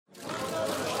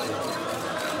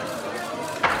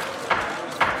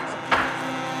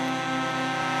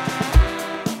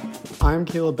I am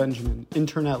Caleb Benjamin,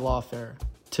 intern at Lawfare.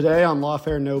 Today on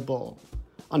Lawfare No Bull.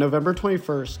 On November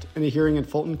 21st, in a hearing in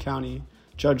Fulton County,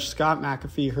 Judge Scott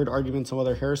McAfee heard arguments on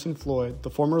whether Harrison Floyd, the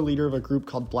former leader of a group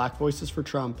called Black Voices for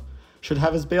Trump, should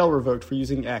have his bail revoked for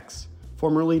using X,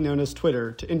 formerly known as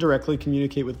Twitter, to indirectly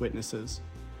communicate with witnesses.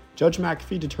 Judge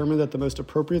McAfee determined that the most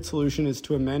appropriate solution is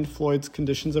to amend Floyd's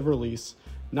conditions of release,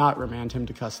 not remand him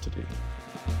to custody.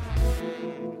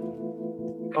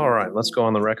 All right, let's go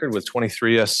on the record with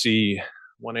 23 SC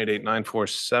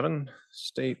 188947,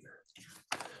 State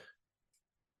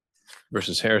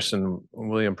versus Harrison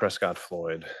William Prescott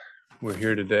Floyd. We're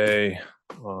here today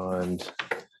on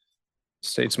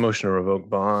State's motion to revoke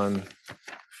bond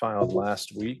filed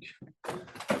last week.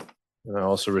 And I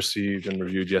also received and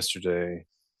reviewed yesterday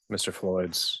Mr.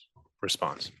 Floyd's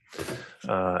response.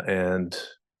 And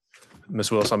Ms.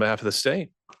 Willis on behalf of the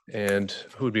state, and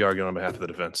who would be arguing on behalf of the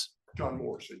defense? John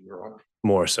Morrison, Your Honor.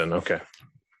 Morrison, okay.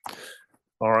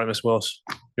 All right, Ms. Willis,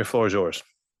 your floor is yours.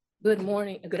 Good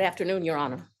morning, good afternoon, Your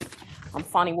Honor. I'm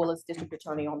Fonnie Willis, District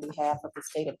Attorney on behalf of the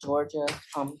state of Georgia.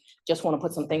 Just want to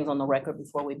put some things on the record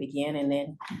before we begin, and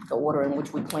then the order in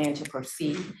which we plan to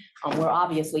proceed. We're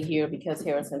obviously here because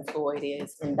Harrison Floyd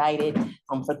is indicted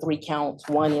for 3 counts.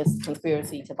 One is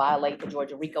conspiracy to violate the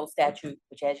Georgia RICO statute,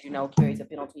 which, as you know, carries a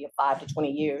penalty of 5 to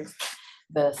 20 years.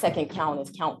 The second count is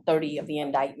count 30 of the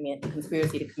indictment,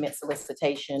 conspiracy to commit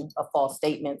solicitation of false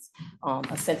statements,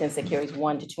 a sentence that carries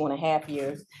 1 to 2.5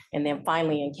 years. And then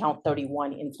finally in count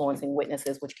 31, influencing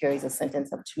witnesses, which carries a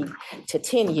sentence of 2 to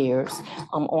 10 years.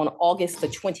 On August the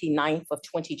 29th of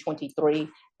 2023,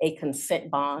 a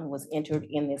consent bond was entered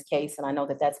in this case. And I know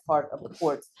that that's part of the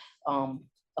court's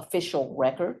official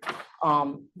record.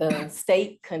 The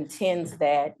state contends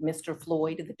that Mr.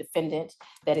 Floyd, the defendant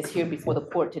that is here before the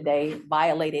court today,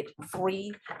 violated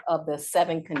 3 of the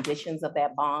 7 conditions of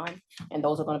that bond. And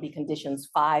those are going to be conditions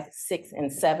 5, 6,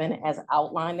 and 7 as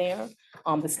outlined there.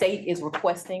 The state is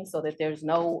requesting, so that there's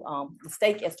no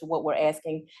mistake as to what we're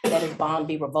asking, that his bond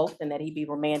be revoked and that he be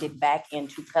remanded back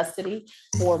into custody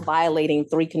for violating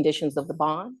 3 conditions of the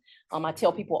bond. I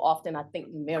tell people often I think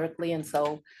numerically, and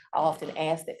so I often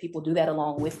ask that people do that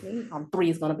along with me. 3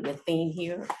 is going to be a theme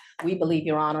here. We believe,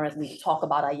 Your Honor, as we talk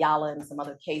about Ayala and some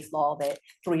other case law, that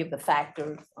 3 of the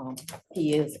factors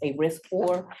he is a risk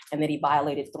for, and that he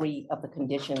violated 3 of the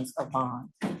conditions of bond.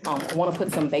 I want to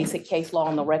put some basic case law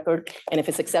on the record, and if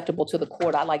it's acceptable to the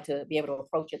court, I'd like to be able to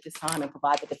approach at this time and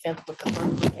provide the defense with the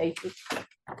first 3 cases.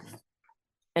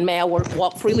 And may I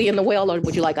walk freely in the well, or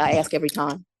would you like I ask every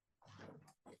time?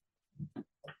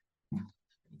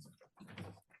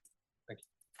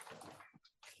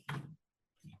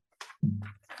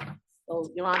 So,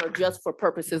 Your Honor, just for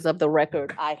purposes of the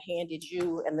record, I handed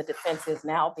you, and the defense is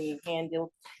now being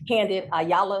handed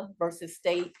Ayala versus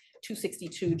State,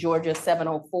 262 Georgia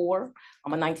 704, a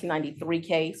 1993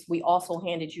 case. We also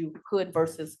handed you Hood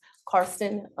versus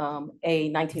Karsten,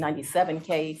 a 1997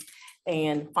 case.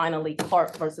 And finally,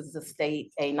 Clark versus the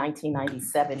state, a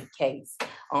 1997 case.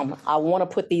 I want to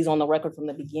put these on the record from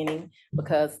the beginning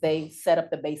because they set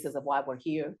up the basis of why we're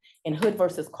here. In Hood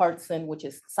versus Carson, which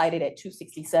is cited at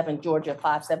 267 Georgia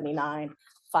 579,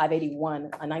 581,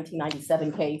 a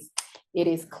 1997 case, it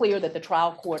is clear that the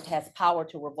trial court has power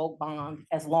to revoke bond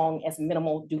as long as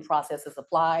minimal due process is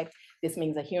applied. This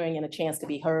means a hearing and a chance to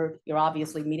be heard. You're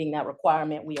obviously meeting that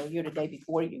requirement. We are here today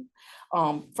before you.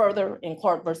 Further, in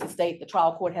Clark versus State, the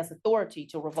trial court has authority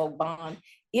to revoke bond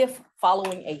if,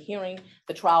 following a hearing,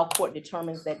 the trial court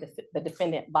determines that the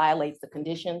defendant violates the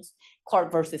conditions.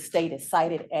 Clark versus State is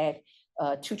cited at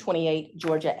 228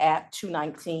 Georgia App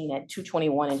 219 at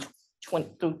 221 and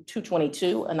through 222,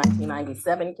 a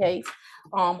 1997 case.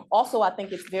 Also, I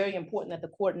think it's very important that the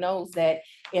court knows that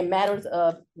in matters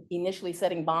of initially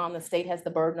setting bond, the state has the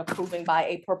burden of proving by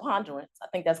a preponderance. I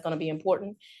think that's going to be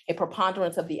important. A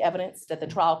preponderance of the evidence that the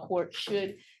trial court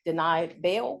should deny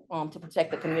bail to protect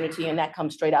the community, and that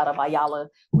comes straight out of Ayala,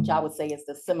 which I would say is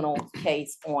the seminal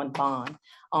case on bond.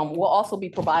 We'll also be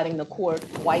providing the court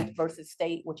White versus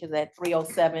State, which is at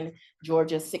 307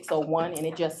 Georgia 601, and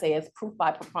it just says proof by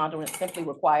preponderance simply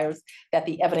requires that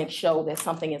the evidence show that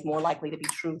something is more likely to be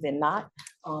true than not.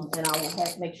 And I will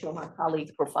have to make sure my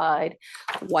colleagues provide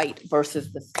White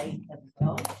versus the state as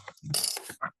well.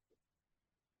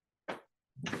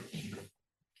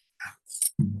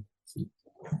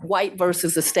 White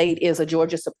versus the state is a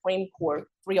Georgia Supreme Court,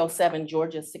 307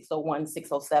 Georgia 601,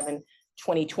 607,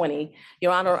 2020.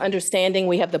 Your Honor, understanding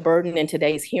we have the burden in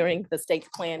today's hearing, the state's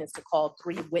plan is to call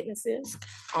 3 witnesses.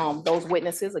 Those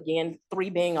witnesses, again, 3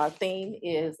 being our theme,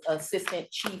 is Assistant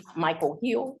Chief Michael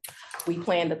Hill. We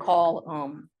plan to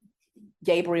call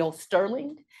Gabriel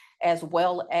Sterling, as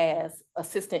well as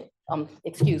Assistant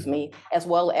excuse me, as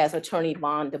well as Attorney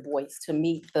Von Du Bois to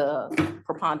meet the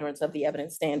preponderance of the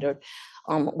evidence standard.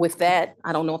 With that,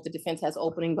 I don't know if the defense has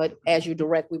opening, but as you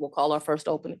direct, we will call our first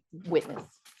open witness.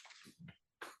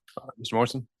 Mr.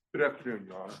 Morrison? Good afternoon,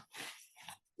 Your Honor.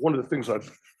 One of the things I'd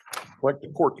like the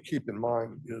court to keep in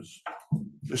mind is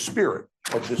the spirit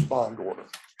of this bond order,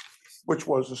 which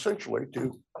was essentially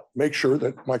to make sure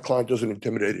that my client doesn't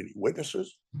intimidate any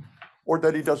witnesses or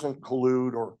that he doesn't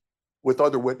collude or with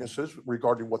other witnesses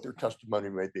regarding what their testimony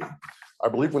may be. I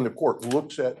believe when the court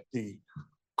looks at the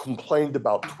complained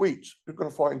about tweets, you're going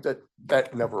to find that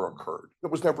that never occurred.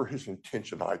 It was never his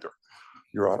intention either,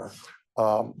 Your Honor.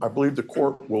 I believe the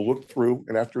court will look through,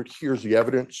 and after it hears the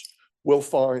evidence, will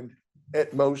find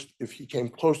at most, if he came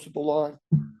close to the line,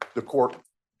 the court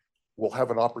will have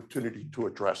an opportunity to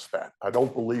address that. I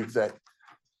don't believe that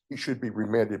he should be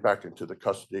remanded back into the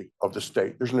custody of the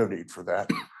state. There's no need for that.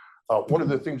 One of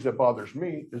the things that bothers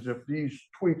me is if these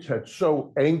tweets had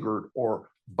so angered or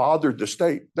bothered the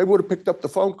state, they would have picked up the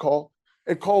phone call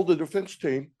and called the defense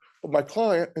team of my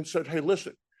client and said, hey,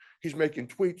 listen, he's making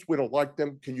tweets. We don't like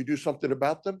them. Can you do something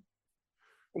about them?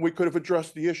 And we could have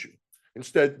addressed the issue.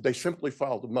 Instead, they simply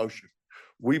filed a motion.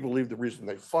 We believe the reason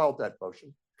they filed that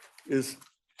motion is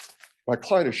my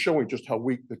client is showing just how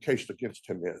weak the case against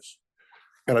him is.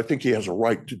 And I think he has a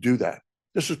right to do that.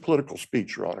 This is political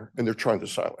speech, Your Honor, and they're trying to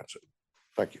silence it.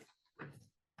 Thank you.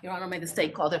 Your Honor, may the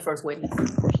state call their first witness.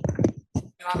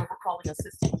 Your Honor, we're calling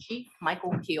Assistant Chief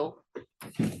Michael Hill.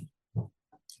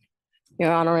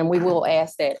 Your Honor, and we will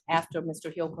ask that after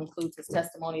Mr. Hill concludes his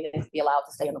testimony, that he be allowed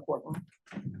to stay in the courtroom.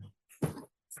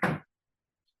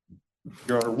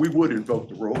 Your Honor, we would invoke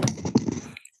the rule.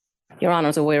 Your Honor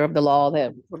is aware of the law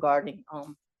that regarding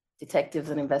detectives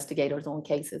and investigators on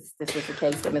cases. This is the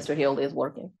case that Mr. Hill is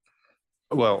working.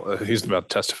 Well, he's about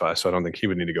to testify, so I don't think he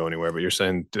would need to go anywhere, but you're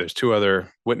saying there's two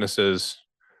other witnesses.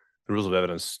 The rules of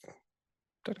evidence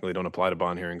technically don't apply to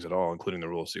bond hearings at all, including the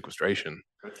rule of sequestration.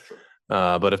 That's true.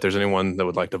 But if there's anyone that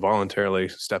would like to voluntarily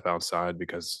step outside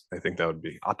because they think that would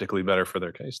be optically better for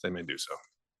their case, they may do so.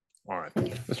 All right,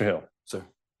 Mr. Hill. Sir.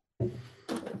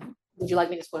 Would you like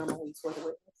me to swear him or will you swear the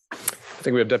witness? I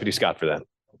think we have Deputy Scott for that.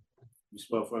 You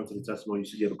swear affirm to the testimony you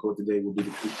should give a court today will be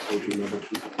the truth, the whole truth, and nothing but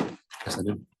the truth. Yes, I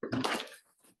do.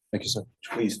 Thank you, sir.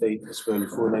 Please state and spell your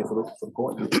full name for the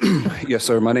court. Yes,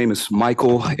 sir. My name is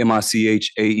Michael,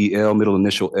 M-I-C-H-A-E-L, middle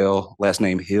initial L, last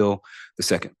name Hill, the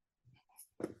second.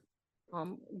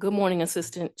 Good morning,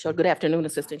 good afternoon,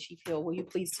 Assistant Chief Hill. Will you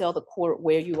please tell the court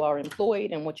where you are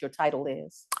employed and what your title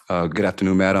is? Good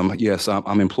afternoon, madam. Yes,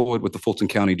 I'm employed with the Fulton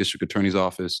County District Attorney's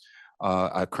Office.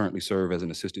 I currently serve as an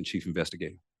Assistant Chief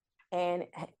Investigator. And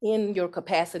in your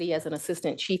capacity as an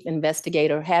Assistant Chief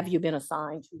Investigator, have you been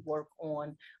assigned to work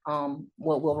on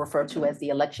what we'll refer to as the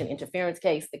election interference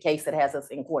case, the case that has us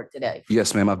in court today?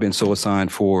 Yes, ma'am. I've been so assigned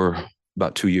for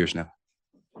about 2 years now.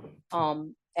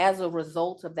 As a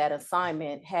result of that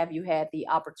assignment, have you had the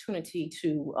opportunity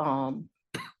to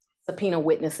subpoena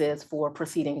witnesses for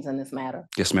proceedings in this matter?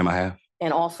 Yes, ma'am, I have.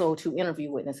 And also to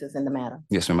interview witnesses in the matter?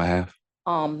 Yes, ma'am, I have.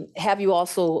 Have you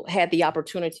also had the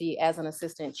opportunity as an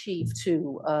assistant chief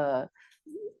to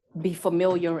be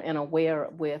familiar and aware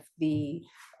with the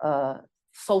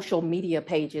social media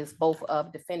pages, both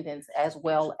of defendants as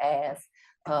well as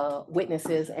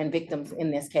witnesses and victims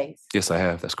in this case? Yes, I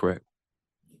have. That's correct.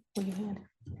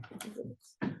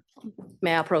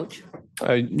 May I approach?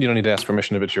 You don't need to ask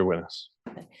permission if it's your witness.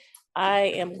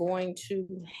 I am going to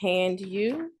hand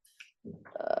you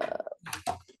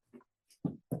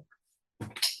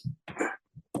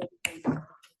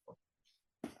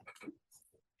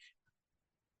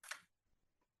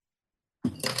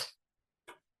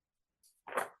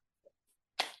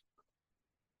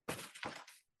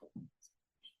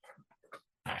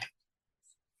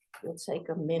we'll take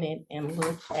a minute and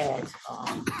look at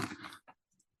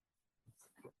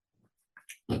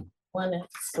 1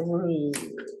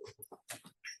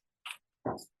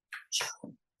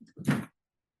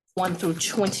 through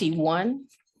 21.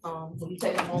 Will you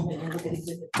take a moment and look at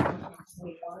exhibit 21?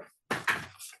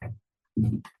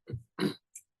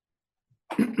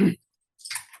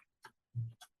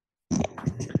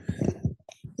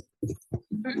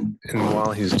 And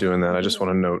while he's doing that, I just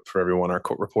want to note for everyone, our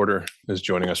court reporter is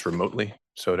joining us remotely.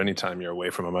 So at any time you're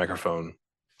away from a microphone,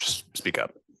 just speak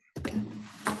up.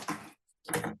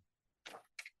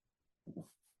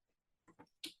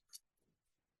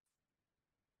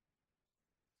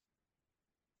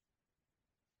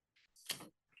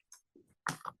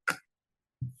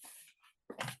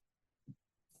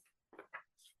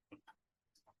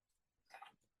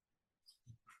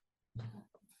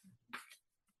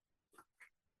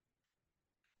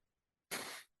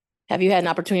 Have you had an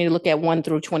opportunity to look at 1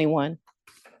 through 21?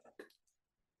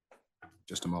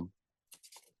 Just a moment.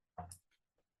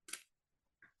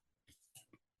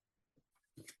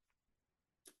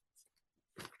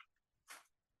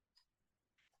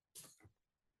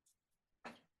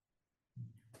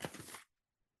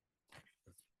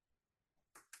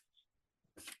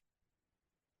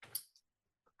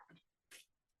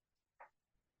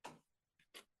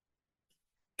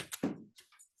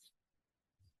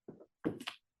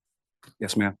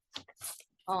 Yes, ma'am.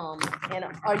 And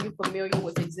are you familiar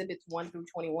with exhibits 1 through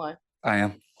 21? I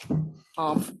am.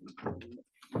 Are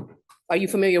you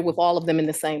familiar with all of them in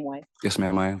the same way? Yes,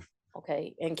 ma'am, I am.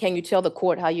 Okay, and can you tell the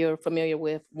court how you're familiar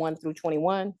with 1 through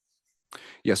 21?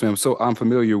 Yes, ma'am. So I'm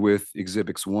familiar with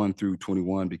exhibits 1 through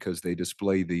 21 because they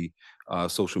display the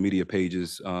social media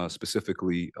pages,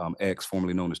 specifically X,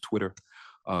 formerly known as Twitter,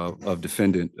 of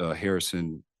defendant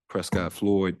Harrison Prescott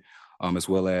Floyd, as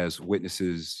well as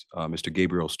witnesses, Mr.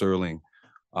 Gabriel Sterling,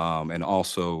 and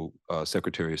also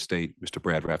Secretary of State, Mr.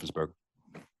 Brad Raffensperger.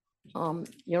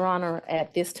 Your Honor,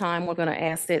 at this time, we're going to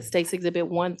ask that States Exhibit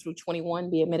 1 through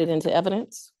 21 be admitted into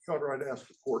evidence. Your Honor, I'd ask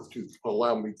the court to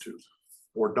allow me to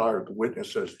order the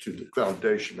witness as to the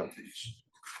foundation of these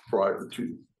prior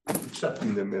to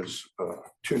accepting them as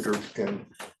tendered and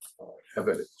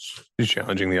evidence. You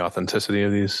challenging the authenticity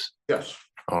of these? Yes.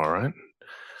 All right.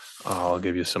 I'll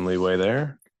give you some leeway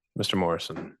there. Mr.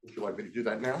 Morrison. Would you like me to do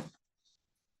that now?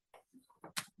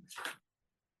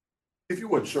 If you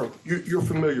would, sir, you're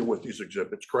familiar with these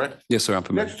exhibits, correct? Yes, sir, I'm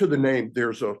familiar. Next to the name,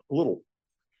 there's a little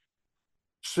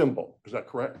symbol. Is that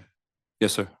correct?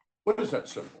 Yes, sir. What is that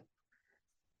symbol?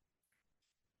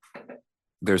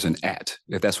 There's an @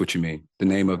 if that's what you mean, the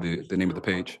name of the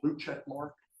page. Blue check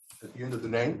mark at the end of the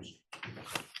names.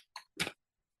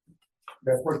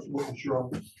 That first witness, Your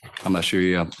Honor. I'm not sure.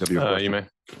 Yeah, You may.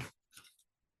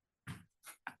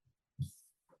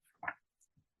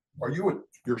 Are you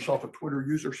yourself a Twitter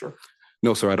user, sir?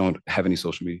 No, sir, I don't have any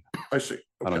social media. I see.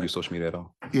 I don't Okay. use social media at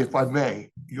all. If I may,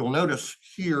 you'll notice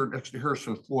here next to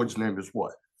Harrison Floyd's name is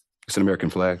what? It's an American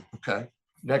flag. Okay.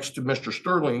 Next to Mr.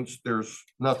 Sterling's, there's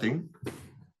nothing.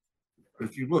 But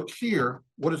if you look here,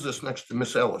 what is this next to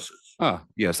Miss Ellis's? Ah,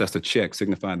 yes, that's the check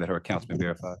signifying that her account's been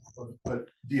verified. But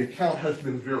the account has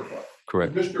been verified.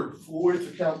 Correct. Has Mr. Floyd's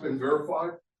account been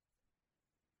verified?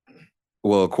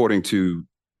 Well, according to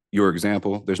your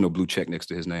example, there's no blue check next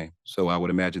to his name. So I would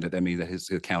imagine that means that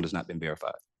his account has not been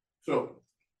verified. So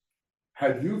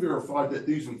have you verified that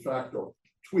these in fact are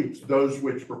tweets, those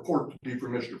which purport to be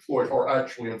from Mr. Floyd are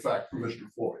actually in fact from Mr.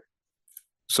 Floyd?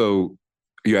 So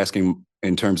you're asking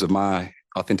in terms of my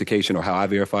authentication or how I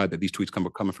verified that these tweets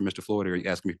coming from Mr. Floyd, or are you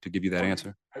asking me to give you that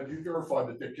answer? Have you verified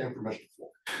that they came from Mr.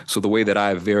 Floyd? So the way that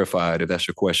I verified, if that's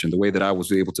your question, the way that I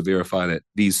was able to verify that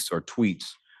these are tweets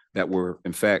that were,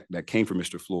 in fact, that came from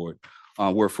Mr. Floyd,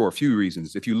 were for a few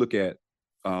reasons. If you look at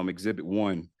Exhibit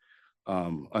 1,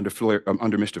 under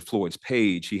Mr. Floyd's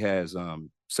page, he has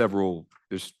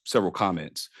there's several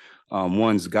comments.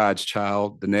 One's God's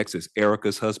child, the next is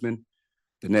Erica's husband,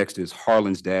 the next is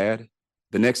Harlan's dad,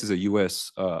 the next is a U.S.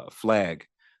 Flag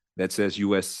that says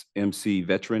USMC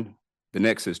veteran, the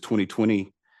next is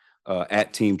 2020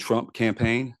 at Team Trump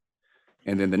campaign,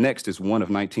 and then the next is one of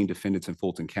 19 defendants in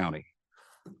Fulton County.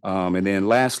 And then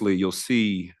lastly, you'll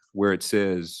see where it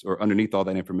says, or underneath all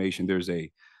that information, there's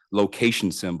a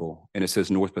location symbol, and it says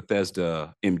North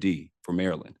Bethesda, MD for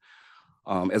Maryland.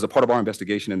 As a part of our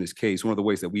investigation in this case, one of the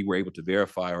ways that we were able to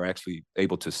verify or actually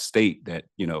able to state that,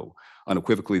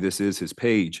 unequivocally this is his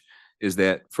page, is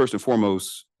that first and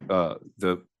foremost,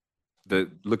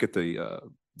 look at the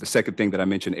second thing that I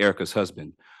mentioned, Erica's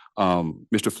husband.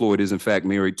 Mr. Floyd is in fact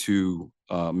married to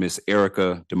Miss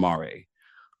Erica DeMare.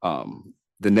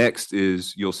 The next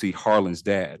is, you'll see Harlan's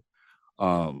dad.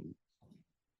 And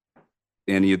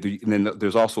then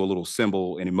there's also a little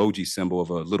symbol, an emoji symbol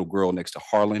of a little girl next to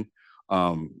Harlan.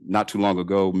 Not too long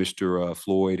ago, Mr.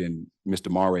 Floyd and Mr.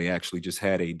 DeMare actually just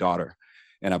had a daughter,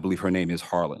 and I believe her name is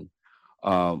Harlan.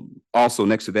 Also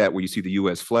next to that, where you see the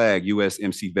U.S. flag,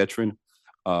 USMC veteran,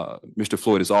 Mr.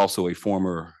 Floyd is also a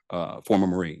former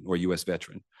Marine or U.S.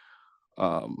 veteran.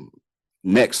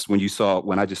 Next,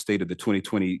 when I just stated the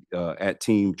 2020 at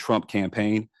Team Trump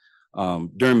campaign,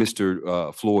 during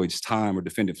Mr. Floyd's time, or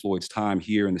defendant Floyd's time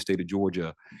here in the state of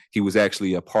Georgia, he was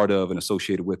actually a part of and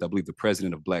associated with, I believe, the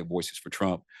president of Black Voices for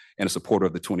Trump and a supporter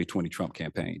of the 2020 Trump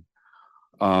campaign.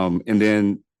 And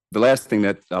then the last thing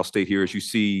that I'll state here is you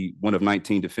see one of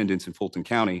 19 defendants in Fulton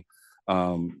County.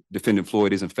 Defendant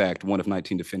Floyd is in fact one of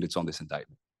 19 defendants on this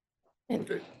indictment.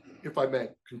 Okay, if I may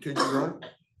continue, Your Honor.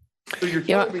 So you're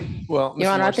Your- telling me, Well, Your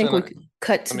Mr. Honor, I think we Morrison, could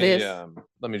cut to let me, this.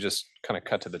 let me just kind of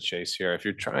cut to the chase here. If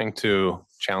you're trying to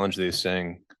challenge these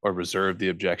thing or reserve the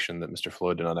objection that Mr.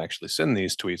 Floyd did not actually send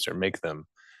these tweets or make them,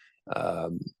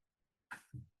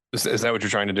 is that what you're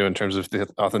trying to do in terms of the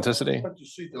authenticity? I want to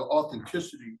see the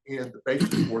authenticity and the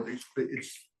basis for these.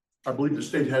 I believe the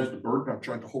state has the burden. I'm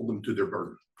trying to hold them to their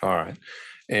burden. All right.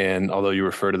 And although you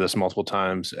refer to this multiple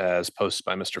times as posts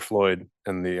by Mr. Floyd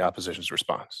and the opposition's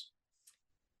response.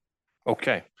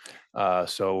 Okay.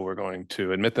 So we're going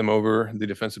to admit them over the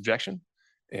defense objection.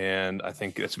 And I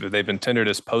think they've been tendered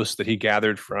as posts that he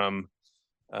gathered from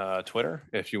Twitter.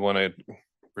 If you want to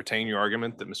retain your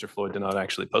argument that Mr. Floyd did not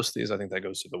actually post these, I think that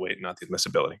goes to the weight, not the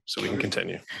admissibility. So we can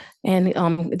continue.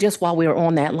 And just while we were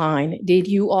on that line, did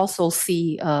you also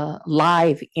see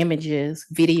live images,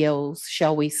 videos,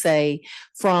 shall we say,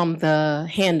 from the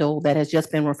handle that has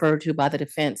just been referred to by the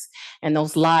defense? And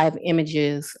those live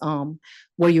images,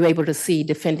 were you able to see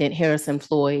Defendant Harrison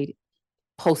Floyd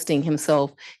posting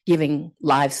himself, giving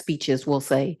live speeches, we'll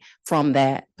say, from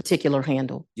that particular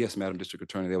handle? Yes, Madam District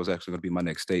Attorney, that was actually going to be my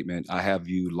next statement. I have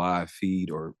viewed live feed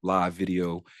or live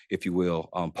video, if you will,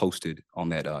 posted on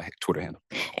that Twitter handle.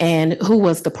 And who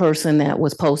was the person that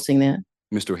was posting that?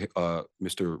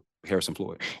 Mr. Harrison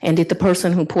Floyd. And did the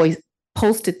person who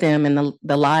posted them and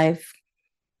the live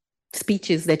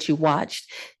speeches that you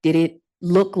watched, did it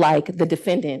look like the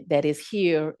defendant that is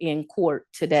here in court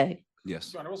today?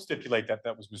 Yes. Your Honor, we'll stipulate that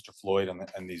that was Mr. Floyd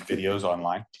and these videos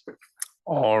online.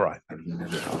 All right.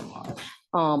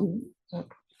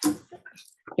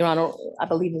 Your Honor, I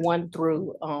believe 1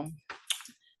 through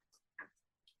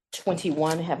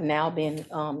 21 have now been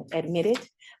admitted.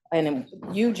 And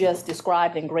you just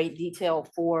described in great detail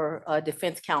for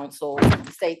defense counsel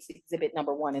state's exhibit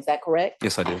number 1. Is that correct?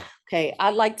 Yes, I did. Okay,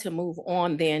 I'd like to move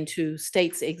on then to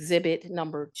state's exhibit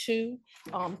number 2.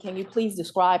 Can you please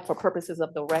describe for purposes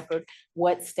of the record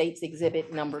what state's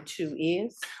exhibit number 2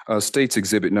 is? State's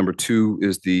exhibit number 2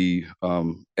 is the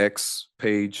X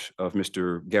page of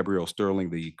Mr. Gabriel Sterling,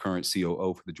 the current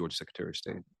COO for the Georgia Secretary of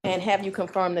State. And have you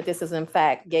confirmed that this is in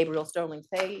fact Gabriel Sterling's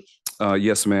page?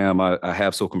 Yes, ma'am. I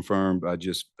have so confirmed. I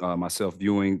just myself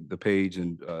viewing the page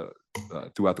and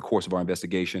throughout the course of our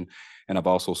investigation. And I've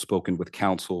also spoken with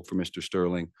counsel for Mr.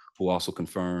 Sterling, who also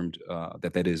confirmed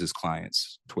that that is his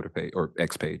client's Twitter page or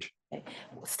X page. Okay.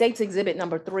 State's exhibit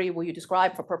number 3, will you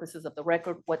describe for purposes of the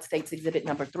record what state's exhibit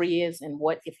number 3 is and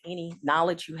what, if any,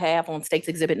 knowledge you have on state's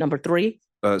exhibit number 3?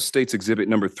 State's exhibit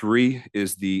number 3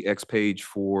 is the X page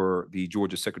for the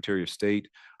Georgia Secretary of State,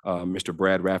 Mr.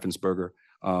 Brad Raffensperger.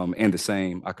 And the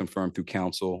same, I confirmed through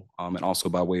counsel and also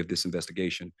by way of this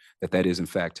investigation that that is in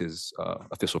fact his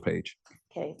official page.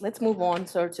 Okay, let's move on,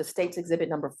 sir, to state's exhibit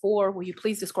number 4. Will you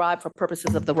please describe for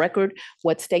purposes of the record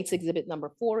what state's exhibit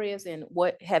number 4 is and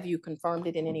what have you confirmed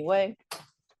it in any way?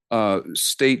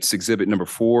 State's exhibit number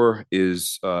 4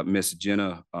 is Miss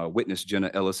Jenna, witness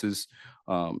Jenna Ellis's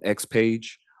X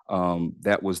page.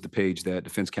 That was the page that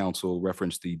defense counsel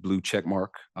referenced the blue check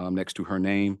mark next to her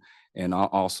name. And I'll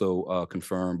also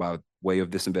confirm by way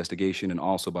of this investigation and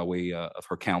also by way of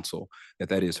her counsel that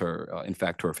that is her, in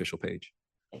fact, her official page.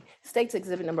 Okay. State's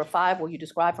exhibit number 5, will you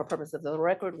describe for purposes of the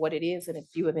record what it is and if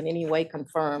you have in any way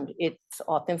confirmed its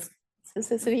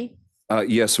authenticity?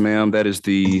 Yes, ma'am. That is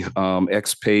the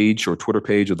X page or Twitter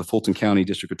page of the Fulton County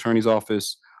District Attorney's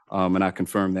Office. And I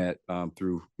confirm that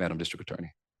through Madam District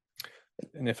Attorney.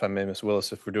 And if I may, Ms.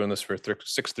 Willis, if we're doing this for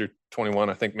 6 through 21,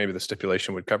 I think maybe the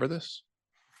stipulation would cover this.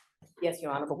 Yes,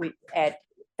 Your Honor, but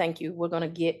thank you. We're going to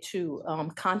get to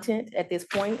content at this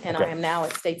point, and Okay. I am now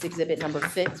at state's exhibit number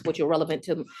 6, which are relevant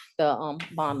to the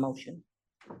bond motion.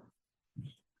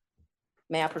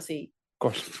 May I proceed? Of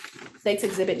course. State's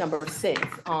exhibit number 6.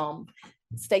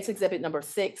 State's exhibit number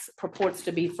 6 purports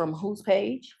to be from whose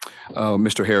page?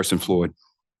 Mr. Harrison Floyd.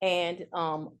 And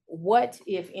what,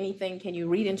 if anything, can you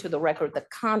read into the record the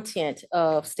content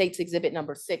of state's exhibit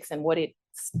number 6 and what it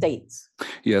states?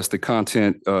 Yes, the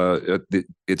content,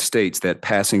 it states that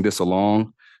passing this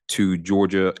along to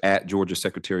Georgia at Georgia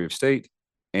Secretary of State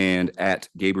and at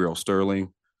Gabriel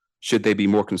Sterling, should they be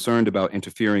more concerned about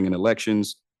interfering in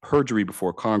elections, perjury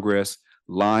before Congress,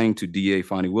 lying to DA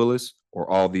Fonnie Willis, or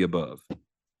all the above?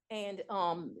 And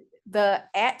the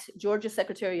at Georgia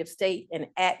Secretary of State and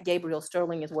at Gabriel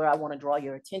Sterling is where I want to draw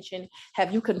your attention.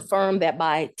 Have you confirmed that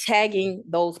by tagging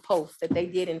those posts that they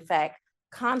did in fact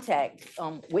contact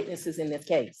witnesses in this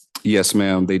case? Yes,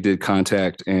 ma'am, they did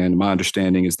contact, and my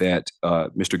understanding is that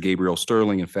Mr. Gabriel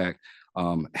Sterling, in fact,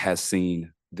 has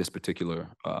seen this particular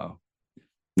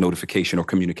notification or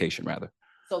communication, rather.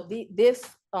 So this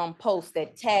post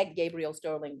that tagged Gabriel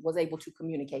Sterling was able to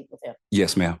communicate with him?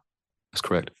 Yes, ma'am, that's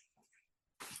correct.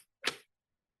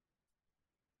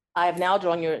 I have now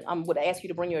drawn your, would ask you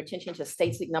to bring your attention to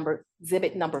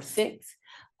exhibit number 6.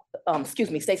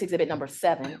 States exhibit number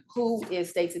 7. Who is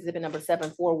states exhibit number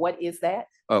 7 for? What is that?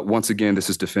 Once again, this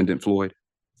is Defendant Floyd.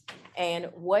 And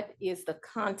what is the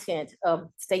content of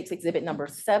states exhibit number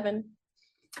 7?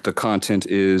 The content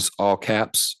is all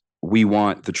caps, "We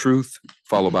want the truth,"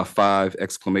 followed by 5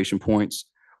 exclamation points.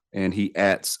 And he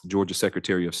 @s Georgia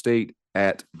Secretary of State,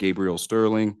 @Gabriel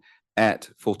Sterling,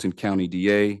 @Fulton County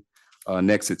DA.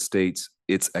 Next, it states,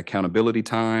 "It's accountability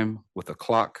time," with a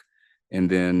clock, and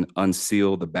then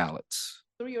unseal the ballots.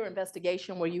 Through your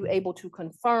investigation, were you able to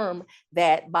confirm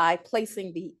that by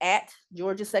placing the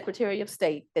 @Georgia Secretary of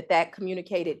State, that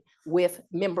communicated with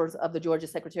members of the Georgia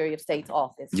Secretary of State's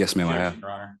office? Yes, ma'am, I have. Your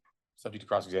Honor, subject to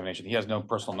cross-examination. He has no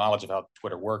personal knowledge of how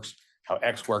Twitter works, how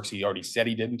X works. He already said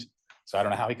he didn't. So I don't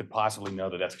know how he could possibly know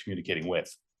that that's communicating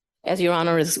with. As Your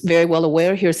Honor is very well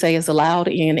aware, hearsay is allowed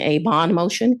in a bond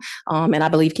motion, and I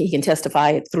believe he can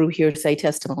testify it through hearsay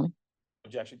testimony.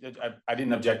 Objection. I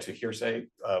didn't object to hearsay.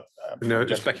 No,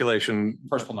 objection. speculation.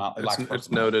 Personal knowledge. It's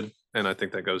noted, and I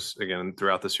think that goes again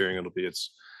throughout this hearing. It'll be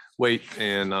its weight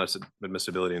and not its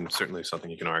admissibility, and certainly something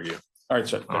you can argue. All right,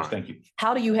 sir. All right. Thank you.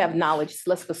 How do you have knowledge?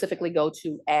 Let's specifically go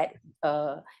to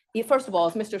first of all,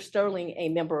 is Mr. Sterling a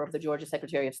member of the Georgia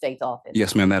Secretary of State's office?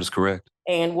 Yes, ma'am, that is correct.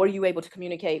 And were you able to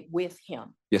communicate with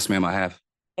him? Yes, ma'am, I have.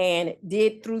 And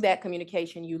through that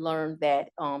communication, you learned that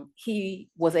he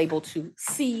was able to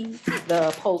see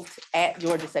the post at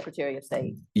Georgia Secretary of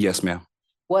State? Yes, ma'am.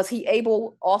 Was he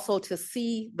able also to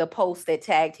see the post that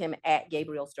tagged him at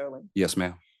Gabriel Sterling? Yes,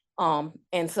 ma'am.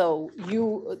 And so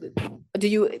do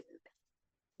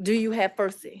you have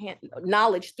first-hand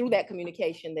knowledge through that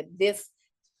communication that this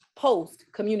post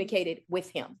communicated with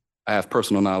him? I have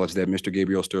personal knowledge that Mr.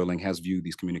 Gabriel Sterling has viewed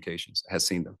these communications, has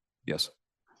seen them. Yes,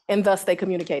 And thus they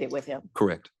communicated with him.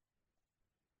 correct.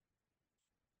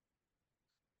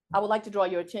 I would like to draw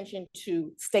your attention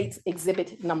to State's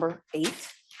Exhibit number 8.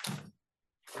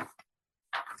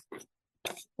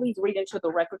 Please read into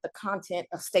the record the content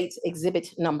of State's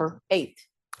Exhibit number 8.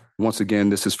 Once again,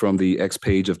 this is from the X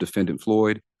page of Defendant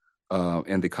Floyd,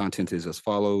 and the content is as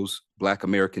follows. Black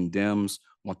American Dems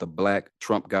want the Black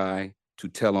Trump guy to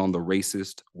tell on the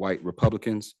racist white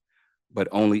Republicans, but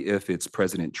only if it's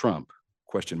President Trump, ?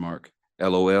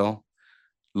 LOL.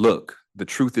 Look, the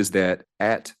truth is that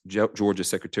 @Georgia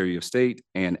Secretary of State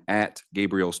and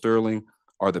 @Gabriel Sterling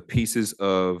are the pieces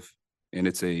of, and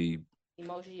it's a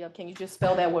Emoji of, can you just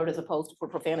spell that word as opposed to for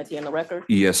profanity in the record?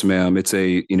 Yes, ma'am. It's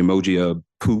an emoji of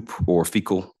poop or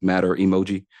fecal matter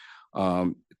emoji.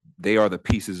 They are the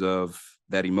pieces of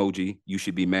that emoji you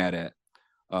should be mad at.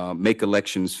 Make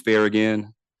elections fair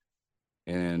again.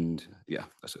 And yeah,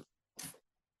 that's it.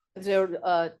 Is there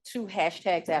 2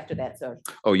 hashtags after that, sir?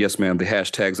 Oh, yes, ma'am. The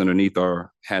hashtags underneath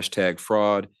are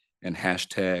 #fraud and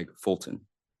 #Fulton.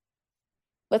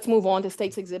 Let's move on to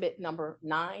State's Exhibit number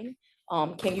 9.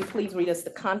 Can you please read us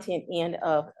the content in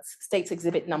of State's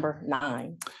Exhibit number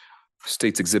 9?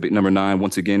 State's Exhibit number 9,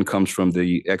 once again, comes from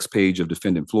the X page of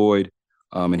Defendant Floyd.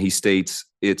 And he states,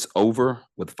 "It's over,"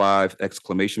 with 5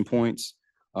 exclamation points.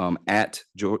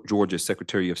 @Georgia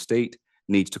Secretary of State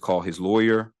needs to call his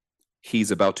lawyer.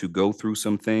 He's about to go through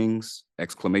some things,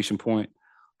 exclamation point.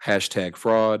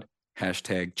 #fraud,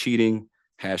 #cheating,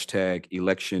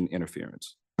 #election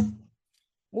interference.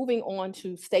 Moving on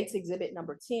to State's Exhibit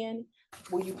number 10,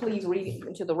 will you please read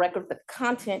into the record the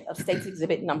content of State's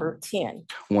Exhibit number 10?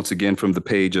 Once again, from the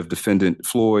page of Defendant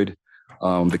Floyd,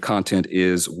 the content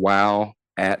is, "Wow,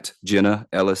 @Jenna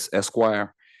Ellis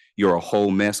Esquire, you're a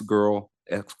whole mess, girl,"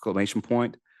 exclamation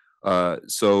point.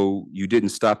 So you didn't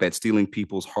stop at stealing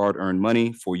people's hard-earned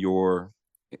money for your,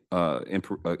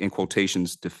 in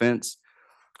quotations, defense.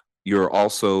 You're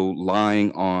also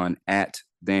lying on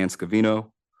 @Dan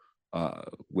Scavino,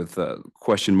 with a ?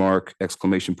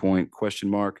 Exclamation point, ?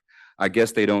 I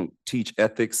guess they don't teach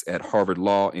ethics at Harvard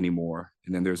Law anymore.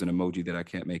 And then there's an emoji that I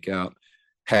can't make out.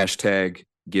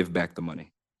 #give back the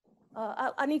money.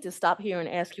 I need to stop here and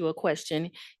ask you a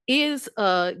question. Is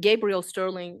Gabriel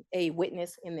Sterling a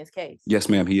witness in this case? Yes,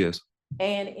 ma'am, he is.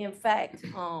 And in fact,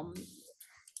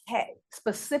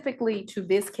 specifically to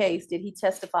this case, did he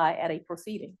testify at a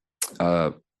proceeding?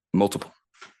 Multiple.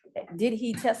 Did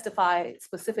he testify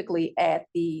specifically at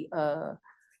the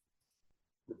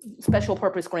special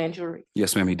purpose grand jury?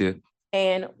 Yes, ma'am, he did.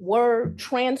 And were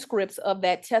transcripts of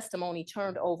that testimony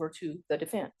turned over to the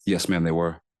defense? Yes, ma'am, they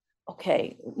were.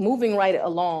 Okay, moving right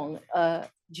along,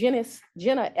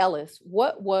 Jenna Ellis,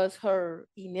 what was her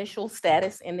initial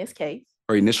status in this case?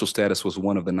 Her initial status was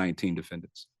one of the 19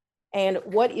 defendants. And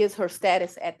what is her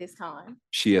status at this time?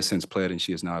 She has since pled and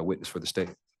she is now a witness for the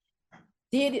state.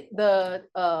 Did the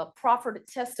proffered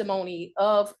testimony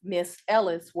of Ms.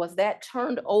 Ellis, was that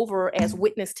turned over as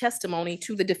witness testimony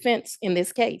to the defense in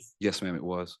this case? Yes, ma'am, it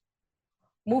was.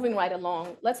 Moving right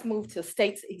along, let's move to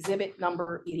State's Exhibit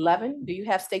number 11. Do you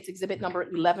have State's Exhibit number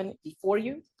 11 before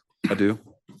you? I do.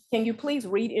 Can you please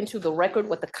read into the record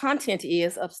what the content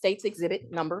is of State's Exhibit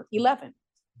number 11?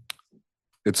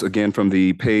 It's again from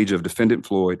the page of Defendant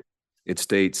Floyd. It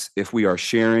states, if we are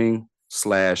sharing /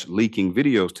 leaking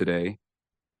videos today, ...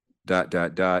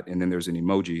 and then there's an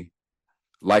emoji.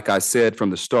 Like I said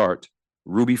from the start,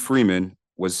 Ruby Freeman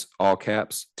was, all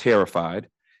caps, terrified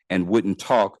and wouldn't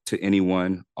talk to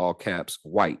anyone, all caps,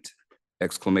 white, !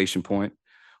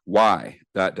 Why, ...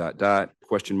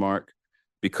 question mark.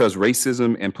 Because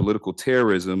racism and political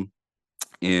terrorism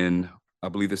in, I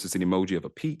believe this is an emoji of a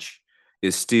peach,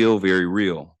 is still very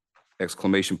real, !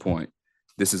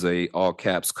 This is a all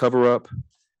caps cover up,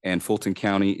 and Fulton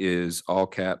County is all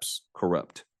caps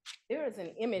corrupt. There is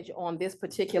an image on this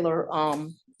particular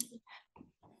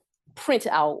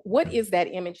printout. What is that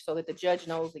image so that the judge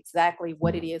knows exactly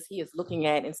what it is he is looking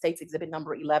at in State's Exhibit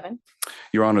number 11?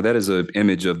 Your Honor, that is an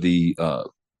image of the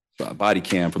body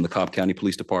cam from the Cobb County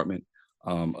Police Department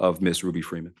of Miss Ruby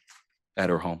Freeman at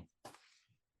her home.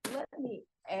 Let me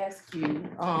ask you,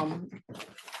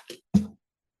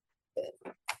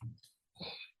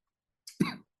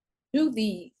 do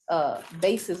the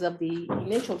basis of the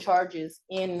initial charges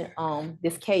in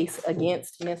this case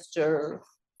against Mr.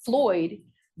 Floyd,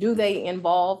 do they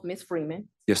involve Ms. Freeman?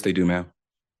 Yes, they do, ma'am.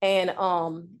 And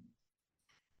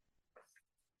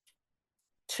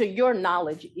to your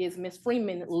knowledge, is Ms.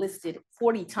 Freeman listed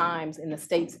 40 times in the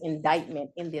state's indictment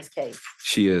in this case?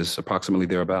 She is approximately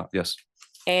thereabout, yes.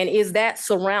 And is that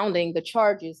surrounding the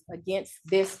charges against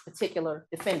this particular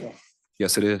defendant?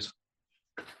 Yes, it is.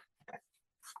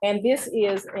 And this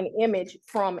is an image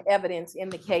from evidence in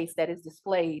the case that is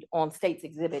displayed on State's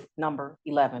Exhibit number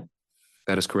 11.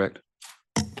 That is correct.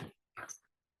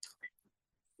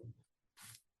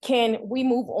 Can we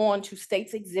move on to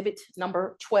State's Exhibit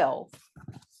number 12?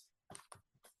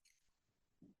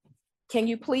 Can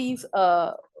you please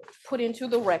put into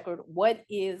the record what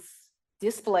is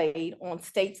displayed on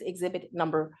State's Exhibit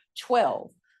number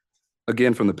 12?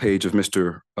 Again, from the page of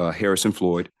Mr. Harrison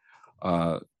Floyd,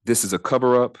 this is a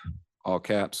cover-up, all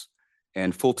caps,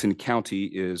 and Fulton County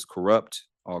is corrupt,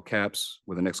 all caps,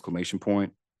 with an exclamation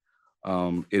point.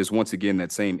 It is once again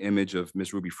that same image of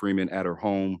Miss Ruby Freeman at her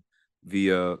home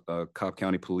via Cobb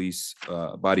County Police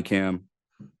body cam.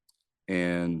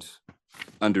 And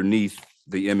underneath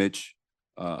the image,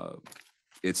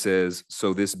 it says,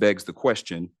 so this begs the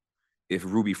question, if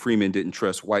Ruby Freeman didn't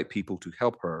trust white people to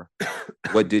help her,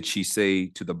 what did she say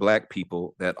to the Black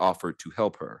people that offered to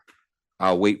help her?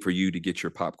 I'll wait for you to get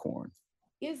your popcorn.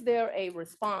 Is there a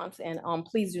response? And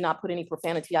please do not put any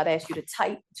profanity. I'd ask you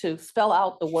to spell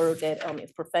out the word that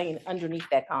is profane underneath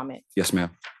that comment. Yes, ma'am.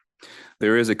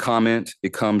 There is a comment.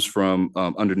 It comes from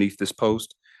underneath this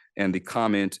post, and the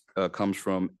comment comes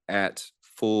from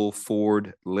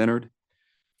 @FullFord Leonard.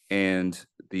 And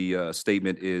the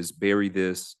statement is, bury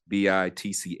this,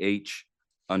 BITCH,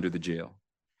 under the jail.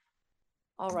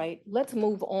 All right, let's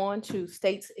move on to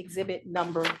State's Exhibit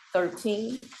number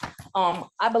 13.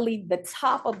 I believe the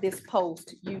top of this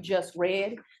post you just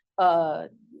read,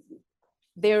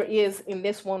 there is in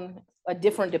this one a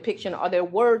different depiction. Are there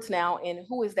words now, and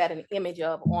who is that an image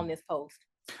of on this post?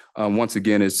 Once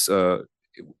again, it's,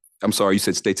 I'm sorry, you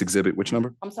said State's Exhibit, which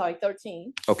number? I'm sorry,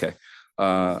 13. Okay.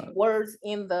 Words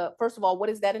in the, first of all, what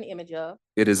is that an image of?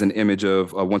 It is an image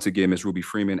of, once again, Miss Ruby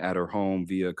Freeman at her home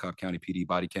via Cobb County PD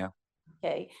body cam.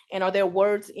 Okay, and are there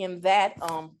words in that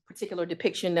particular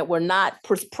depiction that were not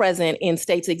present in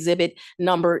State's Exhibit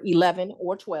number 11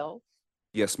 or 12?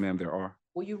 Yes, ma'am, there are.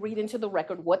 Will you read into the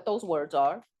record what those words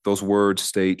are? Those words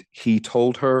state, he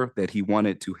told her that he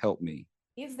wanted to help me.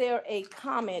 Is there a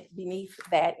comment beneath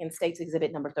that in State's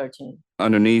Exhibit number 13?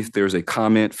 Underneath, there's a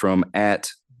comment from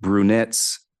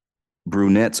 @brunettes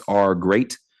are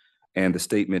great. And the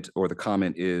statement or the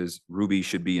comment is, Ruby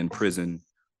should be in prison,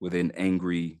 with an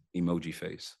angry emoji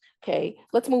face. Okay,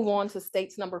 let's move on to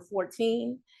State's number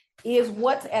 14. Is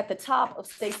what's at the top of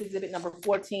State's Exhibit number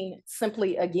 14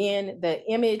 simply, again, the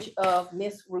image of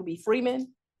Miss Ruby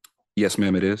Freeman? Yes,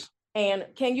 ma'am, it is. And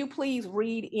can you please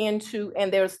read into,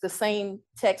 and there's the same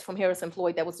text from Harrison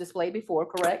Floyd that was displayed before,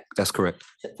 correct? That's correct.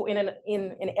 In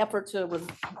an effort to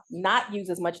not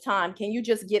use as much time, can you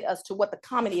just get us to what the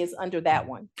comment is under that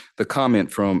one? The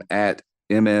comment from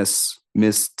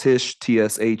Miss Tish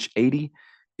TSH 80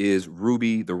 is,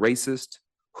 Ruby the racist,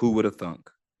 who would have thunk?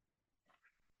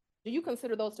 Do you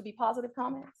consider those to be positive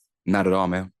comments? Not at all,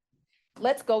 ma'am.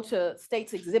 Let's go to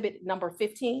State's Exhibit number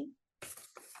 15.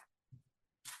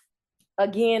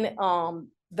 Again,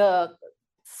 the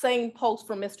same post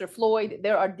from Mr. Floyd.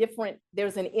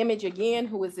 There's an image again.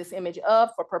 Who is this image of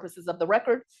for purposes of the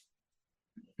record?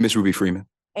 Miss Ruby Freeman.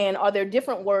 And are there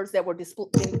different words that were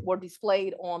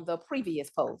displayed on the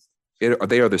previous post?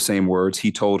 They are the same words.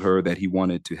 He told her that he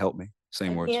wanted to help me.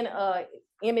 Same words. In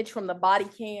image from the body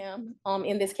cam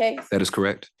in this case? That is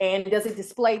correct. And does it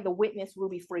display the witness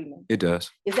Ruby Freeman? It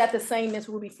does. Is that the same Miss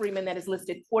Ruby Freeman that is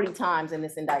listed 40 times in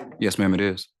this indictment? Yes, ma'am, it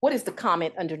is. What is the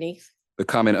comment underneath? The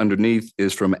comment underneath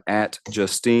is from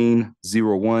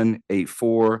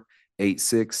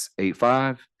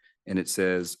 @Justine01848685, and it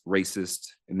says racist,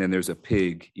 and then there's a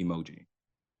pig emoji.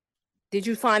 Did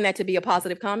you find that to be a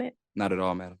positive comment? Not at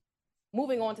all, madam.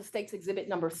 Moving on to State's Exhibit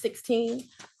number 16.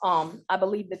 I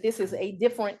believe that this is a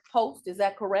different post. Is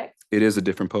that correct? It is a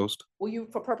different post. Will you,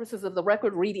 for purposes of the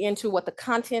record, read into what the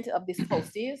content of this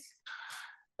post is?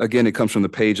 Again, it comes from the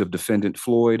page of Defendant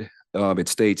Floyd. It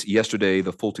states, yesterday,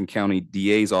 the Fulton County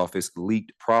DA's office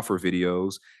leaked proffer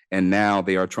videos, and now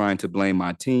they are trying to blame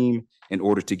my team in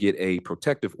order to get a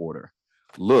protective order.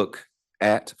 Look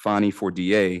at Fonnie for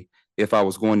DA. If I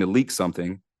was going to leak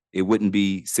something, it wouldn't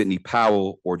be Sidney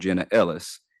Powell or Jenna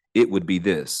Ellis. It would be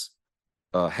this,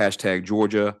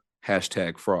 #Georgia,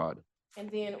 #fraud. And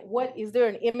then is there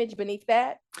an image beneath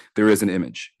that? There is an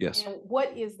image, yes. And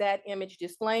what is that image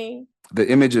displaying? The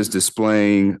image is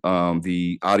displaying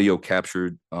the audio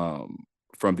captured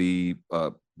from the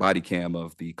body cam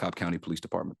of the Cobb County Police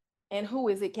Department. And who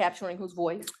is it capturing, whose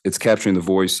voice? It's capturing the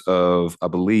voice of, I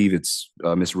believe it's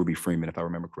Miss Ruby Freeman, if I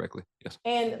remember correctly, yes.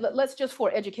 And let's just for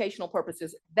educational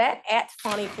purposes, that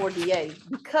 @Fonnie4DA,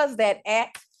 because that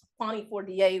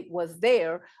 @Fonnie4DA was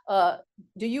there,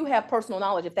 do you have personal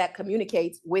knowledge if that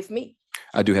communicates with me?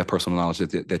 I do have personal knowledge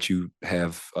that you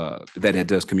have, that it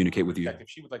does communicate with you. In fact, if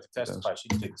she would like to testify, she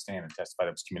can take the stand and testify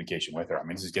that it's communication with her. I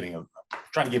mean, this is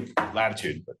trying to give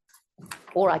latitude, but.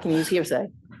 Or I can use hearsay.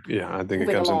 Yeah, I think it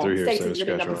Moving comes in along, through here. State's So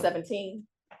Exhibit number discussion. 17.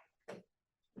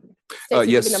 Yes, State's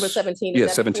Exhibit number 17. yes,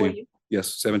 Is that before 17. you?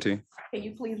 Yes, 17. Can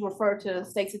you please refer to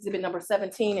State's Exhibit number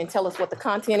 17 and tell us what the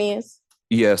content is?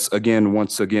 Yes,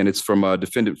 once again, it's from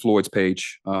Defendant Floyd's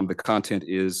page. The content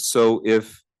is, so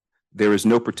if there is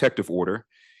no protective order,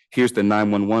 here's the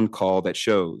 911 call that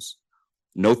shows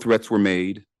no threats were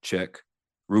made, check.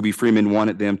 Ruby Freeman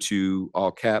wanted them to, all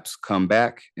caps, come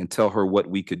back and tell her what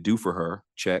we could do for her,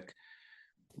 check.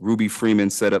 Ruby Freeman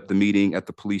set up the meeting at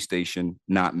the police station,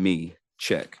 not me,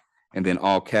 check. And then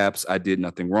all caps, I did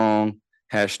nothing wrong,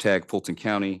 #Fulton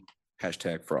County,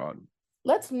 #fraud.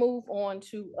 Let's move on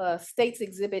to State's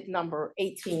Exhibit number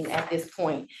 18 at this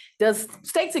point. Does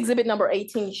State's Exhibit number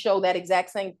 18 show that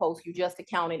exact same post you just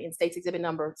accounted in State's Exhibit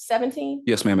number 17?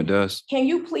 Yes, ma'am, it does. Can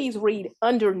you please read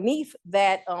underneath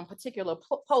that particular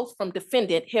post from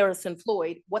Defendant Harrison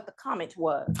Floyd, what the comment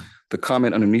was? The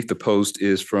comment underneath the post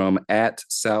is from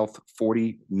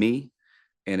 @South40Me,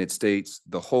 and it states,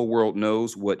 the whole world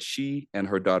knows what she and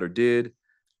her daughter did.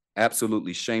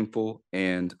 Absolutely shameful,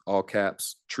 and all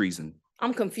caps, treason.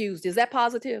 I'm confused. Is that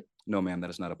positive? No, ma'am, that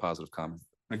is not a positive comment.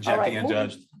 Objecting and moving-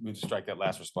 judge, we strike that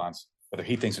last response. Whether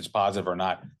he thinks it's positive or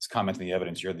not, it's commenting the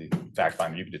evidence. You're the fact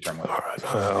finder. You can determine. All right,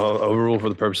 I'll overrule for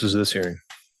the purposes of this hearing.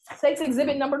 State's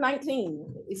Exhibit number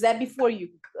 19. Is that before you,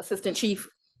 Assistant Chief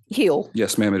Hill?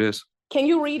 Yes, ma'am, it is. Can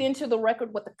you read into the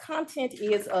record what the content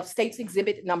is of State's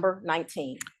Exhibit number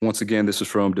 19? Once again, this is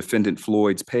from Defendant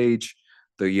Floyd's page.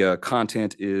 The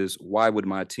content is, why would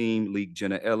my team leak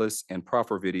Jenna Ellis and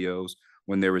proffer videos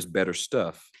when there is better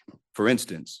stuff? For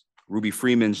instance, Ruby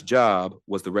Freeman's job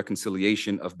was the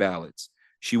reconciliation of ballots.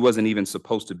 She wasn't even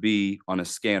supposed to be on a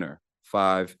scanner.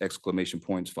 5 exclamation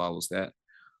points follows that.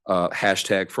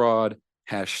 #fraud,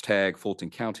 #Fulton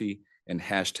County, and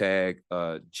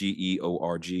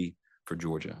 #GEORG for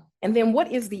Georgia. And then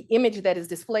what is the image that is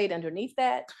displayed underneath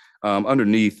that?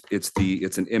 Underneath,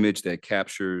 it's an image that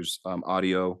captures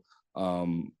audio,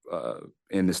 and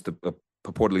it's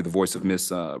purportedly the voice of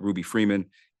Miss Ruby Freeman,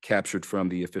 captured from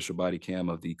the official body cam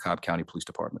of the Cobb County Police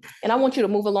Department. And I want you to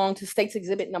move along to State's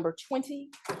Exhibit number 20.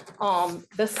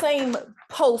 The same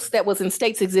post that was in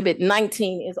State's Exhibit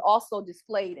 19 is also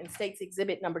displayed in State's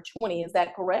Exhibit number 20. Is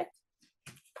that correct?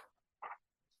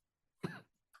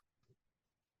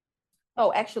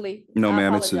 Oh, actually. No, I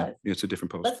ma'am, apologize. it's a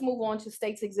different post. Let's move on to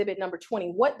State's Exhibit number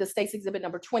 20. What does State's Exhibit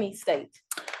number 20 state?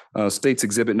 State's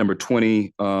Exhibit number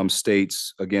 20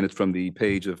 states, again, it's from the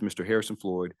page of Mr. Harrison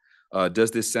Floyd. Does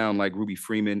this sound like Ruby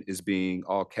Freeman is being,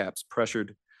 all caps,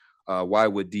 pressured? Why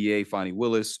would DA Fonnie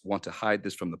Willis want to hide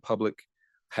this from the public?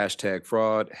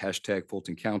 #fraud,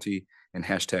 #Fulton County, and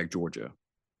 #Georgia.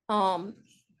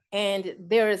 And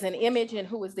there is an image, and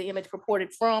who is the image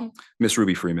purported from? Miss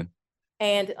Ruby Freeman.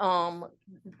 And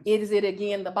is it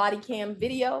again the body cam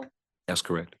video? That's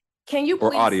correct. Can you Or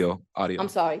please? audio. I'm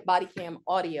sorry, body cam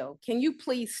audio. Can you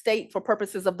please state for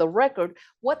purposes of the record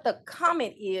what the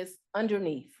comment is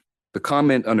underneath? The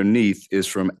comment underneath is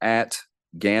from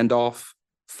 @Gandalf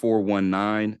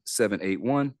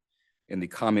 419781. And the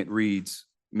comment reads,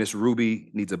 Miss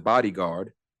Ruby needs a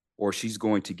bodyguard or she's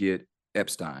going to get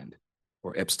Epsteined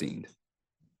or Epsteined.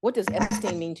 What does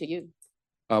Epstein mean to you?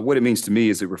 What it means to me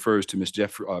is it refers to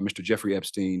Mr. Jeffrey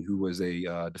Epstein, who was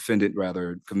a defendant,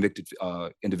 rather convicted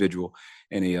individual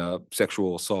in a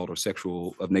sexual assault or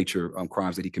sexual of nature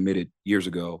crimes that he committed years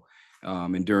ago.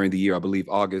 And during the year, I believe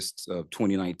August of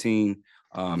 2019,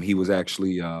 he was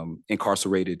actually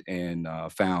incarcerated and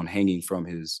found hanging from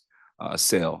his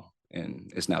cell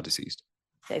and is now deceased.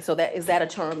 Okay, so is that a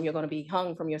term, you're going to be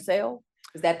hung from your cell?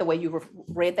 Is that the way you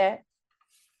read that?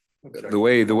 The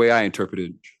way I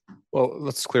interpreted. Well,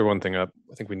 let's clear one thing up.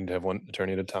 I think we need to have one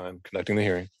attorney at a time conducting the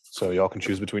hearing, so y'all can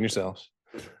choose between yourselves.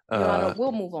 Your Honor,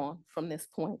 we'll move on from this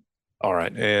point. All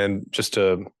right, and just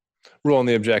to rule on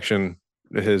the objection,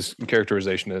 his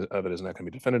characterization of it is not going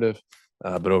to be definitive,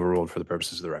 but overruled for the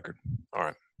purposes of the record. All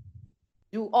right.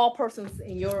 Do all persons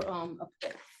in your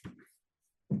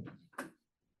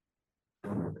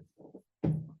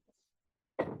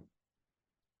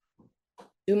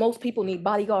do most people need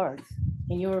bodyguards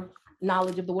in your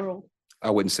knowledge of the world? I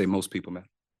wouldn't say most people, man.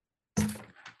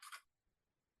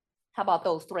 How about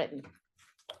those threatened?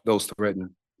 Those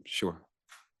threatened, sure.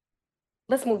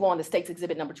 Let's move on to State's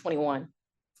Exhibit number 21.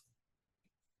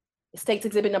 State's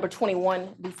Exhibit number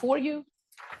 21 before you.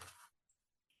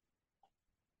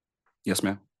 Yes,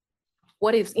 ma'am.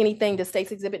 What, if anything, does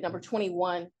State's Exhibit number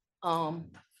 21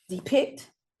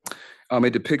 depict?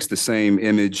 It depicts the same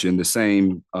image and the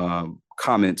same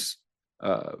comments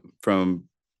from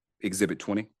Exhibit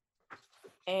 20.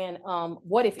 And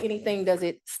what, if anything, does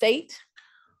it state?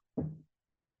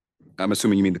 I'm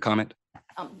assuming you mean the comment?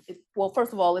 Well,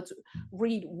 first of all, let's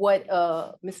read what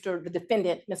the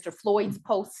defendant, Mr. Floyd's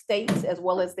post states, as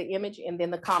well as the image, and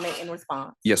then the comment in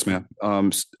response. Yes, ma'am.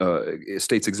 It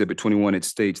states Exhibit 21. It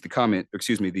states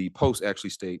the post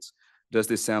actually states, does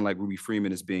this sound like Ruby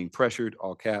Freeman is being pressured,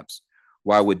 all caps?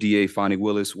 Why would DA Fonnie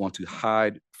Willis want to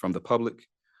hide from the public?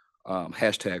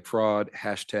 Hashtag fraud,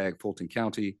 hashtag Fulton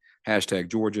County, hashtag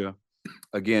Georgia.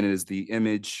 Again, it is the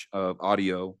image of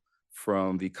audio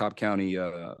from the Cobb County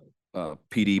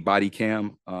PD body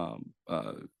cam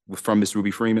from Miss Ruby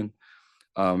Freeman.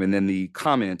 And then the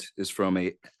comment is from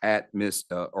at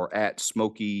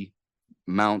Smoky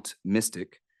Mount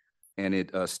Mystic. And it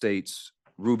states,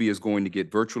 Ruby is going to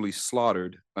get virtually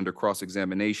slaughtered under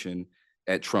cross-examination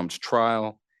at Trump's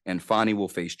trial, and Fonnie will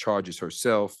face charges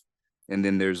herself. And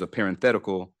then there's a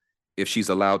parenthetical, if she's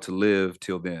allowed to live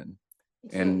till then.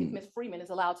 So And if Ms. Freeman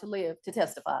is allowed to live to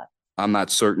testify. I'm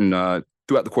not certain,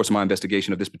 throughout the course of my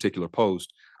investigation of this particular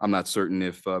post, I'm not certain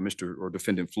if Mr. or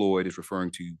Defendant Floyd is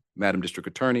referring to Madam District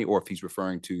Attorney or if he's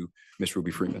referring to Ms.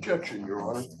 Ruby Freeman. Objection, Your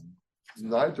Honor.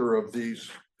 Neither of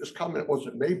these, this comment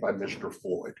wasn't made by Mr.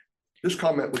 Floyd. This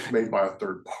comment was made by a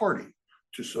third party.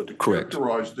 To Correct.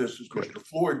 characterize this as Correct. Mr.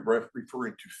 Floyd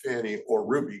referring to Fannie or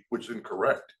Ruby was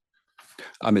incorrect.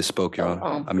 I misspoke, Your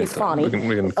Honor. I Ms. meant Fonnie,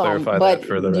 We can clarify but that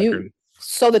for the you- record.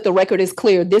 so that the record is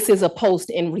clear, this is a post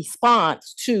in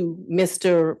response to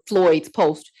Mr. Floyd's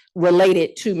post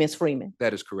related to Ms. Freeman.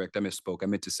 That is correct. I misspoke. I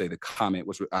meant to say the comment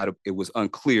was, it was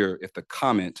unclear if the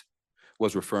comment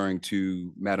was referring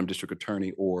to Madam District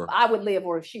Attorney or. I would live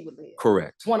or if she would live.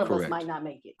 Correct. One of us correct, might not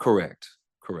make it. Correct.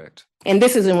 And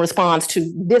this is in response to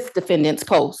this defendant's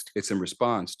post. It's in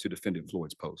response to Defendant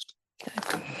Floyd's post.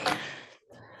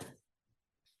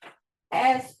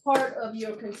 As part of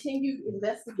your continued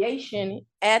investigation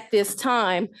at this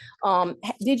time,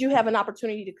 did you have an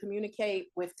opportunity to communicate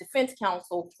with defense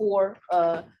counsel for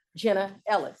Jenna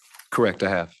Ellis? Correct,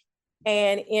 I have.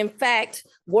 And in fact,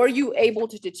 were you able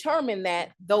to determine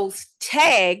that those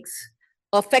tags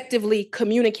effectively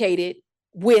communicated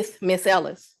with Miss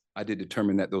Ellis? I did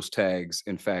determine that those tags,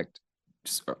 in fact,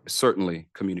 certainly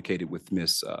communicated with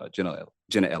Miss Jenna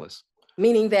Ellis.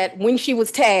 Meaning that when she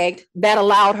was tagged, that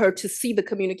allowed her to see the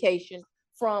communication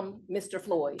from Mr.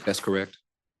 Floyd. That's correct.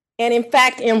 And in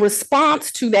fact, in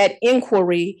response to that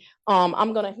inquiry,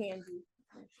 I'm gonna hand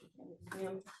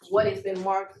you what has been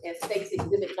marked as State's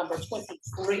Exhibit number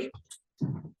 23.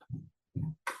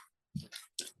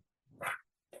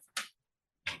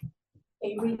 Can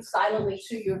you read silently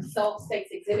to yourself State's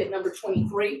Exhibit number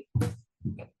 23?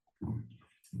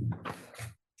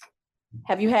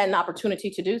 Have you had an opportunity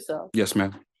to do so? Yes,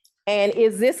 ma'am. And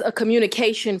is this a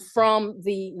communication from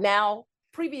the now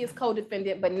previous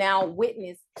co-defendant, but now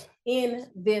witness in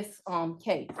this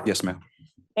case? Yes, ma'am.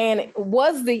 And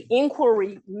was the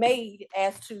inquiry made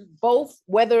as to both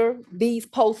whether these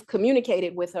posts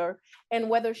communicated with her and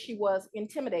whether she was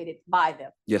intimidated by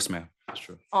them? Yes, ma'am. That's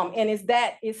true. And is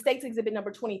State's Exhibit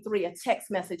number 23 a text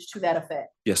message to that effect?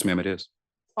 Yes, ma'am, it is.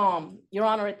 Your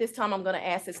Honor, at this time, I'm going to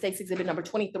ask that State's Exhibit number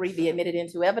 23 be admitted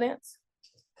into evidence.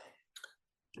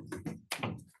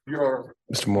 Your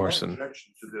Mr. Morrison.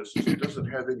 objection to this is it doesn't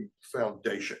have any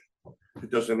foundation. It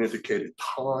doesn't indicate a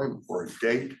time or a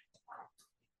date.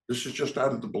 This is just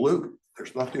out of the blue.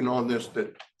 There's nothing on this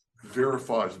that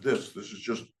verifies this. This is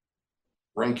just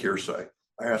rank hearsay.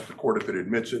 I asked the court if it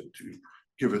admits it to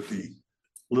give it the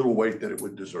little weight that it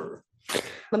would deserve.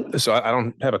 So I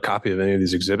don't have a copy of any of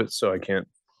these exhibits, so I can't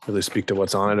really speak to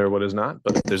what's on it or what is not.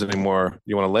 But if there's any more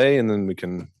you want to lay, and then we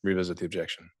can revisit the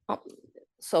objection.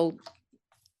 So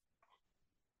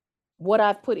what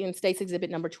I've put in State's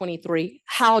Exhibit number 23,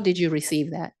 how did you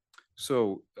receive that?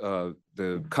 So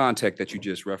the contact that you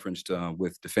just referenced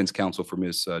with defense counsel for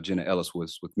Ms. Jenna Ellis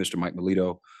was with Mr. Mike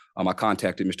Melito. I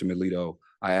contacted Mr. Melito.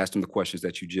 I asked him the questions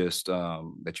that you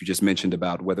just mentioned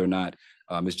about whether or not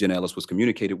Ms. Jenna Ellis was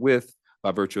communicated with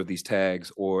by virtue of these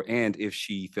tags, and if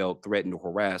she felt threatened or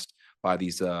harassed by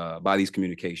these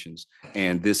communications.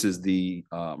 And this is the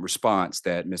response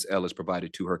that Ms. Ellis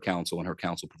provided to her counsel, and her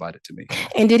counsel provided to me.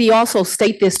 And did he also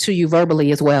state this to you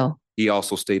verbally as well? He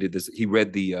also stated this. He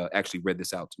read actually read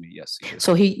this out to me. Yes. He did.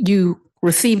 So you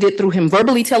received it through him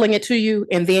verbally telling it to you,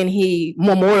 and then he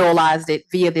memorialized it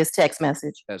via this text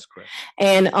message. That's correct.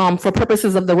 And for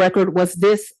purposes of the record, was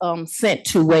this sent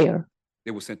to where?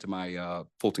 It was sent to my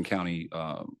Fulton County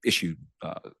issued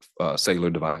cellular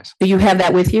device. Do you have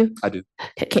that with you? I do.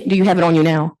 Do you have it on you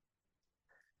now?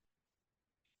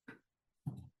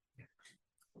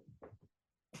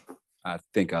 I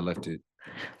think I left it.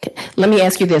 Okay. Let me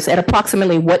ask you this. At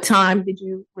approximately what time did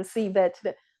you receive that?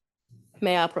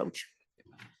 May I approach?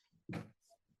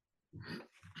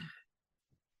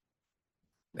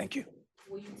 Thank you.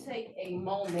 Will you take a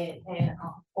moment and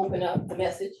open up the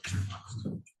message?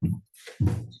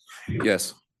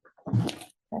 Yes.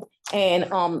 And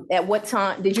at what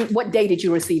time what day did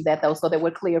you receive that though, so that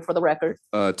we're clear for the record?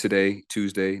 Today,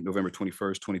 Tuesday, November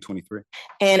 21st, 2023.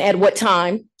 And at what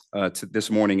time? This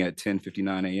morning at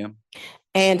 10:59 a.m.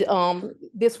 And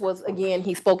this was, again,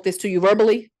 he spoke this to you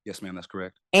verbally Yes, ma'am, that's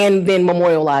correct. and then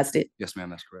memorialized it. Yes, ma'am,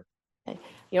 that's correct.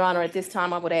 Your Honor, at this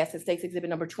time, I would ask that State's Exhibit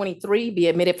number 23 be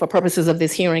admitted for purposes of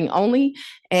this hearing only,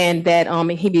 and that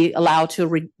he be allowed to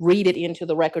read it into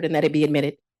the record and that it be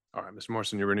admitted. All right, Mr.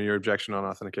 Morrison, you renew your objection on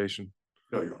authentication.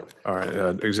 No, Your Honor. All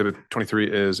right, Exhibit 23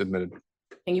 is admitted.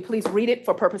 Can you please read it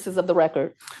for purposes of the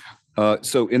record?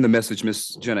 So in the message,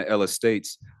 Ms. Jenna Ellis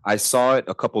states, "I saw it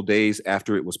a couple days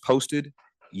after it was posted.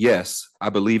 Yes, I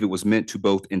believe it was meant to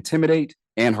both intimidate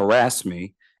and harass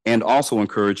me, and also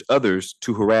encourage others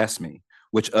to harass me,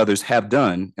 which others have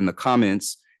done in the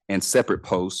comments and separate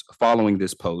posts following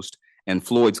this post, and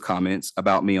Floyd's comments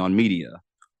about me on media."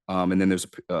 And then there's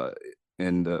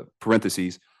in the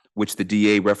parentheses, which the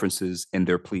DA references in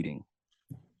their pleading.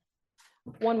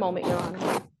 One moment, Your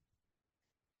Honor.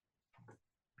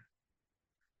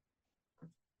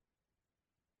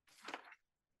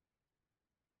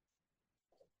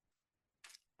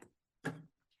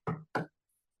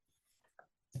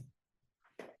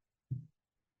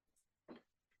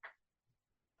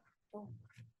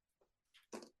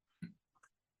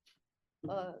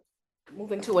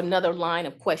 Moving to another line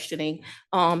of questioning,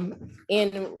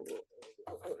 in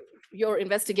your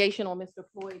investigation on Mr.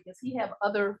 Floyd, does he have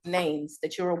other names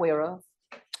that you're aware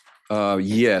of?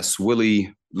 Yes,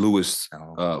 Willie Lewis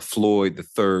Floyd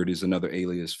III is another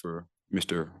alias for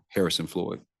Mr. Harrison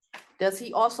Floyd. Does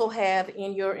he also have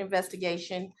in your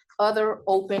investigation other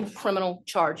open criminal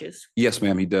charges? Yes,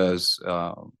 ma'am, he does.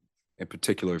 In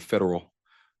particular, federal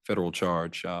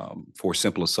charge for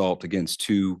simple assault against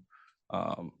two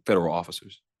federal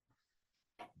officers.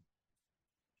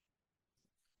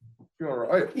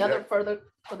 Your Honor, I Another object. further,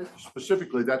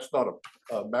 Specifically, that's not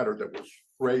a matter that was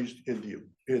raised in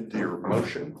your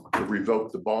motion to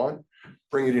revoke the bond.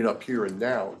 Bringing it up here and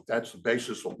now, that's the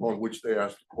basis upon which they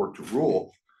asked the court to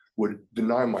rule, would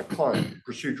deny my client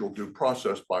procedural due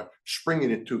process by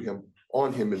springing it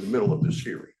on him in the middle of this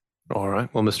hearing. All right,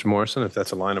 well, Mr. Morrison, if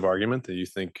that's a line of argument that you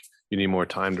think you need more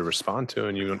time to respond to,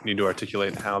 and you need to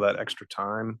articulate how that extra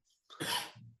time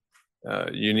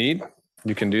you need,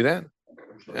 you can do that,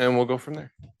 and we'll go from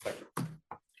there.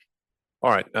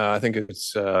 All right, I think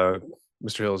it's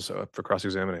Mr. Hill's up for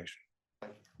cross-examination.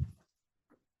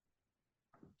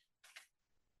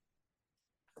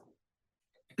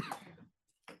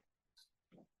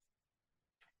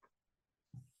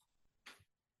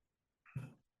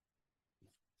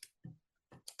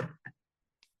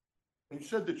 you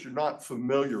said that you're not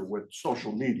familiar with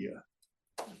social media.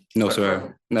 No, That's sir.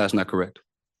 right. No, that's not correct.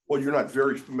 Well, you're not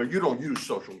very familiar. You don't use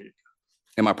social media.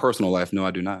 In my personal life, no,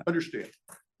 I do not. Understand.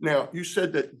 Now, you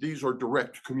said that these are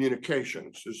direct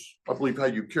communications, is, I believe, how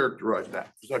you characterize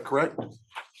that. Is that correct?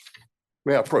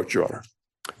 May I approach, Your Honor?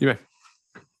 You may.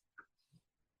 I'm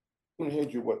going to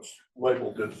hand you what's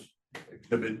labeled as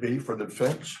Exhibit B for the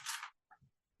defense.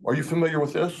 Are you familiar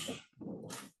with this?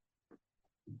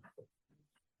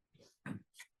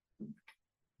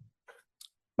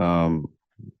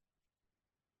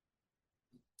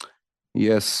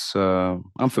 Yes,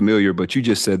 I'm familiar, but you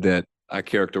just said that I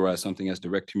characterized something as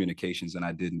direct communications and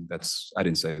I didn't. I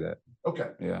didn't say that. Okay.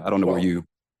 Yeah, I don't know Well-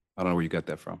 I don't know where you got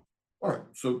that from. All right,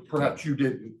 so perhaps you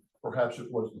didn't, perhaps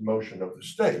it was the motion of the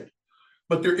state.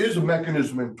 But there is a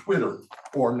mechanism in Twitter,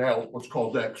 or now what's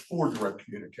called X, for direct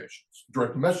communications,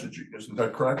 direct messaging, isn't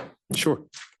that correct? Sure.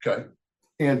 Okay,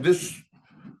 and this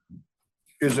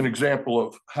is an example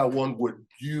of how one would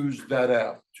use that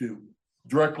app to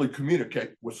directly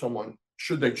communicate with someone,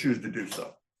 should they choose to do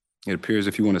so. It appears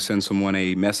if you want to send someone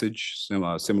a message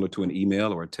similar to an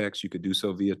email or a text, you could do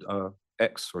so via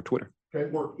X or Twitter. Okay,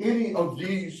 were any of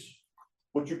these,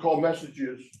 what you call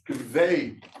messages,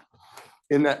 conveyed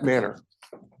in that manner?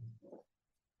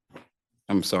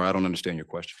 I'm sorry, I don't understand your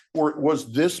question. Or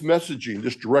was this messaging,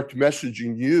 this direct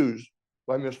messaging used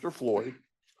by Mr. Floyd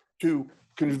to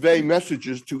convey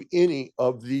messages to any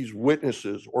of these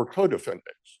witnesses or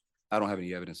co-defendants? I don't have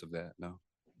any evidence of that, no.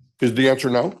 Is the answer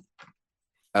no?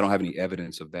 I don't have any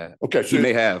evidence of that. Okay, He so,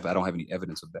 may have, I don't have any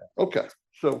evidence of that. okay,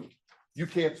 so you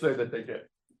can't say that they did.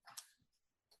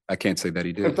 I can't say that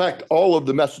he In did. fact, all of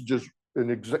the messages and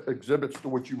exhibits to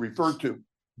which you referred to,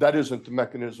 that isn't the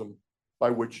mechanism by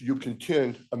which you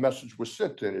contend a message was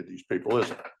sent to any of these people,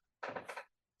 is it?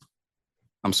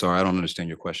 I'm sorry, I don't understand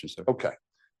your question, sir. Okay.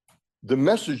 The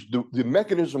message, the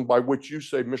mechanism by which you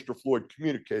say Mr. Floyd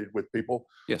communicated with people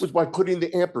Yes, was by putting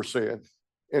the ampersand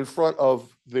in front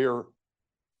of their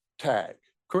tag.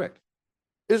 correct.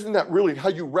 Isn't that really how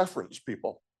you reference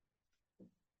people?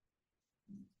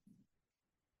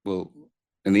 Well,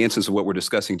 in the instance of what we're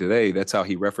discussing today, that's how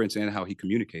he referenced and how he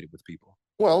communicated with people.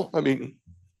 Well, I mean,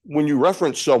 when you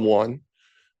reference someone,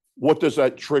 what does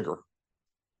that trigger?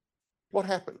 What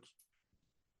happens?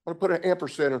 When I put an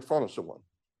ampersand in front of someone,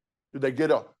 do they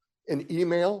get an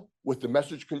email with the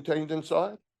message contained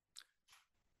inside?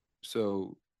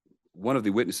 So one of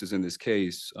the witnesses in this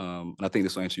case, and I think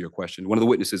this will answer your question. One of the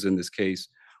witnesses in this case,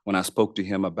 when I spoke to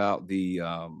him about the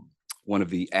one of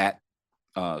the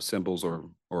symbols or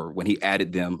when he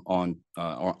added them on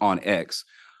X,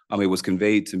 it was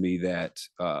conveyed to me that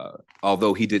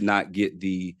although he did not get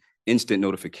the instant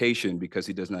notification because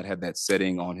he does not have that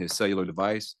setting on his cellular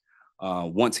device,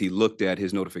 once he looked at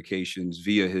his notifications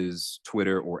via his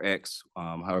Twitter or X,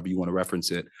 however you want to reference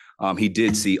it, he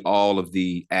did see all of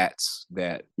the ats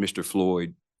that Mr.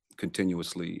 Floyd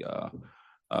continuously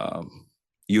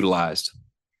utilized.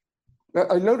 Now,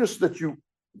 I noticed that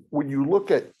when you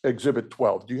look at Exhibit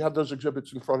 12, do you have those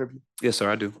exhibits in front of you? Yes, sir,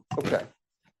 I do. Okay.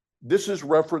 This is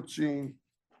referencing,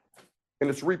 and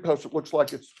it's repost, it looks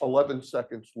like it's 11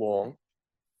 seconds long.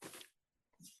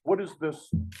 What is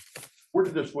this? Where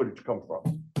did this footage come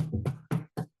from?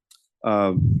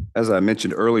 As I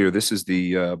mentioned earlier, this is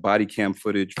the body cam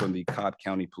footage from the Cobb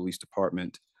County Police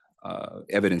Department,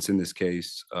 evidence in this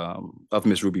case of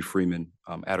Ms. Ruby Freeman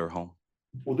at her home.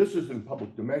 Well, this is in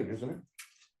public domain, isn't it?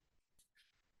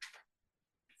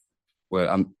 Well,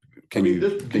 can I mean, you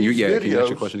these ask your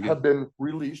videos question again? have been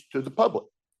released to the public.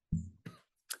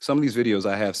 Some of these videos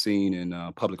I have seen in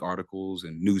public articles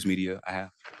and news media. I have.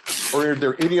 Or are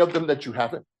there any of them that you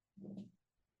haven't?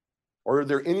 Or are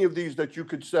there any of these that you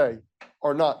could say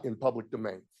are not in public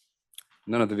domain?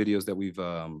 None of the videos that we've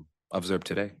observed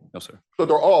today. No, sir. So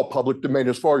they're all public domain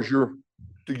as far as to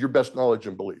your best knowledge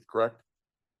and belief, correct?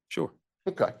 Sure.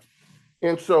 Okay.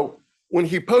 And so when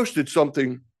he posted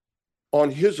something on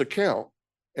his account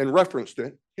and referenced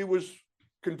it, he was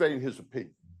conveying his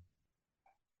opinion.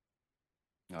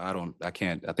 No, I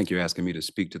can't. I think you're asking me to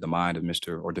speak to the mind of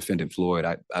Mr. or Defendant Floyd.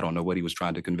 I don't know what he was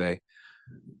trying to convey.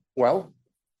 Well,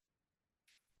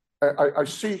 I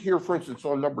see here, for instance,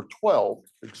 on number 12,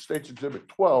 it states Exhibit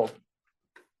 12,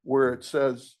 where it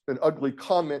says an ugly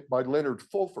comment by Leonard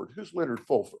Fulford. Who's Leonard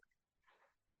Fulford?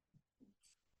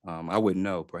 I wouldn't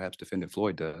know. Perhaps Defendant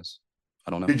Floyd does.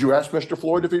 I don't know. Did you ask Mr.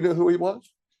 Floyd if he knew who he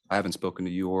was? I haven't spoken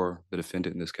to you or the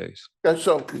defendant in this case. And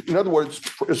so, in other words,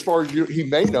 as far as he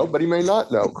may know, but he may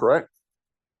not know, correct?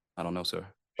 I don't know, sir.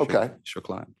 Okay. Sure,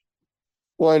 client.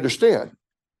 Well, I understand,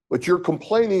 but you're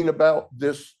complaining about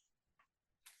this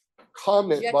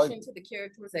comment by, Objection to the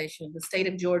characterization. The state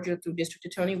of Georgia through District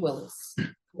Attorney Willis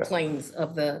complains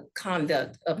of the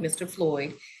conduct of Mr.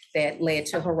 Floyd that led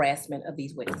to harassment of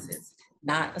these witnesses,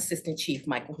 not Assistant Chief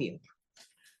Michael Hill.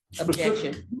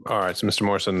 Objection. All right, so Mr.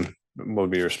 Morrison, what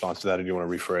would be your response to that? Or do you want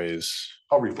to rephrase?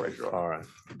 I'll rephrase, Your Honor. All right.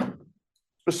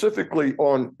 Specifically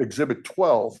on Exhibit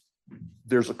 12,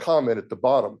 there's a comment at the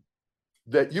bottom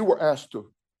that you were asked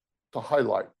to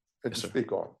highlight and Yes, to sir.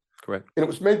 speak on. Correct. And it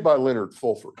was made by Leonard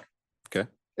Fulford. Okay.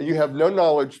 And you have no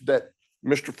knowledge that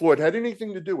Mr. Floyd had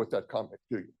anything to do with that comment,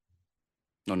 do you?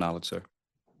 No knowledge, sir.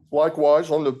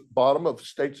 Likewise, on the bottom of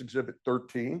State's Exhibit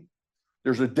 13,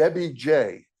 there's a Debbie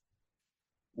J,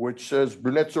 which says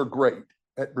brunettes are great.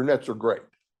 Brunettes are great.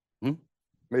 Hmm.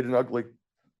 Made an ugly,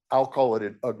 I'll call it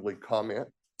an ugly comment.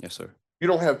 Yes, sir. You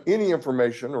don't have any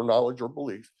information or knowledge or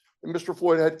belief that Mr.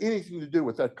 Floyd had anything to do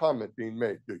with that comment being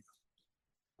made, do you?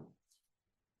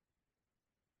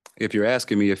 If you're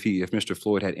asking me if Mr.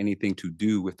 Floyd had anything to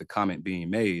do with the comment being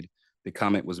made, the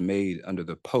comment was made under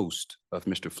the post of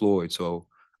Mr. Floyd. So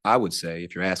I would say,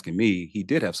 if you're asking me, he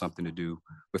did have something to do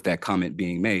with that comment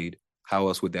being made. How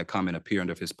else would that comment appear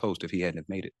under his post if he hadn't have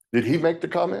made it? Did he make the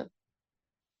comment?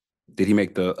 Did he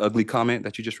make the ugly comment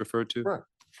that you just referred to? Right.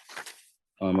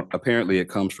 Apparently it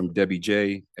comes from Debbie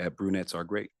J at Brunettes Are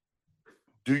Great.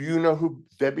 Do you know who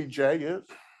Debbie J is?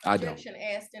 I don't. Objection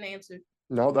asked and answered.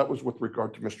 No, that was with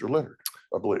regard to Mr. Leonard,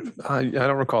 I believe. I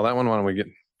don't recall that one. Why don't we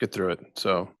get through it?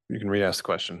 So you can re-ask the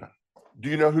question. Do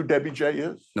you know who Debbie J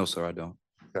is? No, sir, I don't.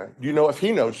 Okay. Do you know if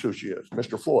he knows who she is,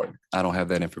 Mr. Floyd? I don't have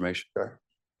that information.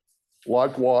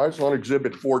 Likewise, on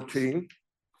Exhibit 14,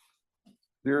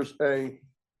 there's a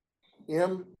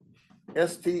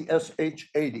MSTSH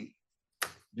 80.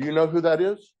 Do you know who that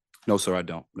is? No, sir, I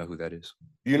don't know who that is.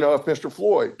 Do you know if Mr.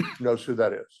 Floyd knows who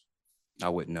that is? I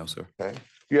wouldn't know, sir. Okay.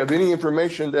 Do you have any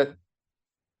information that,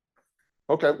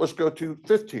 okay, let's go to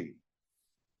 15.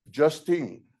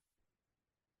 Justine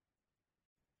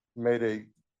made a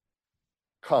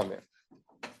comment.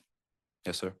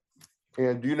 Yes, sir.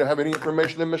 And do you have any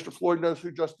information that Mr. Floyd knows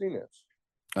who Justine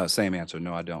is? Same answer.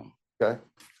 No, I don't. Okay.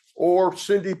 Or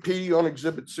Cindy P on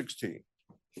Exhibit 16.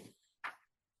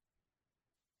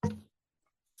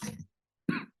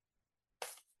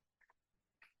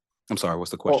 I'm sorry,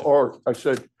 what's the question? Or I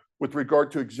said, with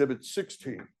regard to Exhibit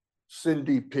 16,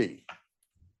 Cindy P.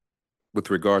 With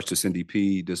regards to Cindy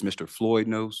P, does Mr. Floyd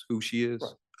knows who she is?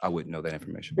 Right. I wouldn't know that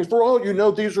information. And for all you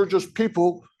know, these are just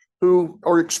people who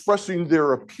are expressing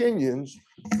their opinions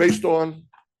based on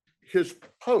his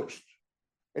post.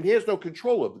 And he has no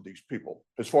control over these people,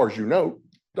 as far as you know,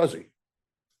 does he?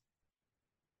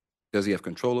 Does he have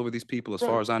control over these people? As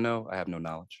far Right. as I know, I have no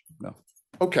knowledge. No.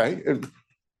 Okay, and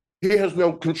he has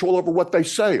no control over what they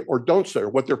say or don't say, or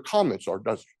what their comments are,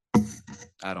 does he?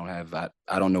 I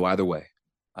don't know either way.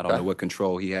 I don't Okay. know what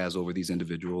control he has over these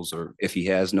individuals, or if he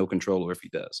has no control, or if he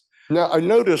does. Now, I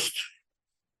noticed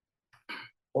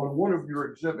on one of your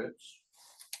exhibits,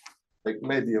 I think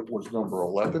maybe it was number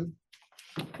 11.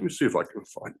 Let me see if I can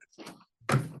find it.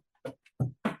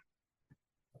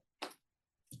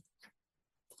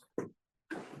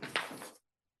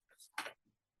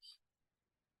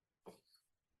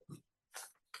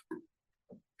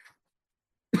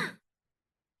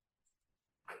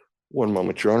 One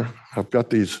moment, Your Honor. I've got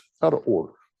these out of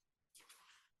order.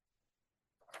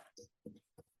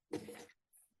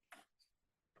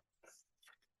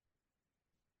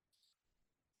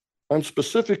 I'm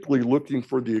specifically looking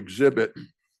for the exhibit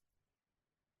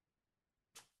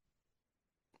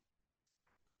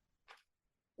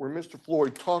where Mr.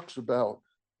 Floyd talks about.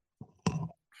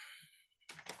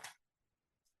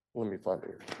 Let me find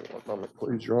it. One moment,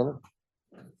 please, Your Honor.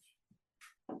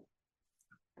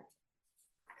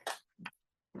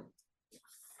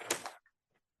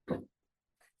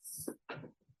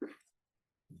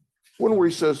 One where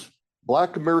he says,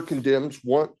 Black American Dems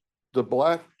want the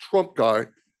Black Trump guy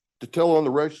to tell on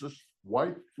the racist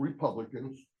white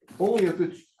Republicans only if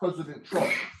it's President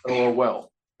Trump.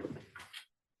 LOL.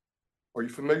 Are you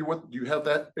familiar with, do you have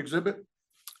that exhibit?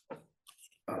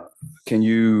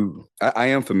 I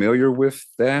am familiar with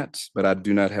that, but I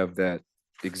do not have that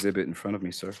exhibit in front of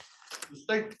me, sir. The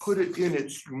state put it in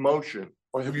its motion.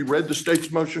 Or have you read the state's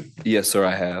motion? Yes, sir,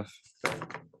 I have.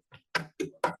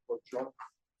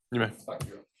 You may. Thank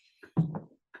you.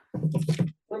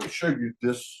 Let me show you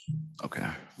this Okay.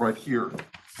 right here,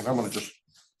 and I'm gonna just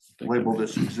label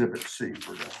this Exhibit C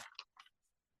for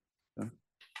now.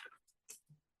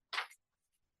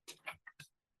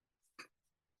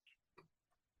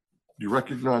 Do you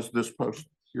recognize this post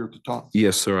here at the top?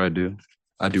 Yes, sir, I do.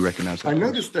 I do recognize that. I post.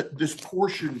 noticed that this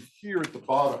portion here at the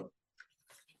bottom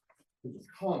There's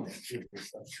a comment in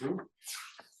this, that's true?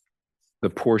 The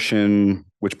portion,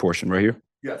 which portion right here?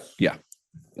 Yes. Yeah.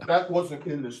 That wasn't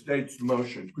in the state's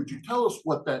motion. Could you tell us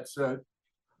what that said?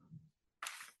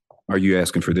 Are you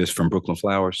asking for this from Brooklyn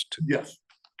Flowers? Yes.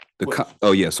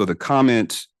 Oh, yeah. So the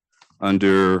comment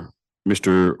under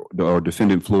Mr. or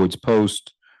defendant Floyd's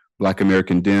post, Black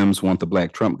American Dems want the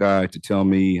Black Trump guy to tell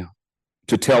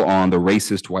on the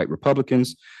racist white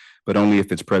Republicans, but only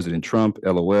if it's President Trump,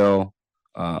 LOL.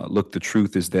 Look, the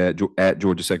truth is that at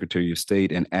Georgia Secretary of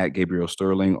State and at Gabriel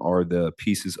Sterling are the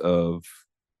pieces of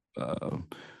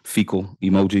fecal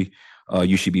emoji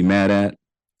you should be mad at.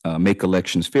 Make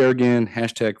elections fair again,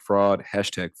 hashtag fraud,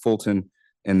 hashtag Fulton.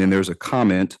 And then there's a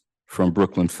comment from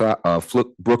Brooklyn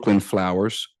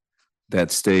Flowers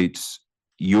that states,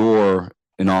 you're,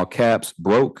 in all caps,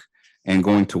 broke and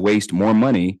going to waste more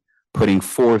money putting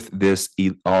forth this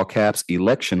all caps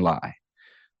election lie.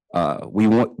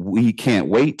 We can't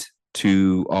wait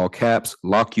to, all caps,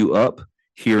 lock you up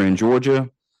here in Georgia,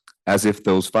 as if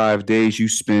those 5 days you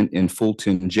spent in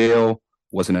Fulton jail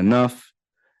wasn't enough.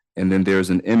 And then there's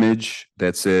an image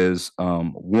that says,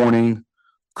 warning,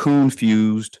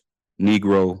 coon-fused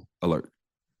Negro alert.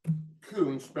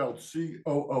 Coon spelled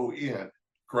C-O-O-N,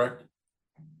 correct?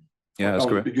 Yeah, that's On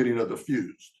correct. the beginning of the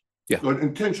fused. Yeah. So an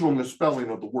intentional misspelling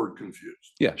of the word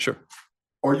confused. Yeah, sure.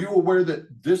 Are you aware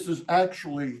that this is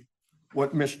actually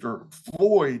what Mr.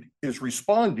 Floyd is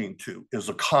responding to, is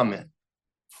a comment?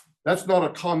 That's not a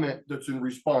comment that's in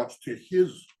response to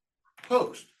his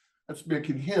post. That's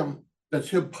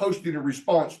him posting a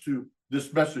response to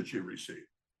this message he received.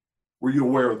 Were you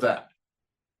aware of that?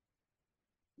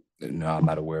 No, I'm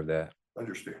not aware of that.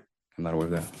 Understand. I'm not aware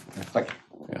of that. Thank you.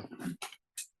 Yeah.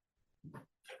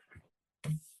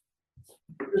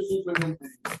 This isn't in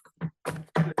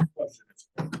the question.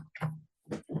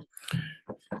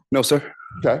 No, sir.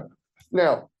 Okay.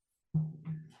 Now,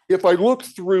 if I look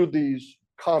through these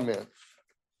comments,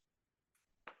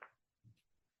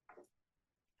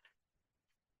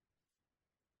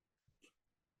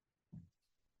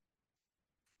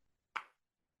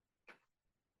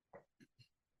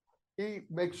 he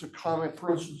makes a comment,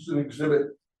 for instance, in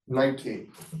Exhibit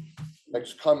 19.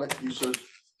 Next comment, he says,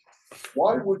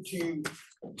 why would he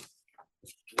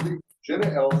leave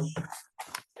Jenna Ellis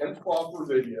and proper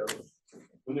videos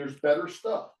when there's better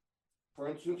stuff? For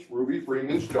instance, Ruby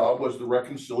Freeman's job was the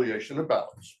reconciliation of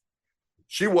ballots.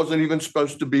 She wasn't even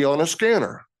supposed to be on a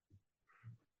scanner.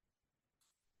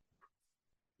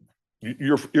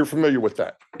 You're familiar with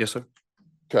that? Yes, sir.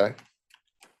 Okay.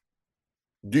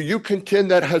 Do you contend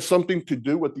that has something to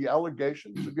do with the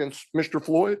allegations against Mr.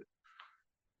 Floyd?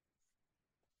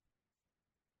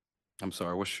 I'm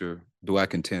sorry. Do I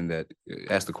contend that?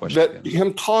 Ask the question. That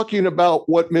him talking about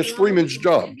what Miss Freeman's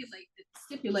job?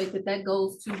 Stipulate that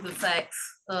goes to the facts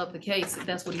of the case. If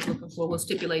that's what he's looking for, we'll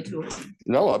stipulate to it.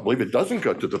 No, I believe it doesn't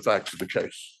go to the facts of the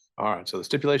case. All right, so the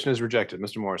stipulation is rejected.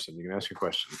 Mr. Morrison, you can ask your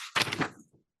question.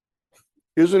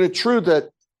 Isn't it true that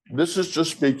this is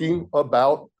just speaking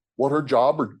about what her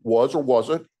job was or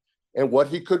wasn't and what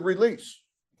he could release?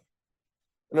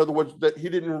 In other words, that he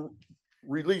didn't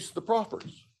release the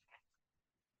proffers.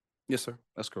 Yes, sir.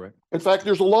 That's correct. In fact,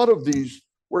 there's a lot of these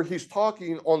where he's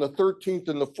talking on the 13th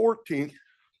and the 14th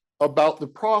about the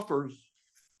proffers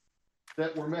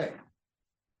that were made.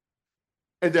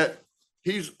 And that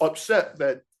he's upset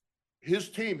that his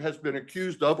team has been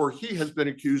accused of, or he has been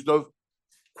accused of,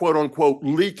 quote unquote,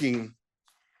 leaking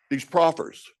these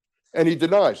proffers. And he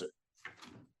denies it.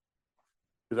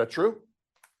 Is that true?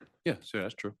 Yeah, sir,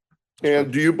 that's true.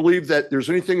 And do you believe that there's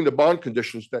anything in the bond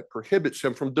conditions that prohibits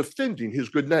him from defending his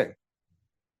good name?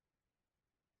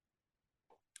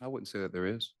 I wouldn't say that there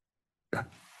is.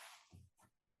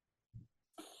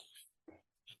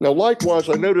 Now, likewise,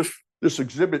 I noticed this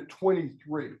Exhibit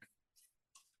 23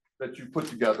 that you put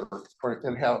together,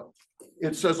 and how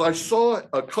it says, I saw it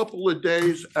a couple of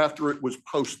days after it was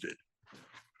posted.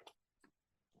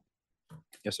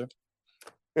 Yes, sir.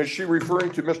 Is she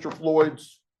referring to Mr.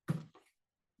 Floyd's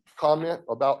comment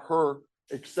about her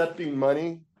accepting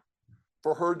money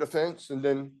for her defense and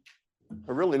then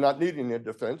really not needing a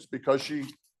defense because she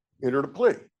entered a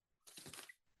plea?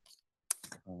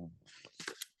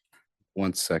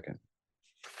 1 second.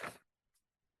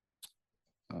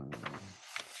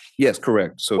 Yes,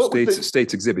 correct. So What was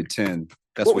states Exhibit 10.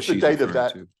 That's What what was the she's date of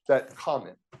referring that to.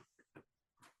 comment?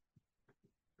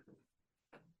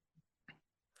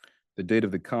 The date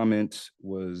of the comment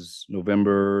was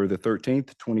November the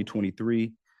 13th,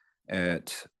 2023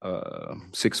 at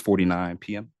 6:49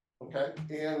 p.m. Okay,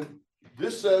 and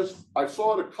this says, I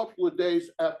saw it a couple of days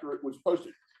after it was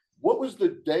posted. What was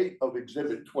the date of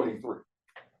Exhibit 23?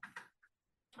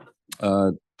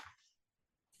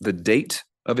 The date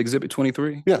of Exhibit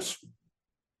 23? Yes.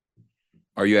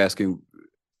 Are you asking,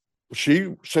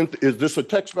 She sent, is this a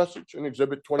text message in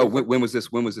Exhibit oh, 23? when was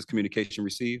this communication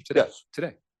received? Today? Yes,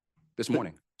 Today, this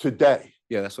morning. today.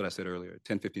 Yeah, that's what I said earlier,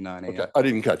 10:59 a.m. Okay, I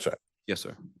didn't catch that. Yes,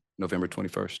 sir. November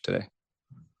 21st, today.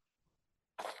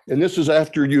 And this is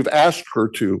after you've asked her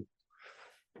to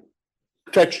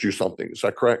text you something. Is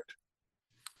that correct?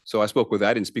 So I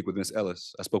didn't speak with Ms.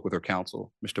 Ellis. I spoke with her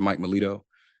counsel, Mr. Mike Melito.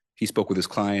 He spoke with his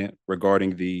client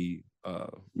regarding the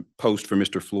post for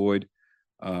Mr. Floyd,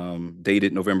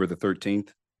 dated November the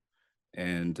 13th.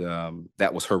 And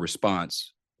that was her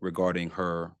response regarding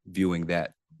her viewing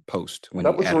that post. When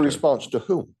That he was her added her. response to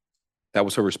whom? That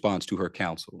was her response to her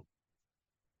counsel.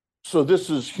 So this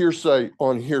is hearsay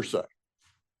on hearsay,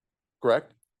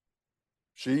 correct?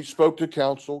 She spoke to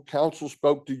counsel, counsel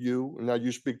spoke to you, and now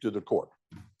you speak to the court.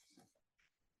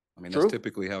 I mean, True. that's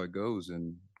typically how it goes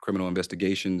in criminal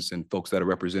investigations, and folks that are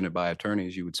represented by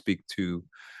attorneys. You would speak to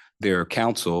their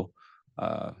counsel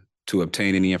to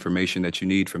obtain any information that you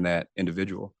need from that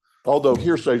individual. Although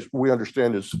hearsay, we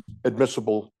understand, is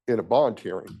admissible in a bond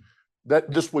hearing,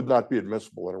 that this would not be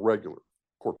admissible in a regular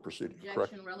court proceeding,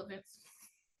 correct? Objection, relevance.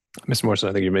 Mr. Morrison,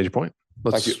 I think you made your point.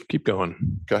 Let's you. keep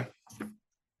going. Okay.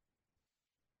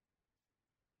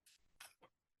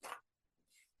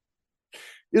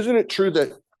 Isn't it true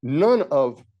that none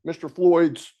of Mr.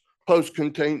 Floyd's posts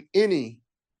contain any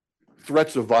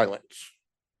threats of violence?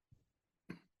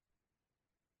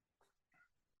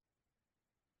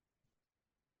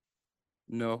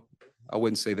 No, I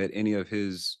wouldn't say that any of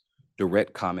his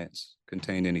direct comments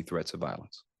contained any threats of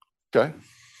violence. Okay.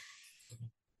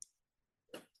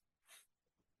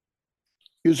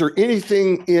 Is there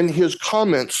anything in his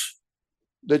comments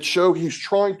that show he's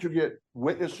trying to get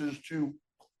witnesses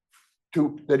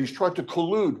that he's trying to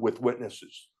collude with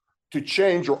witnesses to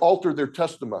change or alter their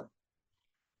testimony?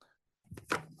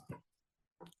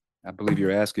 I believe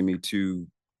you're asking me to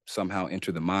somehow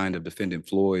enter the mind of defendant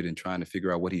Floyd and trying to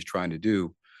figure out what he's trying to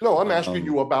do. No, I'm asking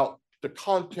you about the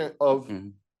content of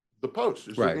Mhm. the post.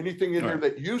 Is there Right. anything in there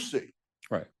Right. that you see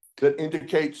Right. that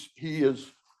indicates he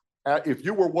is, if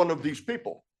you were one of these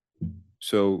people?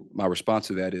 So my response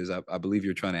to that is, I believe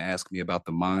you're trying to ask me about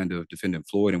the mind of defendant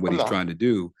Floyd and what I'm he's not. trying to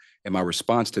do. And my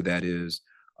response to that is,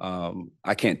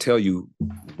 I can't tell you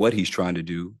what he's trying to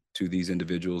do to these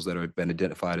individuals that have been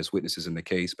identified as witnesses in the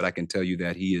case, but I can tell you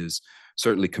that he is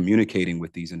certainly communicating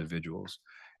with these individuals.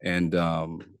 And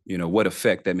what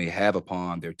effect that may have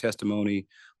upon their testimony,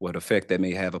 what effect that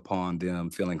may have upon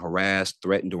them feeling harassed,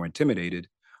 threatened, or intimidated,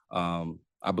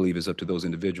 I believe is up to those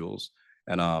individuals.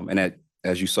 And that,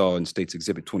 as you saw in State's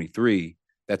Exhibit 23,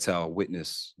 that's how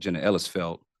witness Jenna Ellis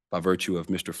felt by virtue of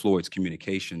Mr. Floyd's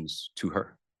communications to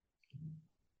her.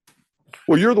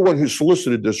 Well, you're the one who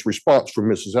solicited this response from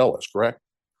Mrs. Ellis, correct?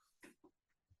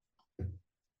 I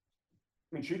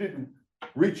mean, she didn't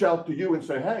reach out to you and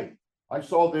say, hey, I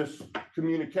saw this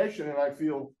communication and I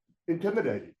feel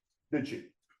intimidated, did she?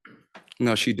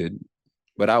 No, she didn't.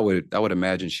 But I would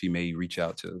imagine she may reach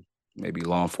out to maybe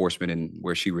law enforcement and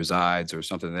where she resides or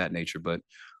something of that nature. But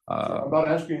I'm not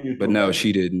asking you. but no,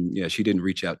 she didn't. Yeah, she didn't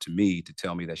reach out to me to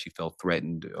tell me that she felt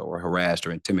threatened or harassed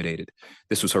or intimidated.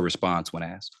 This was her response when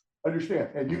asked. Understand.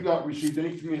 And you've not received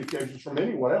any communications from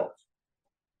anyone else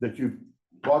that you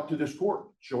brought to this court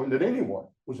showing that anyone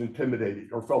was intimidated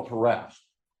or felt harassed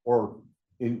or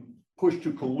pushed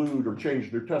to collude or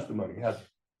change their testimony, has it?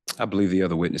 I believe the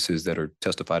other witnesses that are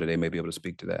testified today may be able to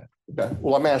speak to that. Okay.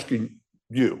 Well, I'm asking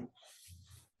you.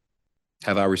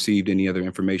 Have I received any other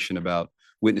information about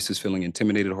witnesses feeling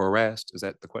intimidated or harassed? Is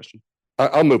that the question?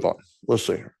 I'll move on. Let's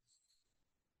see here.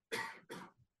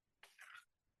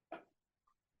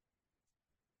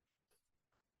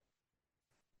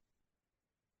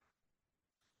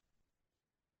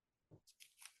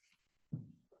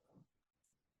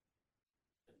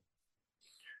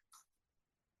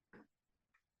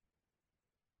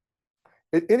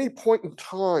 At any point in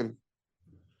time,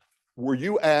 were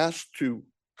you asked to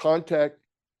contact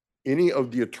any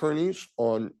of the attorneys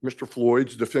on Mr.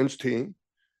 Floyd's defense team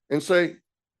and say,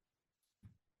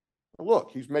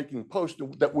 look, he's making posts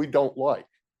that we don't like?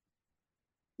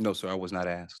 No, sir, I was not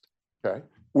asked. Okay.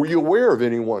 Were you aware of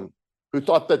anyone who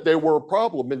thought that they were a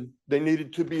problem and they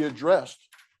needed to be addressed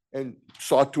and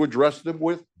sought to address them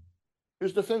with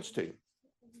his defense team?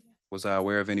 Was I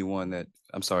aware of anyone that,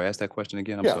 I'm sorry, ask that question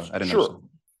again? I'm Yes, sorry, I didn't sure. understand.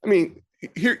 I mean,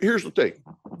 here's the thing.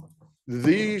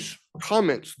 These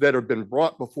comments that have been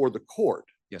brought before the court,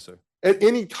 Yes, sir. at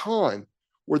any time,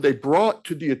 were they brought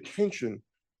to the attention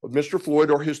of Mr.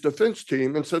 Floyd or his defense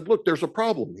team and said, look, there's a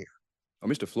problem here? Oh,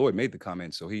 Mr. Floyd made the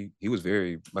comment, so he was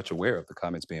very much aware of the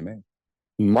comments being made.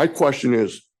 My question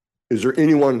is there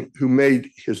anyone who made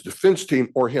his defense team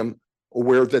or him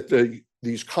aware that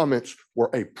these comments were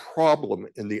a problem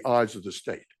in the eyes of the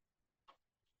state?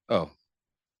 Oh,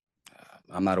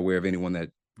 I'm not aware of anyone that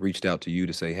reached out to you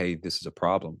to say, hey, this is a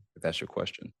problem, if that's your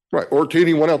question. Right, or to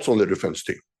anyone else on the defense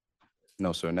team?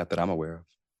 No, sir, not that I'm aware of.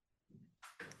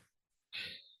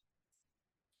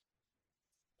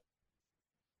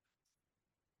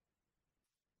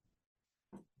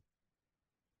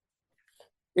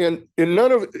 And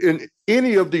in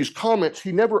any of these comments,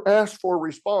 he never asked for a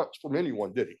response from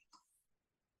anyone, did he?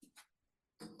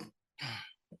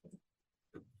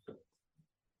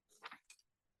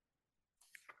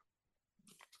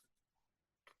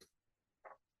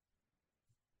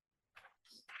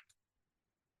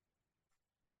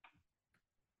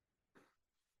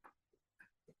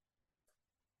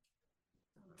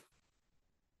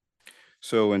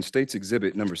 So in State's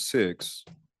Exhibit number 6,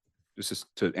 this is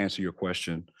to answer your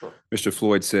question. Mr.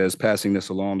 Floyd says, passing this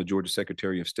along to Georgia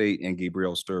Secretary of State and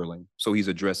Gabrielle Sterling. So he's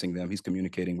addressing them, he's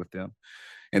communicating with them.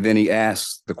 And then he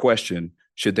asks the question,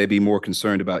 should they be more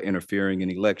concerned about interfering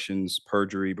in elections,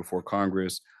 perjury before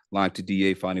Congress, lying to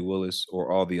DA Fani Willis,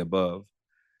 or all the above?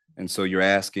 And so you're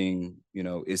asking,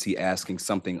 is he asking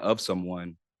something of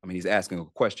someone? I mean, he's asking a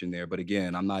question there, but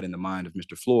again, I'm not in the mind of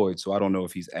Mr. Floyd, so I don't know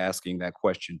if he's asking that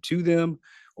question to them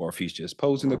or if he's just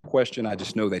posing the question. I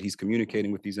just know that he's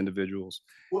communicating with these individuals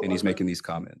and he's making these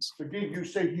comments. Again, you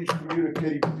say he's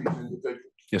communicating with these individuals.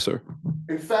 Yes, sir.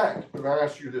 In fact, and I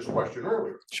asked you this question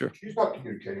earlier. Sure. He's not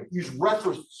communicating. He's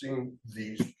referencing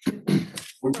these.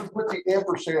 When you put the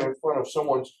ampersand in front of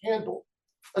someone's handle,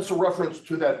 that's a reference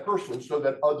to that person so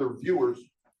that other viewers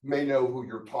may know who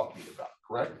you're talking about,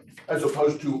 correct? As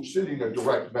opposed to sending a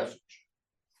direct message.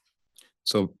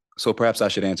 So perhaps I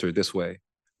should answer it this way.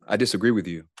 I disagree with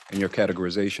you in your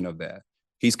categorization of that.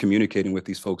 He's communicating with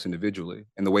these folks individually.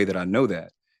 And the way that I know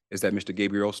that is that Mr.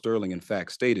 Gabriel Sterling, in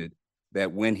fact, stated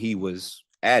that when he was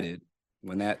added,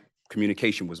 when that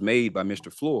communication was made by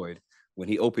Mr. Floyd, when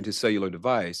he opened his cellular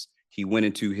device, he went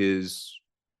into his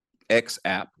X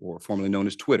app, or formerly known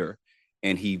as Twitter,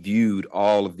 and he viewed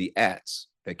all of the ads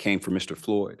that came from Mr.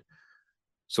 Floyd.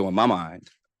 So in my mind,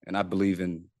 and I believe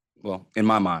in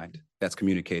my mind, that's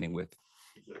communicating with.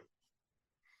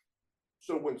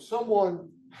 So when someone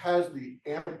has the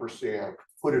ampersand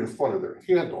put in front of their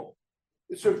handle,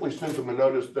 it simply sends them a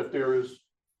notice that they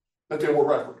were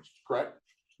referenced, correct?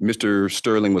 Mr.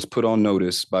 Sterling was put on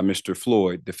notice by Mr.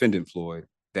 Floyd, defendant Floyd,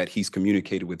 that he's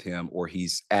communicated with him or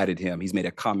he's added him. He's made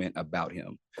a comment about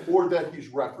him. Or that he's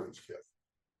referenced him.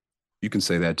 You can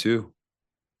say that too.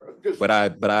 But I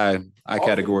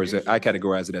categorize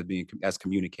it as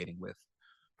communicating with.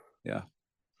 Yeah.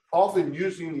 Often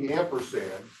using the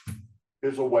ampersand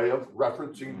is a way of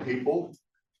referencing people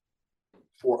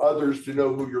for others to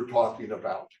know who you're talking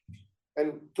about.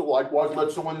 And to likewise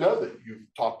let someone know that you've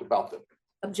talked about them.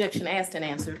 Objection asked and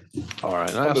answered. All right.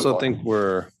 And I also think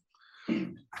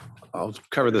I'll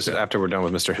cover this after we're done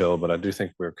with Mr. Hill, but I do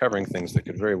think we're covering things that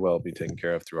could very well be taken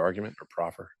care of through argument or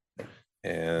proffer.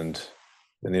 And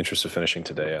in the interest of finishing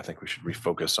today, I think we should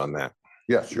refocus on that.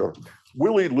 Yes, sure.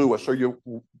 Willie Lewis,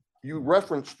 you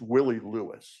referenced Willie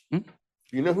Lewis. Do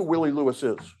you know who Willie Lewis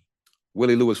is?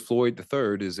 Willie Lewis Floyd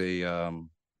III is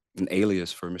an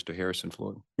alias for Mr. Harrison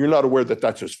Floyd. You're not aware that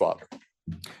that's his father?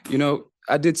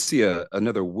 I did see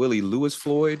another Willie Lewis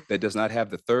Floyd that does not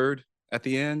have the third at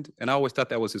the end, and I always thought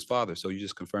that was his father. So you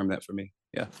just confirmed that for me.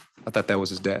 Yeah, I thought that was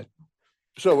his dad.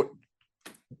 So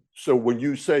when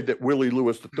you say that Willie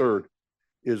Lewis III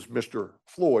is Mr.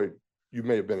 Floyd, you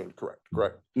may have been incorrect,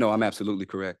 correct? No, I'm absolutely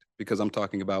correct, because I'm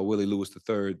talking about Willie Lewis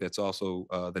III. That's also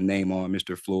the name on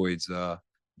Mr. Floyd's,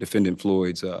 defendant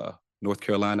Floyd's North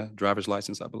Carolina driver's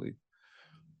license, I believe.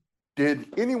 Did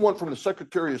anyone from the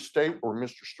Secretary of State or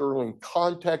Mr. Sterling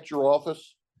contact your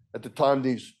office at the time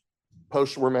these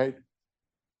posts were made?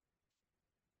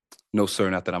 No, sir,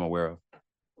 not that I'm aware of.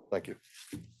 Thank you.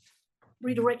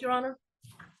 Redirect, Your Honor.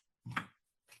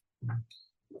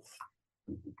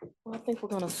 Well, I think we're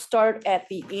going to start at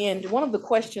the end. One of the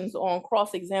questions on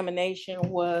cross-examination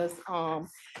was,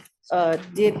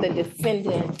 did the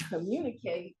defendant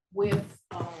communicate with,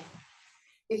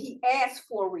 did he ask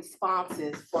for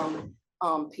responses from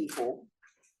people?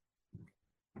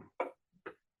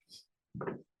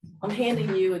 I'm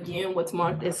handing you again what's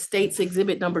marked as State's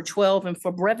Exhibit number 12, and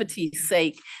for brevity's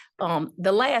sake,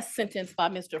 the last sentence by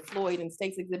Mr. Floyd in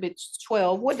State's Exhibit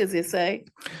 12, what does it say?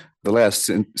 The last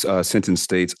sentence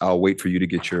states, "I'll wait for you to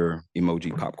get your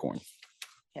emoji popcorn."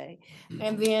 Okay,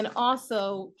 and then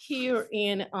also here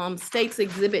in State's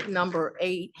Exhibit number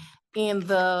 8, in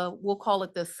the, we'll call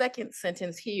it the second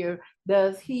sentence here,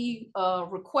 does he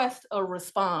request a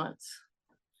response?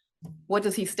 What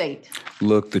does he state?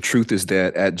 Look, the truth is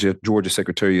that at Georgia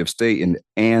Secretary of State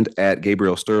and at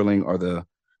Gabriel Sterling are the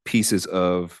pieces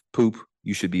of poop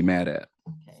you should be mad at.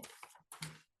 Okay.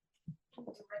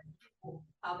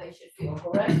 How they should feel,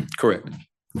 correct? Correct.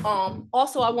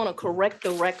 Also, I want to correct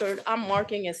the record. I'm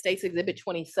marking as State's Exhibit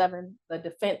 27, the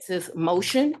defense's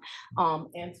motion,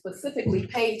 and specifically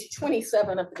page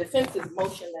 27 of the defense's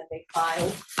motion that they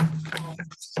filed.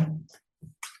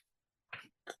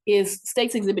 Is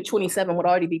State's Exhibit 27 would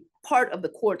already be part of the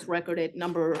court's record at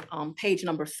page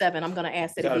number 7. I'm going to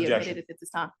ask that it be omitted at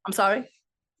this time. I'm sorry?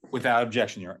 Without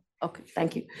objection, Your Honor. Okay,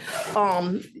 thank you.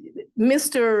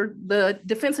 The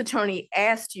defense attorney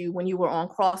asked you when you were on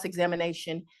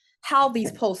cross-examination how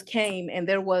these posts came, and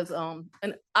there was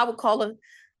I would call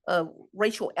a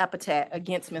racial epithet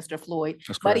against Mr. Floyd.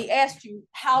 But he asked you,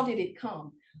 how did it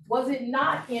come? Was it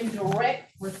not in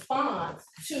direct response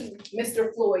to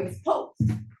Mr. Floyd's post?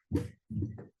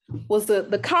 Was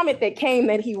the comment that came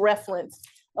that he referenced,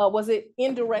 was it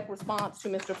in direct response to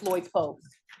Mr. Floyd's post?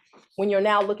 When you're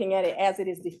now looking at it as it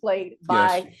is displayed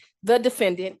by the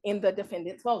defendant in the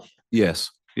defendant's motion? Yes,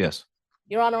 yes.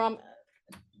 Your Honor,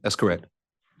 That's correct.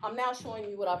 I'm now showing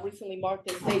you what I've recently marked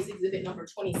as State's Exhibit number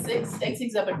 26. State's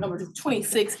Exhibit number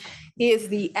 26 is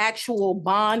the actual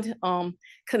bond,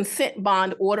 consent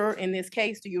bond order in this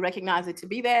case. Do you recognize it to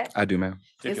be that? I do, ma'am.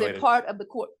 Is it part of the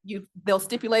court? They'll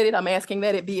stipulate it. I'm asking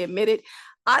that it be admitted.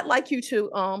 I'd like you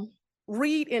to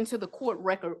read into the court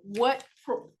record what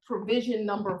provision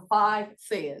number 5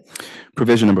 says.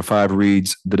 Provision number 5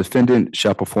 reads, the defendant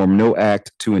shall perform no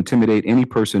act to intimidate any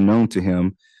person known to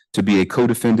him to be a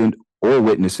co-defendant or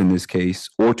witness in this case,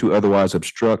 or to otherwise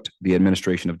obstruct the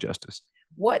administration of justice.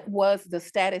 What was the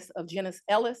status of Janice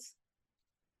Ellis?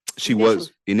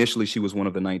 Initially, she was one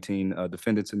of the 19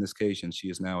 defendants in this case, and she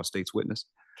is now a state's witness.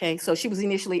 Okay, so she was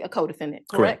initially a co-defendant,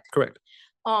 correct? Correct.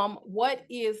 What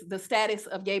is the status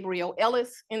of Gabriel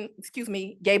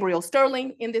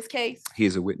Sterling in this case? He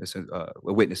is a witness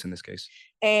in this case.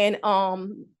 And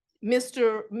Miss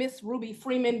Ruby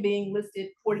Freeman being listed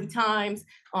 40 times,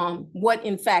 what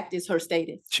in fact is her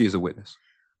status? She is a witness.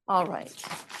 All right.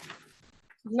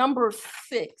 Number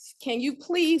 6, can you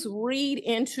please read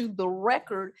into the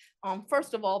record,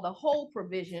 first of all, the whole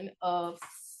provision of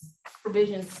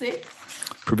provision 6?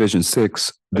 Provision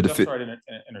 6. I'm sorry to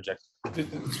interject. The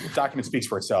document speaks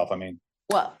for itself. I mean.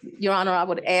 Well, Your Honor, I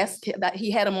would ask that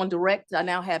he had him on direct. I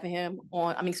now have him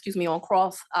on, on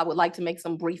cross. I would like to make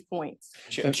some brief points.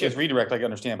 She has redirect, I can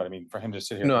understand, but I mean, for him to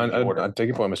sit here. No, I'd take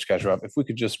your point, Mr. Kasharov. If we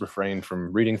could just refrain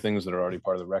from reading things that are already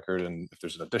part of the record, and if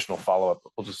there's an additional follow-up,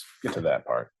 we'll just get to that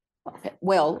part. Okay.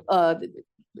 Well, I'm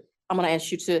going to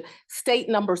ask you to state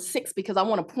number 6 because I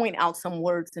want to point out some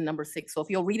words in number 6. So if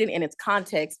you'll read it in its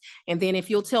context, and then if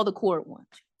you'll tell the court 1,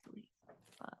 2, 3, 4,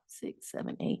 5, 6,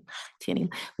 7, 8, 10,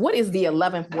 11. What is the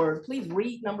 11th word? Please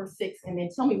read number 6 and then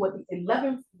tell me what the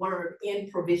 11th word in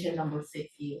provision number 6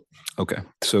 is. Okay,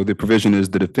 so the provision is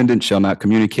the defendant shall not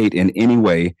communicate in any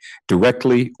way,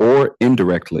 directly or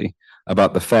indirectly,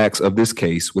 about the facts of this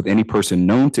case with any person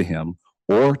known to him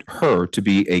or her to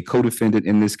be a co-defendant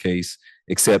in this case,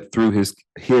 except through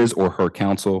his or her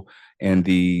counsel. And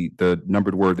the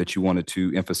numbered word that you wanted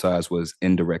to emphasize was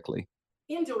indirectly.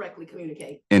 Indirectly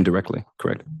communicate. Indirectly,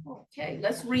 correct. Okay,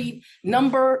 let's read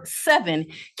number 7.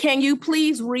 Can you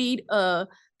please read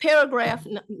paragraph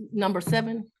number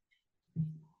 7?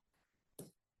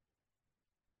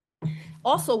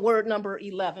 Also word number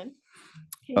 11.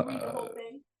 Can you read the whole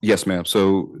thing? Yes, ma'am.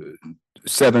 So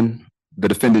 7, the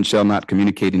defendant shall not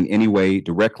communicate in any way,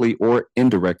 directly or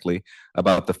indirectly,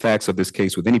 about the facts of this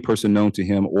case with any person known to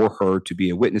him or her to be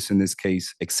a witness in this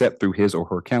case, except through his or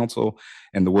her counsel.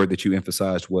 And the word that you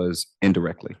emphasized was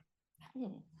indirectly.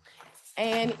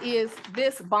 And is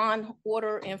this bond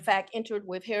order in fact entered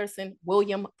with Harrison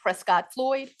William Prescott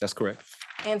Floyd? That's correct.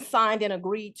 And signed and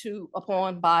agreed to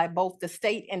upon by both the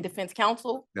state and defense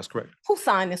counsel? That's correct. Who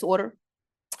signed this order?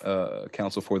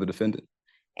 Counsel for the defendant.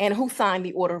 And who signed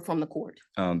the order from the court?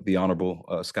 The Honorable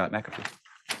Scott McAfee.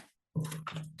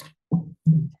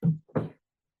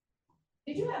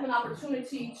 Did you have an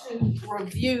opportunity to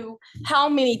review how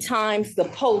many times the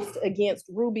posts against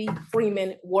Ruby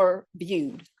Freeman were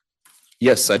viewed?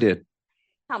 Yes, I did.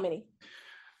 How many?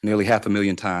 Nearly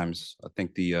 500,000 times. I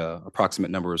think the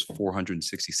approximate number is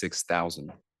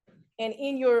 466,000. And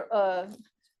in your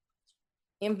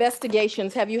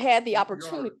investigations, have you had the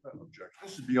opportunity?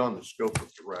 This is beyond the scope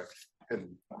of direct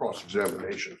and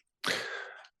cross-examination.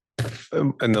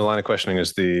 And the line of questioning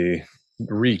is the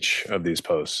reach of these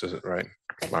posts, is it right?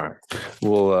 All right,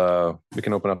 we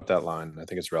can open up that line. I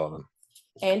think it's relevant.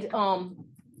 And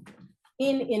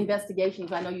in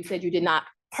investigations, I know you said you did not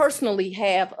personally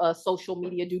have a social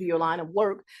media due to your line of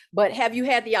work, but have you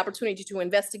had the opportunity to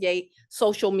investigate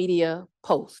social media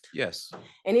posts? Yes,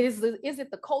 And is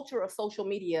it the culture of social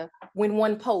media when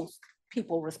one posts,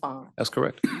 people respond? that's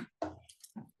correct.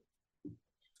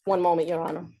 One moment, Your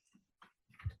Honor.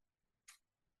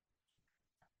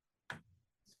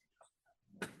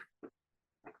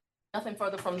 Nothing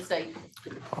further from the state.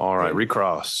 All right,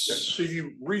 recross. So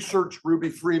you researched Ruby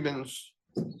Freeman's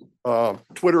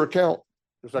Twitter account,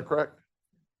 is that correct?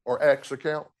 Or X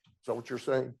account? Is that what you're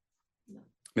saying?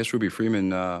 Miss Ruby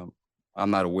Freeman, I'm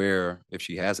not aware if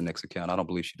she has an X account. I don't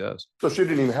believe she does. So she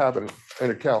didn't even have an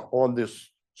account on this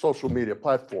social media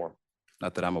platform,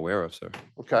 Not that I'm aware of, sir.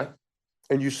 okay?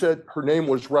 And you said her name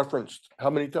was referenced how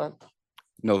many times?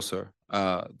 No, sir.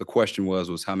 The question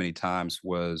was how many times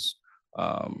was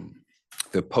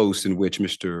the post in which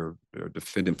Mr.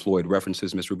 Defendant Floyd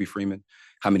references Miss Ruby Freeman,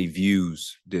 how many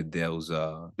views did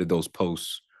those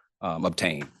posts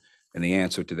obtain? And the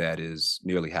answer to that is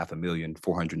nearly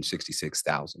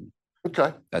 5,466,000.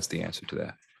 Okay, That's the answer to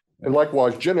that. and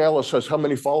likewise, Jen Ellis has how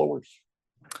many followers?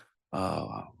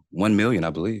 1 million,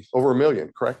 I believe. Over 1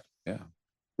 million, correct? Yeah.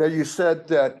 Now, you said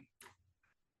that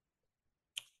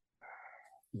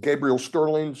Gabriel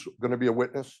Sterling's going to be a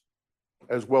witness,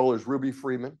 as well as Ruby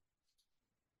Freeman.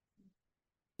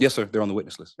 Yes, sir. They're on the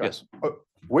witness list. Yeah. Yes.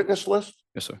 Witness list?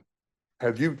 Yes, sir.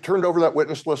 Have you turned over that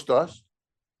witness list to us?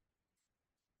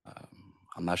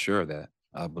 I'm not sure of that.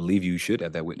 I believe you should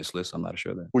have that witness list. I'm not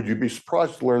sure of that. Would you be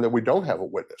surprised to learn that we don't have a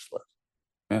witness list?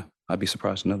 Yeah, I'd be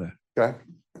surprised to know that. Okay.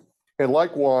 And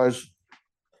likewise,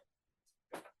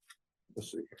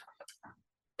 let's see.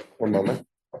 One moment.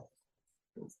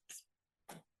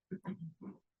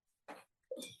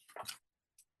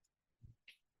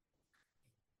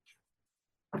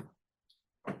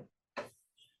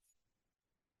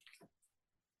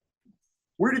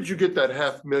 Where did you get that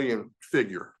 500,000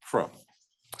 figure from?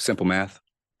 Simple math.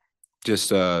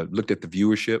 Just looked at the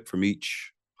viewership from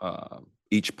each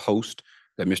post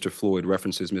that Mr. Floyd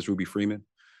references Ms. Ruby Freeman.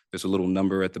 There's a little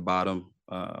number at the bottom.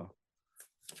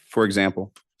 For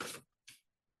example,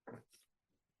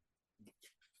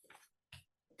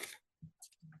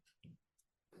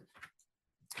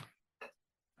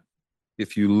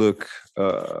 if you look,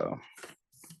 let's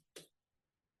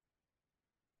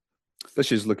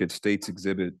just look at State's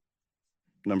Exhibit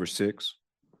number 6.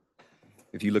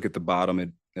 If you look at the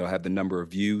bottom, it'll have the number of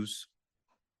views.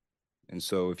 And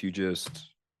so if you just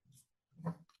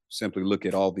simply look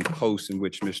at all the posts in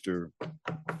which Mr.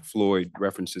 Floyd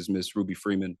references Ms. Ruby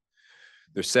Freeman,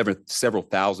 there's several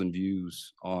thousand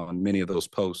views on many of those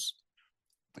posts.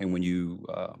 And when you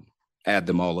add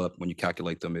them all up, when you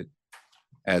calculate them, it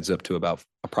adds up to about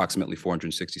approximately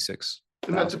 466.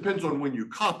 And that depends on when you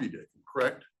copied it,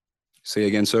 correct? Say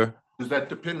again, sir? Does that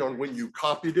depend on when you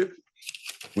copied it?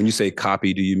 When you say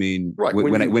copy, do you mean Right,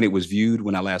 when it was viewed,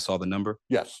 when I last saw the number?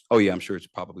 Yes. Oh, yeah, I'm sure it's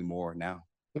probably more now.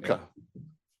 Okay.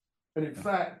 And in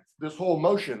fact, this whole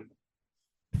motion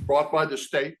brought by the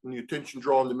state and the attention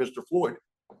drawn to Mr. Floyd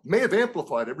may have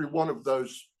amplified every one of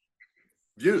those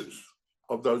views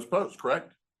of those posts,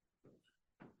 correct?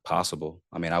 Possible.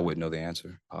 I mean, I wouldn't know the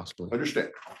answer, possibly. Understand.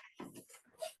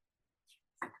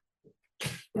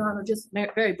 Your Honor, just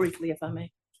very briefly, if I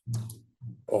may.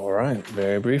 All right,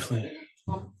 very briefly.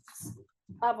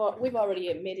 We've already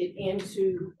admitted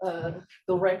into the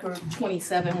record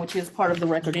 27, which is part of the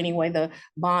record anyway, the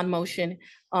bond motion.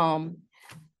 I'm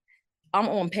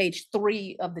on page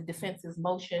 3 of the defense's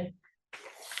motion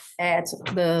at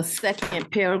the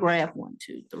second paragraph, 1,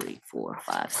 2, 3, 4,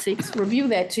 5, 6. Review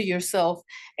that to yourself.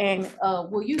 And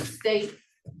will you state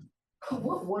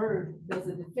what word does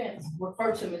the defense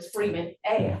refer to Ms. Freeman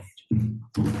as?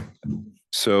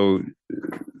 So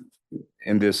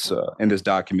in this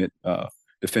document,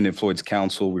 Defendant Floyd's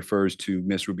counsel refers to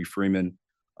Ms. Ruby Freeman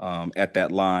at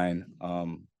that line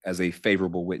as a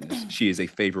favorable witness. She is a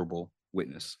favorable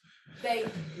witness. They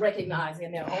recognize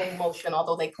in their own motion,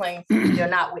 although they claim they're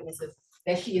not witnesses,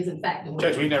 that she is in fact a Judge,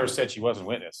 witness. we never said she wasn't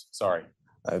witness. Sorry.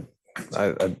 I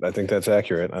think that's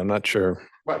accurate. I'm not sure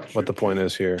Right. what the point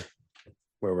is here,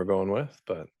 where we're going with,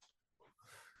 but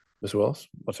Ms. Wills,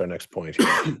 what's our next point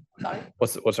here? Sorry.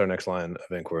 What's our next line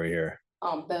of inquiry here?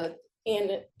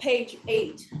 In page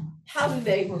 8, how do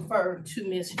they refer to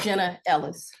Ms. Jenna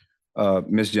Ellis?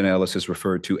 Ms. Jenna Ellis is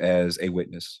referred to as a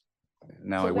witness.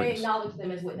 Now So a they witness. acknowledge them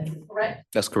as witnesses, correct?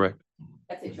 That's correct.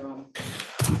 That's it, Your Honor.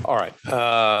 All right,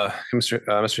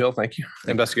 Mr. Hill, thank you.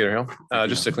 Investigator Hill,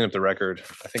 just to clean up the record,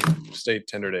 I think state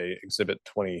tendered a exhibit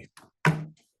 20.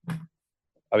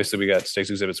 Obviously, we got state's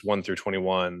exhibits 1 through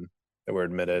 21 that were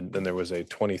admitted. Then there was a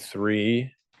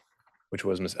 23, which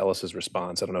was Ms. Ellis's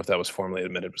response. I don't know if that was formally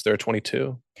admitted. Was there a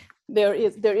 22? There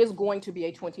is going to be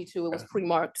a 22. It was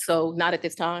pre-marked, so not at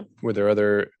this time. Were there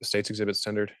other state's exhibits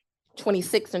tendered?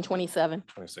 26 and 27.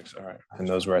 26, all right. And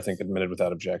those were, I think, admitted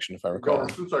without objection, if I Your recall.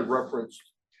 Honor, since I referenced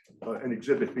an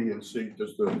exhibit B and C,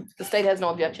 does The state has no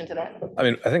objection to that. I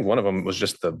mean, I think one of them was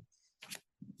just the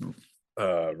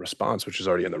response, which is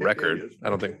already in the It record. is. I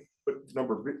don't think, but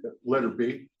letter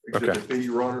B, exhibit B,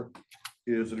 Your Honor,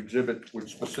 is an exhibit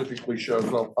which specifically shows,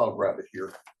 I'll grab it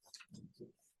here.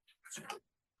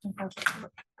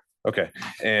 okay.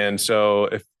 And so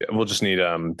if we'll just need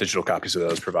digital copies of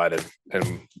those provided,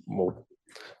 and we'll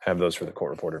have those for the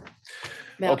court reporter.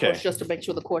 Now, Okay. just to make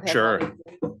sure the court has. Sure.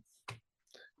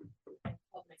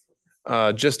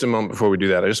 Just a moment before we do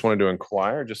that, I just wanted to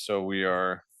inquire, just so we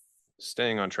are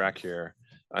staying on track here.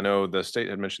 I know the state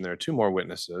had mentioned there are 2 more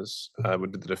witnesses.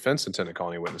 Did the defense intend to call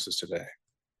any witnesses today?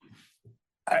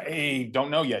 I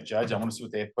don't know yet, Judge. I want to see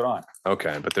what they have put on.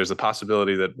 Okay, but there's a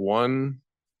possibility that 1,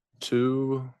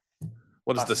 2,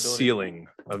 what is the Possibility. ceiling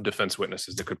of defense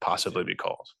witnesses that could possibly be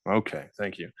called? Okay,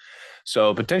 thank you.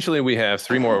 So potentially we have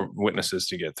 3 more witnesses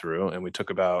to get through, and we took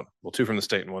about, well, 2 from the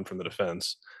state and 1 from the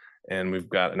defense. And we've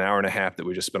got an hour and a half that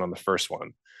we just spent on the first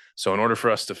one. So in order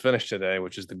for us to finish today,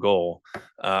 which is the goal,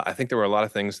 I think there were a lot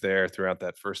of things there throughout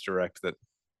that first direct that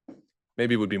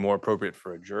maybe would be more appropriate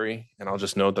for a jury. And I'll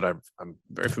just note that I'm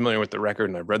very familiar with the record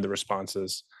and I've read the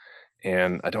responses,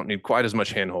 and I don't need quite as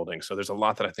much handholding. So there's a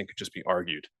lot that I think could just be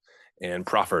argued and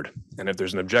proffered. And if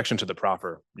there's an objection to the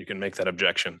proffer, you can make that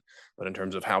objection. But in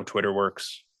terms of how Twitter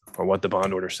works or what the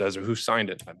bond order says or who signed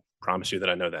it, I promise you that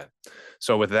I know that.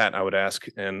 So with that, I would ask,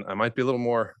 and I might be a little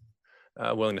more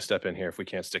willing to step in here if we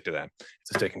can't stick to that.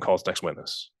 The state can call its next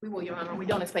witness. We will, Your Honor. We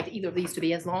don't expect either of these to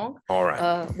be as long. All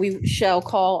right. We shall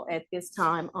call at this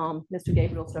time, Mr.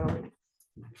 Gabriel Sterling.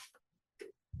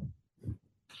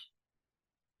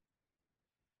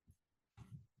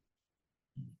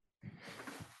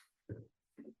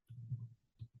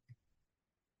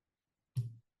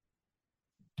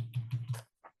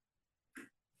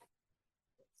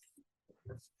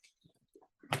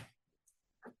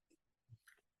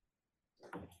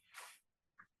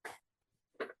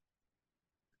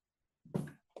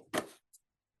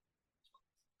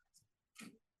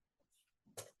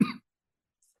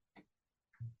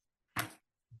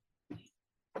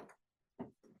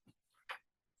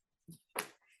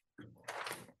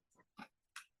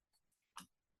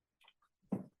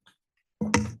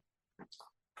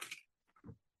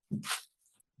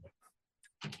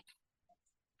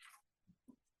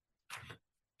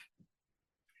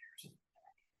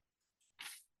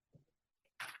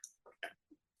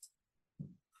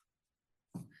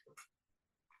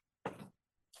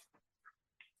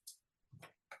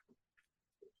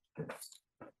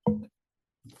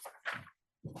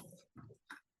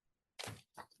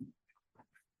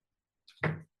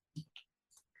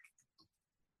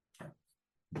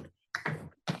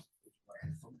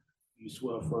 You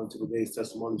swear affirm to today's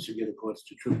testimony you should give the court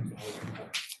the truth.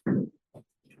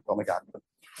 Oh my God.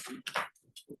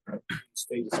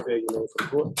 State and spell your name for the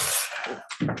court.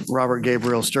 Robert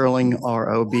Gabriel Sterling,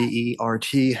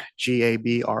 Robertgabriel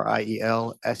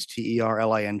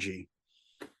Sterling.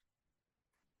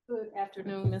 Good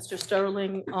afternoon, Mr.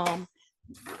 Sterling.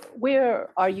 Where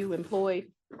are you employed?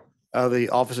 The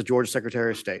Office of Georgia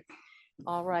Secretary of State.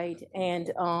 All right,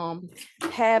 and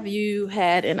have you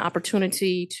had an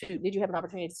opportunity did you have an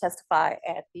opportunity to testify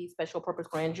at the special purpose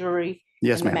grand jury?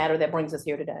 Yes, in the ma'am. matter that brings us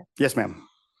here today? Yes, ma'am.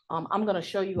 I'm going to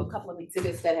show you a couple of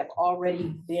exhibits that have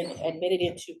already been admitted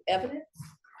into evidence.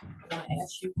 I'm going to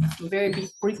ask you some very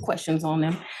brief questions on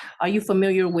them. Are you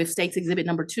familiar with State's Exhibit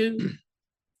number 2?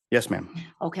 Yes, ma'am.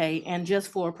 Okay, and just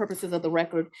for purposes of the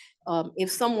record, if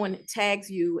someone tags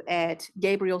you at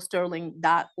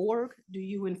gabrielsterling.org, do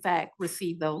you in fact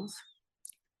receive those?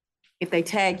 If they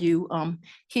tag you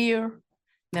here,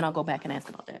 then I'll go back and ask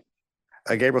about that.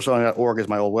 GabrielSterling.org is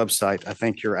my old website. I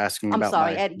think you're asking I'm about.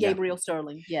 sorry, my- at yeah. Gabriel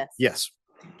Sterling, yes. Yes.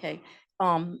 Okay,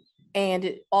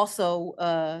 and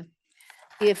also,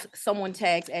 if someone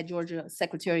tags at Georgia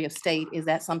Secretary of State, is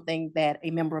that something that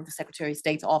a member of the Secretary of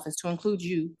State's office, to include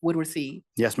you, would receive?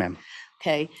 Yes, ma'am.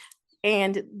 Okay,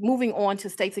 and moving on to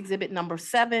State's Exhibit number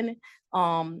 7,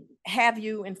 have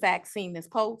you in fact seen this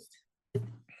post?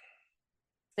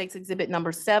 State's Exhibit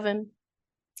number 7,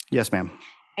 Yes, ma'am.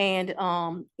 and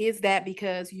is that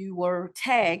because you were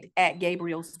tagged at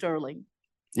Gabriel Sterling?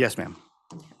 Yes, ma'am.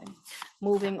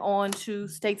 Moving on to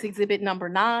State's Exhibit number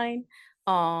 9.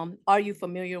 Are you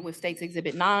familiar with State's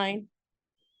Exhibit 9?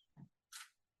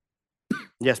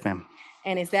 Yes, ma'am.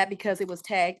 And is that because it was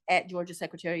tagged at Georgia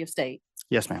Secretary of State?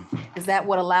 Yes, ma'am. Is that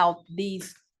what allowed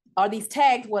are these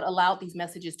tags what allowed these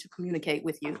messages to communicate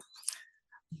with you?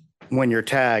 When you're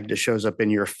tagged, it shows up in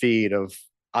your feed of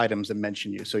items that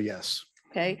mention you. So yes.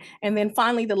 Okay, and then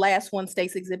finally, the last one,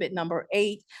 State's Exhibit number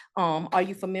 8. Are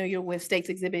you familiar with State's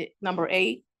Exhibit number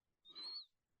 8?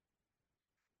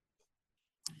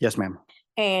 Yes, ma'am.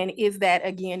 And is that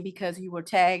again because you were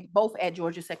tagged both at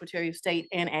Georgia Secretary of State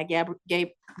and at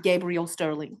Gabriel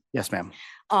Sterling? Yes, ma'am.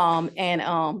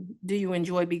 Do you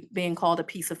enjoy being called a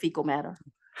piece of fecal matter?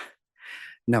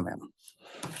 No, ma'am.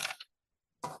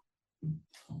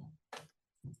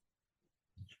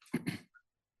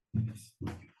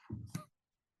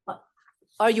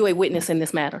 Are you a witness in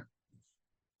this matter?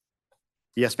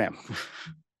 Yes, ma'am.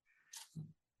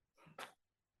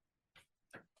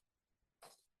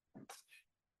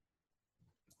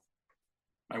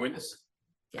 My witness?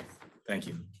 Yes. Thank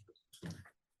you.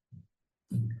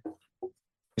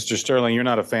 Mr. Sterling, you're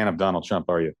not a fan of Donald Trump,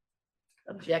 are you?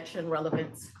 Objection,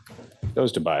 relevance.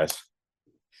 Goes to bias.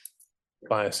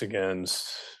 Bias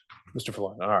against Mr.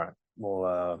 Floyd. All right,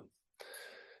 we'll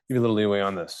give you a little leeway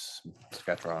on this,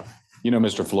 Scott Roth. You know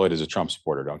Mr. Floyd is a Trump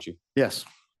supporter, don't you? Yes.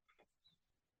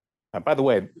 By the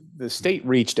way, the state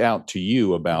reached out to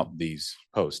you about these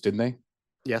posts, didn't they?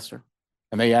 Yes, sir.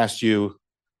 And they asked you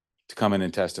to come in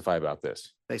and testify about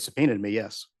this. They subpoenaed me.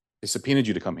 Yes. They subpoenaed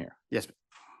you to come here. Yes.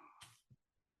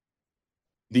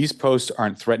 These posts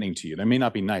aren't threatening to you. They may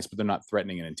not be nice, but they're not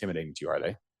threatening and intimidating to you, are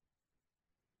they?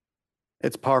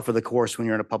 It's par for the course when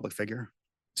you're in a public figure.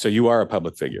 So you are a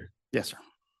public figure. Yes, sir.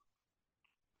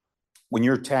 When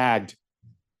you're tagged,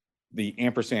 the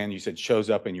ampersand you said shows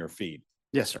up in your feed.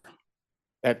 Yes, sir.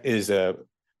 That is a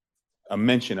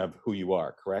mention of who you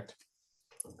are, correct?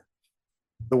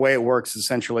 The way it works is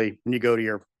essentially when you go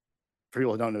to for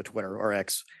people who don't know Twitter or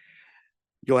X,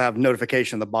 you'll have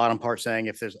notification in the bottom part saying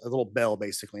if there's a little bell,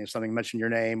 basically, if something mentioned your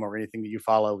name or anything that you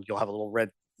follow, you'll have a little red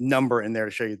number in there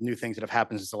to show you new things that have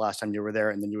happened since the last time you were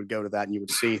there. And then you would go to that and you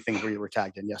would see things where you were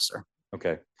tagged in. Yes, sir.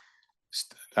 Okay.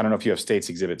 I don't know if you have State's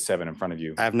Exhibit 7 in front of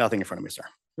you. I have nothing in front of me, sir.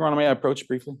 Your Honor, may I approach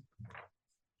briefly?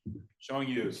 Showing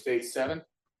you State 7.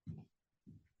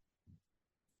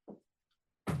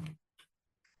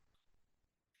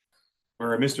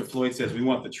 Where Mr. Floyd says, we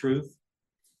want the truth.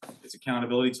 It's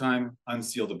accountability time,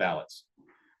 unseal the ballots.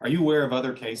 Are you aware of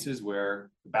other cases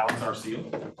where the ballots are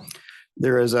sealed?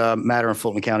 There is a matter in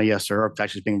Fulton County, yes, sir. It's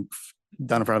actually being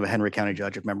done in front of a Henry County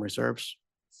judge, if memory serves.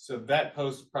 So that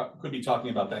post could be talking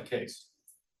about that case.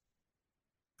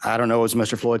 I don't know what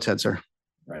Mr. Floyd said, sir.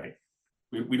 Right.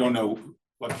 We don't know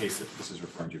what case this is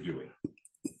referring to, do we?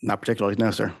 Not particularly,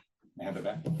 no, sir. May I have it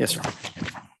back? Yes, sir.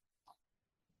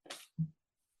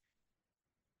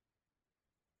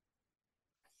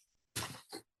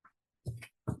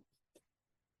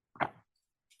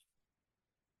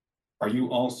 Are you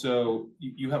also,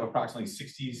 you have approximately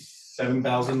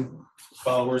 67,000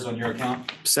 followers on your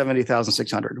account?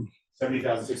 70,600.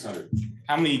 70,600.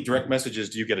 How many direct messages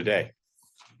do you get a day?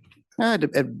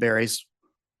 It varies.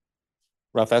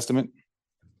 Rough estimate?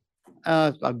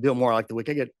 I do more like the week.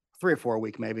 I get 3 or 4 a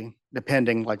week, maybe,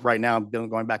 depending. Like right now, I'm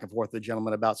going back and forth with a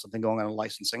gentleman about something going on in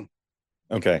licensing.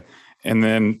 Okay. And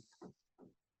then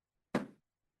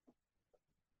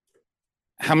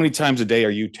how many times a day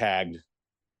are you tagged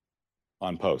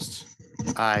on posts?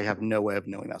 I have no way of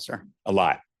knowing that, sir. A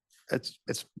lot. It's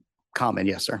common,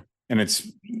 yes, sir. And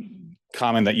it's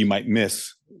common that you might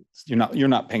miss. You're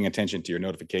not paying attention to your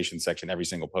notification section every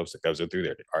single post that goes through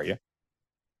there, are you?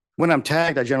 When I'm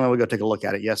tagged, I generally will go take a look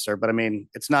at it, yes, sir. But I mean,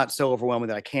 it's not so overwhelming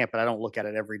that I can't, but I don't look at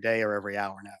it every day or every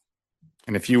hour now.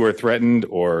 And if you were threatened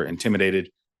or intimidated,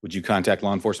 would you contact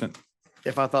law enforcement?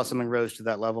 If I thought something rose to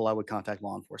that level, I would contact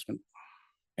law enforcement.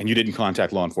 And you didn't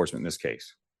contact law enforcement in this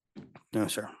case? No,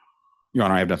 sir. Your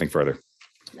Honor, I have nothing further.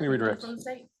 Let me redirect. From the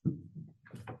state?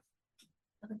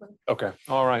 Okay,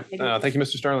 all right. Thank you,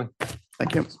 Mr. Sterling.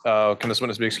 Thank you. Can this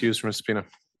witness be excused from his subpoena?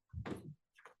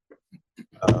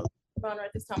 Your Honor,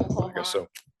 at this time, we'll call I guess so.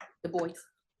 Bond Du Bois.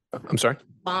 I'm sorry,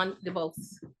 Bond Du Bois.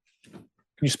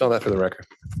 can you spell that for the record?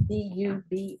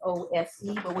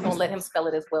 D-U-B-O-S-E, but we're gonna let him spell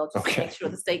it as well, just to Okay. make sure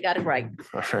the state got it right.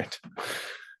 All right.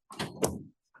 And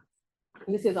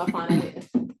this is our final witness.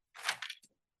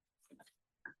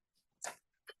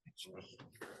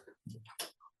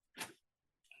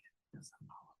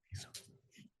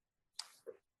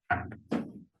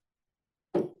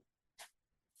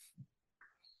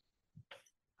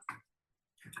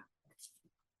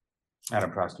 Madam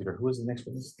Prosecutor, who is the next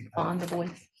witness? On the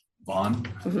voice. Vaughn?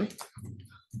 Mhm.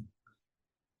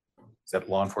 Is that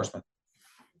law enforcement?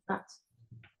 Not.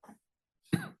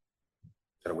 Is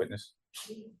that a witness?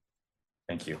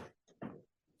 Thank you.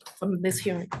 From this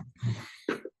hearing.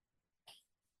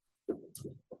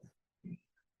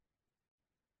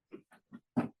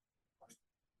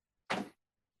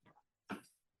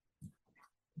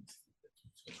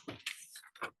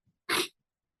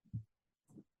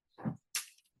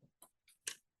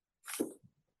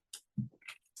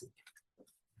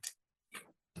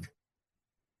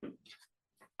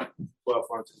 Well,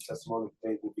 for the testimony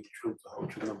today will be the truth, the whole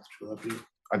truth, nothing but the truth,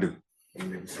 I do. you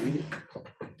may be seated.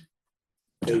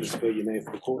 Please spell your name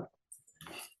for the court.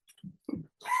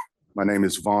 My name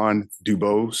is Vaughn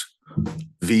Dubose,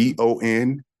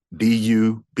 VONDUBOSE.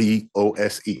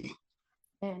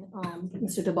 And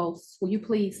Mr. DeBose, will you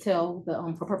please tell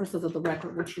for purposes of the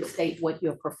record, would you state what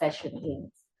your profession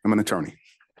is? I'm an attorney.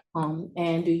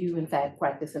 And do you in fact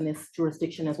practice in this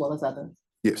jurisdiction as well as others?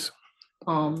 Yes,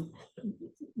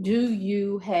 Do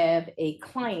you have a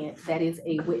client that is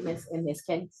a witness in this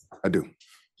case? I do.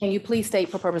 Can you please state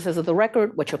for purposes of the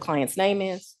record what your client's name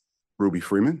is? Ruby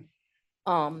Freeman.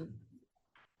 I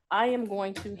am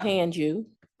going to hand you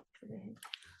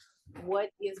what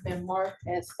has been marked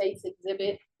as State's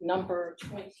Exhibit number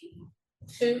 22.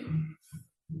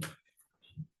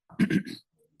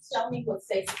 Tell me what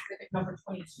State's Exhibit number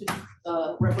 22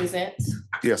 represents.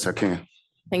 Yes, I can.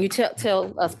 Can you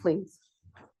tell us, please?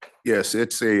 Yes,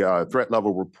 it's a threat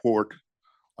level report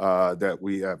that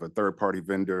we have a third-party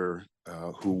vendor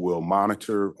who will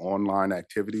monitor online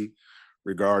activity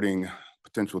regarding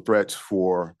potential threats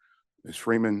for Ms.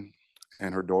 Freeman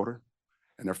and her daughter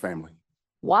and their family.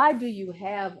 Why do you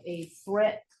have a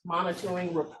threat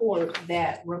monitoring report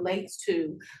that relates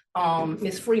to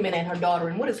Ms. Freeman and her daughter?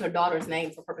 And what is her daughter's name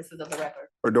for purposes of the record?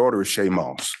 Her daughter is Shay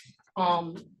Moss.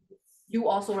 You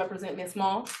also represent Ms.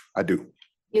 Moss? I do.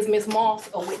 Is Ms. Moss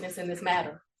a witness in this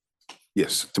matter?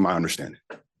 Yes, to my understanding.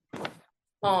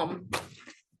 And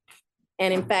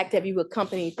in fact, have you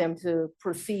accompanied them to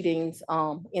proceedings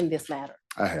in this matter?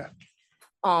 I have.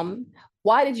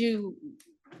 Why did you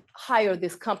hire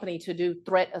this company to do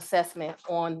threat assessment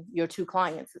on your two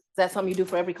clients? Is that something you do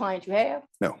for every client you have?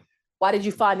 No. Why did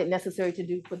you find it necessary to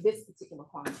do for this particular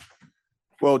client?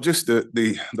 Well, just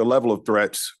the level of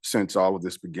threats since all of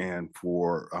this began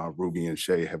for Ruby and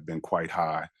Shay have been quite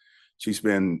high. She's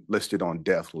been listed on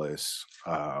death lists.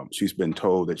 She's been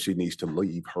told that she needs to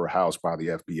leave her house by the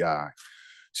FBI.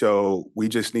 So we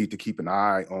just need to keep an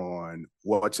eye on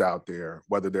what's out there,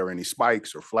 whether there are any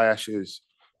spikes or flashes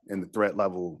in the threat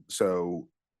level. So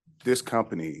this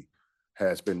company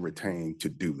has been retained to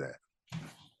do that.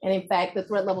 And in fact, the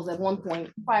threat levels at one point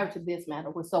prior to this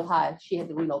matter were so high, she had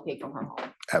to relocate from her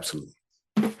home. Absolutely.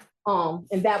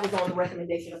 And that was on the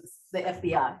recommendation of the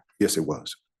FBI. Yes, it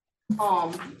was.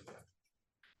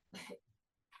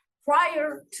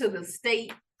 Prior to the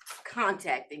state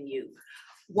contacting you,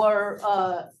 were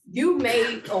you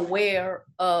made aware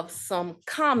of some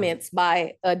comments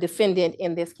by a defendant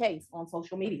in this case on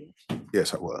social media?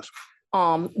 Yes, I was.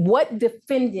 What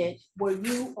defendant were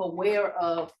you aware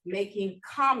of making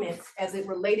comments as it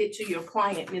related to your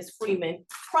client, Ms. Freeman,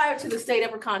 prior to the state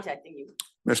ever contacting you?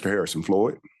 Mr. Harrison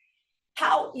Floyd.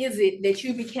 How is it that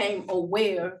you became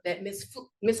aware that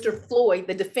Mr. Floyd,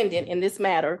 the defendant in this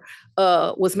matter,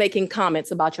 was making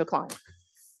comments about your client?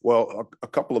 Well, a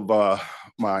couple of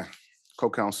my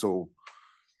co-counsel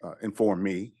informed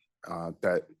me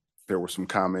that there were some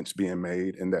comments being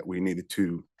made and that we needed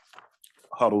to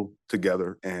huddle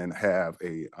together and have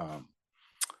a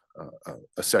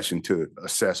session to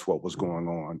assess what was going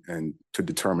on and to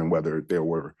determine whether there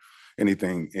were any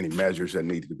measures that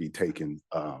needed to be taken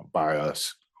by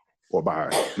us or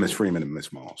by Ms. Freeman and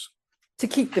Ms. Moss. To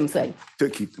keep them safe? To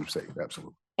keep them safe,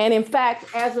 absolutely. And in fact,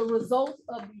 as a result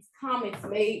of these comments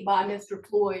made by Mr.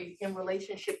 Floyd in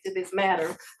relationship to this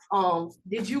matter,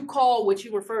 did you call what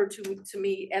you referred to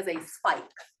me as a spike?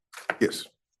 Yes.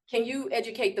 Can you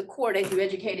educate the court as you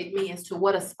educated me as to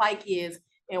what a spike is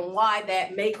and why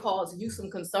that may cause you some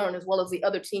concern as well as the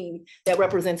other team that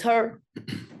represents her?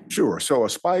 Sure. So a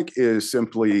spike is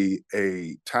simply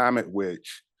a time at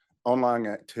which online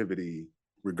activity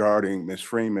regarding Ms.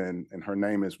 Freeman, and her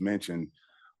name is mentioned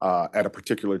at a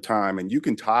particular time, and you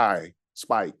can tie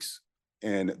spikes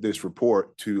in this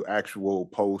report to actual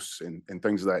posts and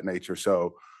things of that nature.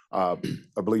 So I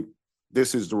believe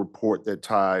this is the report that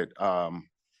tied a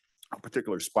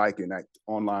particular spike in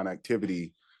online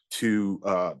activity to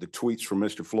the tweets from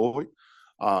Mr. Floyd.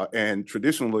 And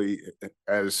traditionally,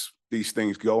 as these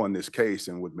things go in this case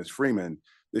and with Ms. Freeman,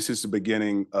 This is the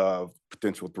beginning of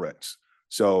potential threats.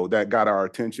 So that got our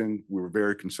attention. We were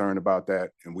very concerned about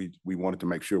that, and we wanted to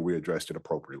make sure we addressed it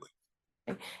appropriately.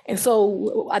 And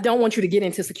so I don't want you to get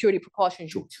into security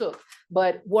precautions you took,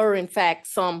 but were in fact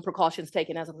some precautions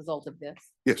taken as a result of this?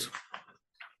 Yes.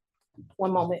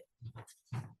 One moment.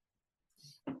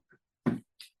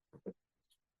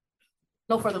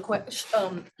 No further questions.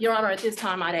 Your Honor, at this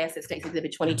time, I'd ask that State's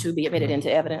Exhibit 22 be admitted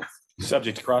into evidence.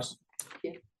 Subject to cross.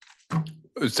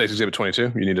 State's Exhibit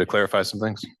 22, you need to clarify some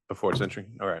things before it's entering.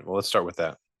 All right, well, let's start with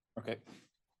that. Okay.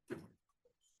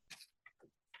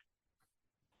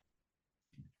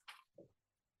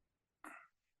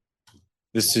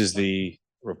 This is the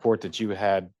report that you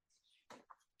had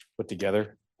put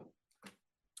together.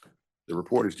 The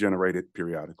report is generated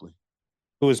periodically.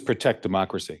 Who is Protect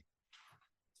Democracy?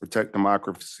 Protect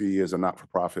Democracy is a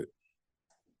not-for-profit.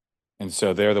 And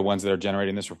so they're the ones that are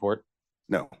generating this report?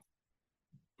 No,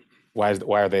 Why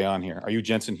are they on here? Are you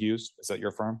Jensen Hughes? Is that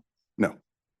your firm? no.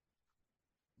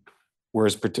 Why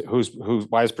is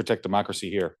Protect Democracy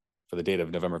here for the date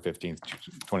of November 15th,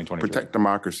 2023? Protect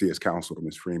Democracy is counsel to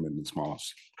Ms. Freeman and Ms.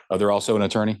 Moss. Oh, they're also an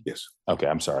attorney? Yes, Okay,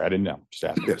 I'm sorry. I didn't know. Just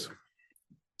asking. yes.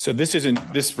 So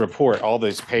this report, all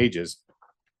these pages,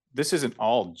 this isn't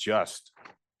all just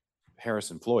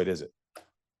Harrison Floyd, is it?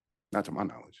 Not to my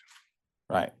knowledge.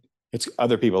 Right. It's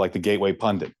other people like the Gateway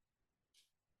Pundit,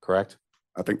 correct?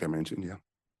 I think they mentioned, yeah.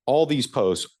 All these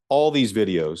posts, all these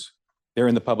videos, they're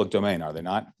in the public domain, are they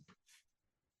not?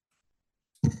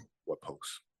 What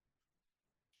posts?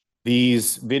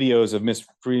 These videos of Miss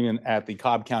Freeman at the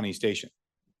Cobb County station.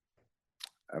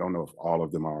 I don't know if all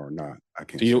of them are or not. I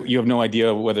can't Do you, say. you have no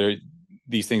idea whether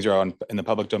these things are in the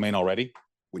public domain already?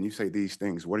 When you say these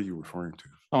things, what are you referring to?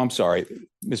 Oh, I'm sorry.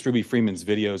 Miss Ruby Freeman's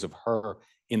videos of her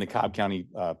in the Cobb County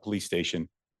Police Station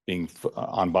being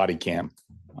on body cam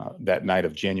that night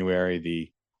of January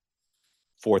the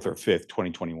 4th or 5th,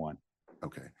 2021.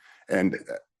 Okay. And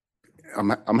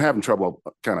I'm having trouble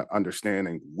kind of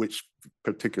understanding which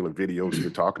particular videos you're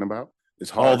talking about. It's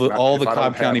hard. All the if I don't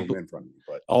Cobb have County, them in front of me,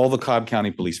 but all the Cobb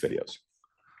County police videos.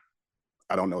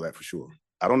 I don't know that for sure.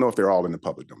 I don't know if they're all in the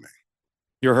public domain.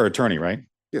 You're her attorney, right?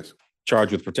 Yes.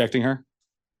 Charged with protecting her?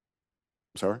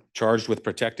 I'm sorry. Charged with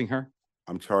protecting her?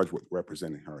 I'm charged with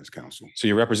representing her as counsel. So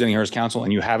you're representing her as counsel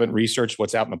and you haven't researched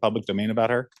what's out in the public domain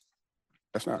about her?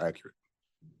 That's not accurate.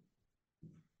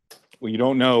 Well, you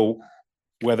don't know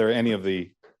whether any of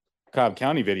the Cobb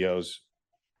County videos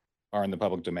are in the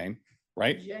public domain,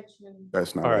 right?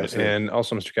 That's not. All what I right, said. and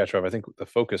also, Mr. Kaczmarov, I think the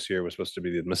focus here was supposed to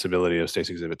be the admissibility of State's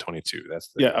Exhibit 22. That's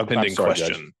the Yeah, I'm pending sorry, Judge.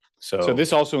 question. So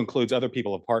this also includes other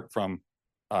people apart from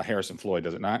Harrison Floyd,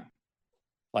 does it not?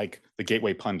 Like the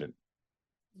Gateway Pundit.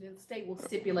 The state will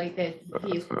stipulate that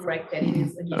he is correct, that it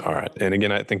is. All right, and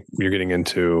again, I think you're getting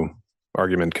into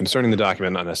argument concerning the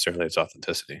document, not necessarily its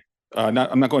authenticity. I'm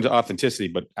not going to authenticity,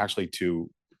 but actually to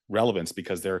relevance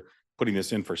because they're putting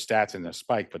this in for stats in the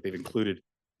spike, but they've included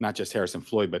not just Harrison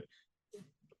Floyd, but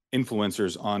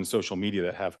influencers on social media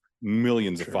that have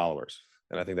millions of followers.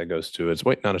 And I think that goes to its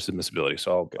weight, not its admissibility.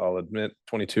 So I'll admit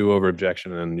 22 over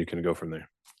objection, and then you can go from there.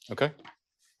 Okay.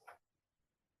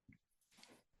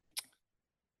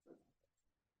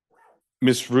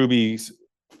 Miss Ruby's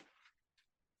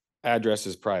address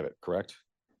is private, correct?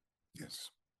 Yes.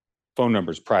 Phone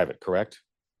number is private, correct?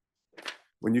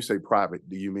 When you say private,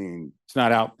 do you mean? It's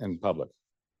not out in public.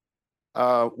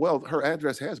 Well, her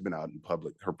address has been out in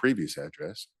public, her previous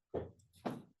address.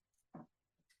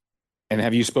 And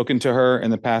have you spoken to her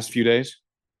in the past few days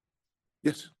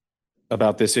Yes,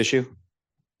 about this issue?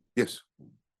 yes.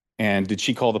 And did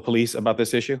she call the police about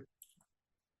this issue?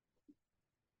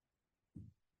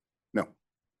 No.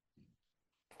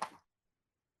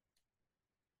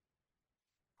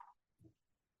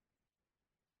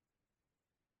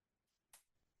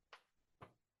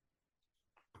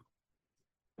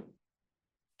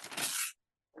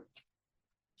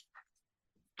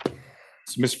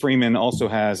 So Ms. Freeman also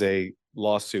has a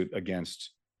lawsuit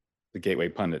against the Gateway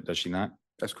Pundit, does she not?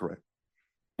 That's correct.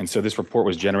 And so this report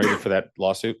was generated for that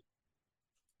lawsuit?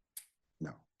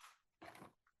 No.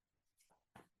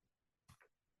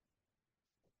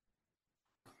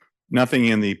 Nothing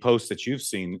in the post that you've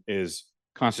seen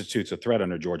constitutes a threat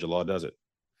under Georgia law, does it?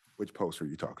 Which post are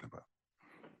you talking about?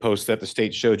 Post that the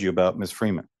state showed you about Ms.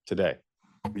 Freeman today.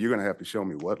 You're gonna have to show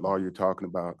me what law you're talking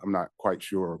about. I'm not quite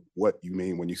sure what you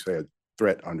mean when you say a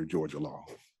threat under Georgia law.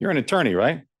 You're an attorney,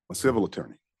 right? A civil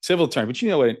attorney. Civil attorney, but you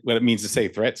know what it means to say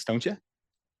threats, don't you?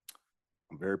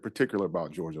 I'm very particular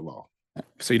about Georgia law.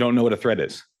 So you don't know what a threat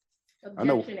is? I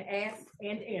know. Objection asked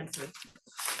and answered.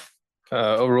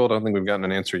 Overruled, I don't think we've gotten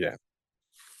an answer yet.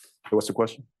 So what's the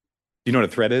question? Do you know what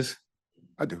a threat is?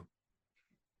 I do.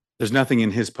 There's nothing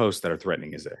in his posts that are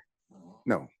threatening, is there?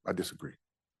 No, I disagree.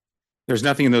 There's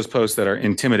nothing in those posts that are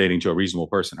intimidating to a reasonable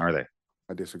person, are they?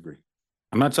 I disagree.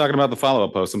 I'm not talking about the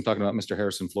follow-up post. I'm talking about Mr.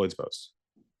 Harrison Floyd's post.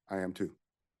 I am too.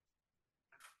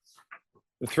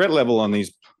 The threat level on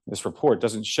this report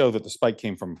doesn't show that the spike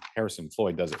came from Harrison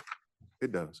Floyd, does it?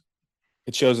 It does.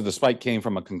 It shows that the spike came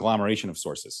from a conglomeration of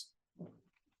sources. Have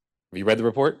you read the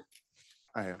report?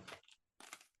 I have.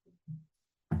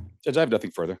 Judge, I have nothing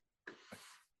further.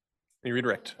 You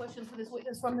redirect. Question for this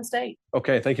witness from the state.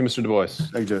 Okay, thank you, Mr. Du Bois.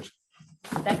 Thank you, Judge.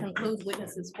 That concludes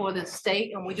witnesses for the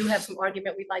state, and we do have some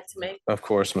argument we'd like to make. Of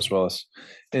course, Ms. Willis.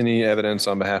 Any evidence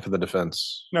on behalf of the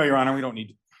defense? No, Your Honor, we don't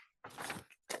need.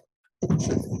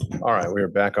 All right, we are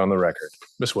back on the record.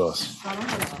 Ms. Willis. So I'm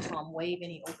gonna waive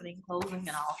any opening, closing,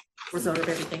 and I'll reserve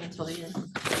everything until the end.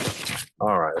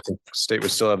 All right, I think state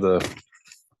would still have the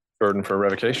burden for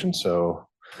revocation, so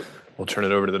we'll turn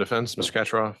it over to the defense. Mr.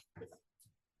 Kacharoff.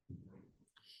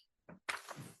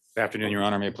 Good afternoon, Your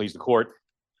Honor. May it please the court.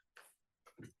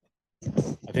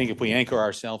 I think if we anchor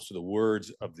ourselves to the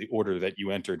words of the order that you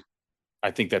entered,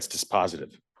 I think that's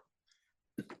dispositive.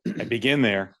 I begin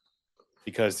there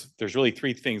because there's really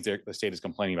three things that the state is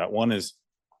complaining about. One is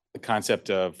the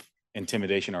concept of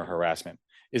intimidation or harassment.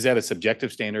 Is that a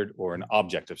subjective standard or an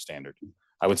objective standard?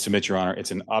 I would submit, Your Honor,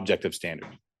 it's an objective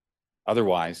standard.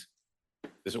 Otherwise,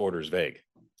 this order is vague.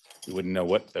 We wouldn't know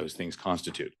what those things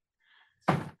constitute.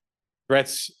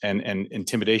 Threats and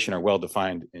intimidation are well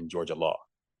defined in Georgia law.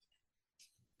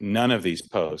 None of these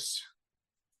posts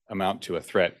amount to a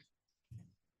threat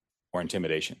or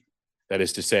intimidation. That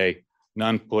is to say,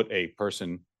 none put a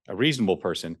reasonable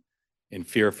person in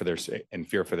fear for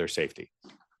their safety.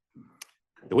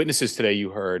 The witnesses today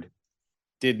you heard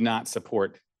did not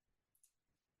support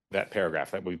that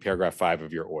paragraph. That would be paragraph 5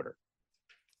 of your order.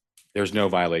 There's no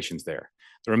violations there.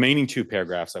 The remaining two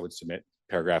paragraphs I would submit,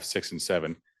 paragraph 6 and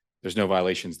 7, there's no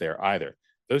violations there either.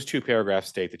 Those two paragraphs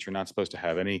state that you're not supposed to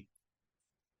have any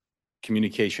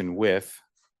communication with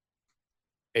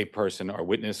a person or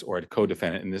witness or a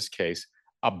co-defendant in this case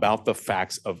about the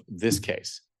facts of this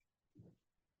case.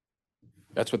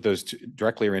 That's what those two,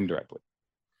 directly or indirectly.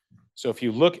 So if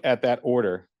you look at that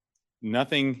order,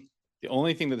 the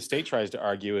only thing that the state tries to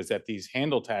argue is that these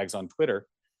handle tags on Twitter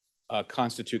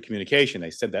constitute communication.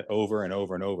 They said that over and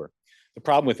over and over. The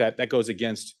problem with that goes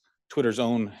against Twitter's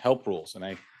own help rules. And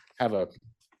I have I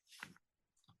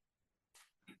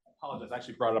apologize, I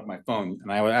actually brought it up my phone,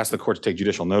 and I would ask the court to take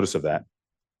judicial notice of that.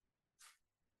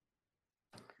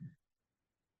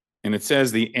 And it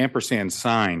says the ampersand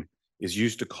sign is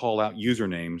used to call out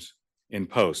usernames in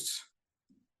posts.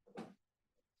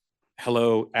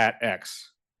 Hello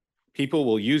 @X. People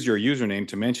will use your username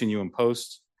to mention you in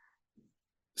posts,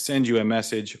 send you a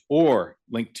message, or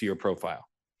link to your profile.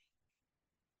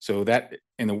 So that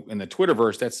in the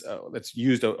Twitterverse, that's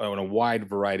used in a wide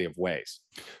variety of ways.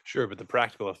 Sure, but the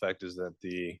practical effect is that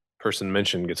the person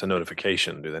mentioned gets a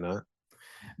notification, do they not?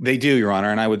 They do, Your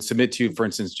Honor. And I would submit to you, for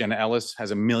instance, Jenna Ellis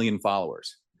has 1 million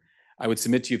followers. I would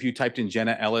submit to you, if you typed in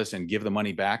Jenna Ellis and give the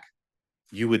money back,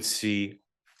 you would see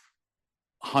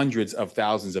hundreds of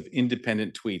thousands of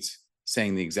independent tweets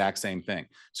saying the exact same thing.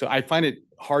 So I find it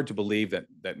hard to believe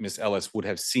that Ms. Ellis would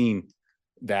have seen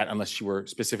that unless she were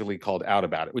specifically called out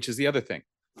about it, which is the other thing.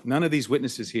 None of these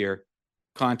witnesses here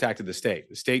contacted the state.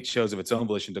 The state shows of its own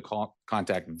volition to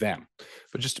contact them.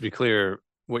 But just to be clear,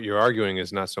 what you're arguing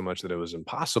is not so much that it was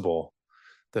impossible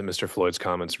that Mr. Floyd's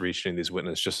comments reached any of these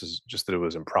witnesses, just that it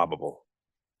was improbable.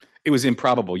 It was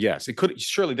improbable, yes. It could,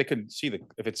 surely they could see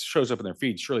if it shows up in their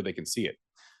feed, surely they can see it.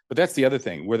 But that's the other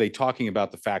thing. Were they talking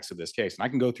about the facts of this case? And I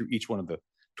can go through each one of the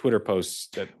Twitter posts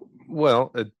that.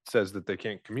 Well, it says that they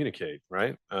can't communicate,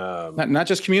 right? Not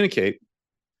just communicate,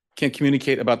 can't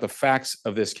communicate about the facts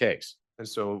of this case. And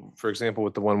so, for example,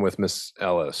 with the one with Miss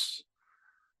Ellis,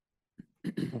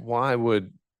 how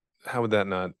would that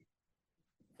not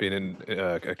be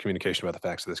a communication about the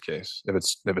facts of this case if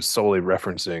it's solely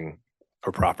referencing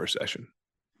a proper session?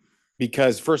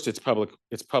 Because first, it's public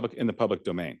in the public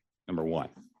domain, number one.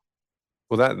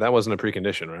 Well, that wasn't a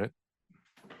precondition, right?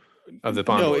 Of the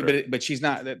bond order. No, but she's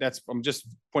not. I'm just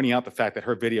pointing out the fact that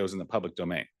her video is in the public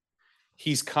domain.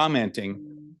 He's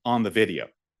commenting on the video.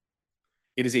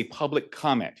 It is a public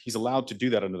comment. He's allowed to do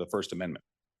that under the First Amendment.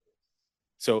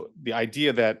 So the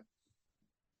idea that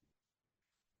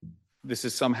this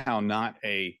is somehow not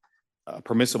a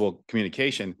permissible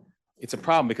communication, it's a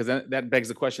problem because that begs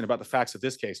the question about the facts of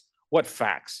this case. What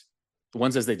facts? The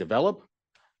ones as they develop,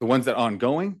 the ones that are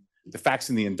ongoing, the facts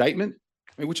in the indictment,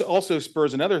 which also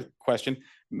spurs another question.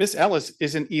 Miss Ellis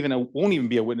won't even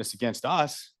be a witness against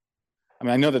us. I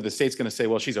mean, I know that the state's going to say,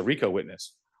 well, she's a RICO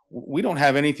witness. We don't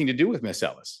have anything to do with Miss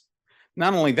Ellis.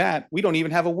 Not only that, we don't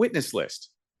even have a witness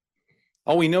list.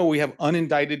 All we know, we have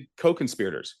unindicted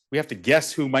co-conspirators. We have to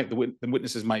guess who the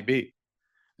witnesses might be.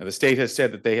 Now, the state has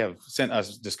said that they have sent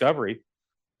us discovery,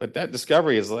 but that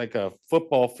discovery is like a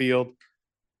football field,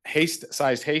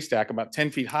 sized haystack about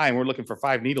 10 feet high, and we're looking for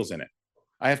 5 needles in it.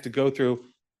 I have to go through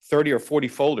 30 or 40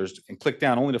 folders and click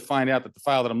down only to find out that the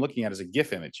file that I'm looking at is a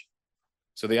GIF image.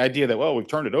 So the idea that, well, we've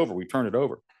turned it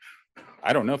over.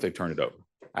 I don't know if they've turned it over.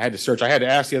 I had to search. I had to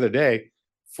ask the other day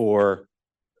for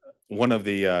one of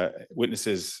the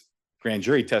witnesses' grand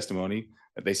jury testimony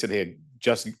that they said they had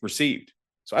just received.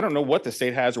 So I don't know what the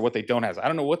state has or what they don't have. I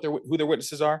don't know who their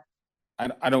witnesses are.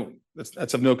 I don't,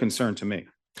 that's of no concern to me.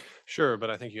 Sure,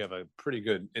 but I think you have a pretty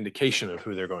good indication of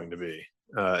who they're going to be,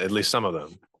 at least some of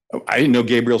them. I didn't know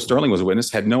Gabriel Sterling was a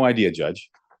witness. Had no idea, Judge.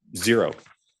 Zero.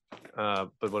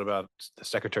 But what about the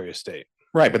Secretary of State?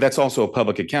 Right, but that's also a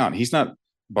public account. He's not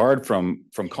barred from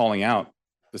calling out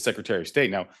the Secretary of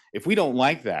State. Now, if we don't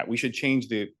like that, we should change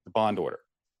the bond order.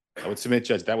 I would submit,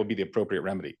 Judge, that would be the appropriate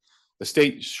remedy. The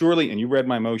state surely, and you read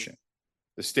my motion,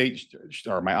 the state,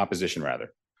 or my opposition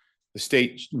rather, the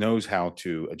state knows how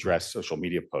to address social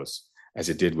media posts as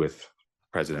it did with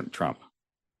President Trump.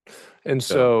 And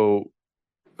so,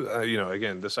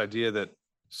 again, this idea that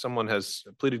someone has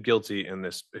pleaded guilty and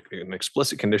an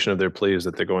explicit condition of their plea is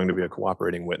that they're going to be a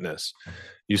cooperating witness.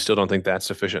 You still don't think that's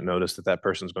sufficient notice that that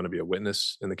person's going to be a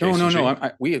witness in the case?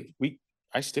 No.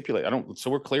 I stipulate. So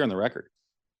we're clear on the record.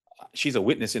 She's a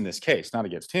witness in this case, not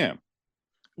against him.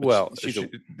 Well,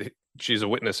 she's a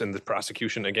witness in the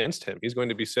prosecution against him. He's going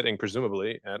to be sitting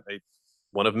presumably at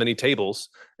one of many tables,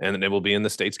 and it will be in the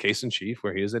state's case in chief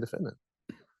where he is a defendant.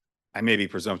 I may be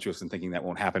presumptuous in thinking that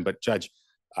won't happen, but Judge,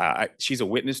 she's a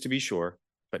witness to be sure,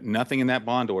 but nothing in that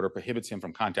bond order prohibits him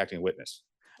from contacting a witness.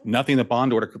 Nothing in the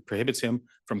bond order prohibits him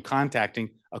from contacting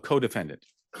a co-defendant.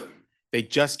 They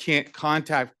just can't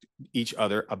contact each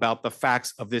other about the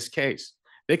facts of this case.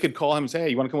 They could call him and say, hey,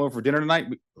 you want to come over for dinner tonight?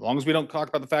 As long as we don't talk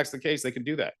about the facts of the case, they could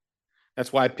do that.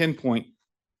 That's why I pinpoint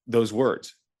those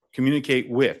words. Communicate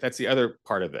with. That's the other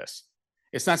part of this.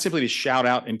 It's not simply to shout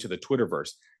out into the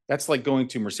Twitterverse. That's like going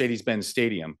to Mercedes-Benz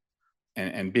Stadium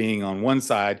and being on one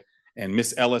side and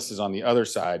Miss Ellis is on the other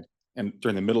side and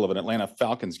during the middle of an Atlanta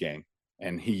Falcons game.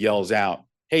 And he yells out,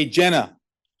 hey, Jenna,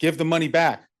 give the money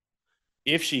back.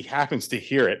 If she happens to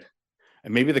hear it,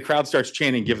 and maybe the crowd starts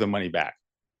chanting, give the money back.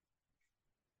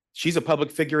 She's a public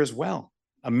figure as well.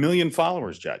 1 million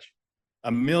followers, Judge.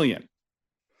 1 million.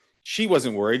 She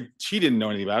wasn't worried. She didn't know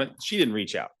anything about it. She didn't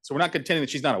reach out. So we're not contending that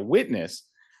she's not a witness.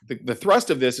 The thrust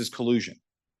of this is collusion.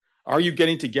 Are you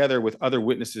getting together with other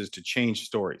witnesses to change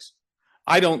stories?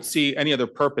 I don't see any other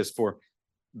purpose for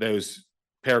those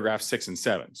paragraphs 6 and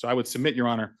 7. So I would submit, Your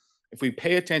Honor, if we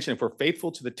pay attention, if we're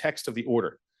faithful to the text of the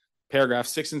order,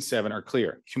 paragraphs 6 and 7 are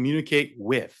clear. Communicate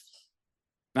with,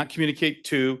 not communicate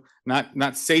to,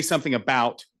 not say something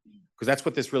about, because that's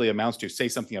what this really amounts to, say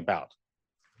something about.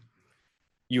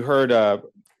 You heard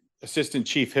Assistant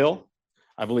Chief Hill.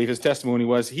 I believe his testimony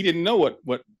was he didn't know what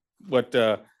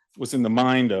was in the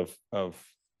mind of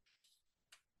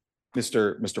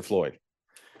Mr. Floyd.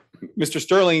 Mr.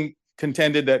 Sterling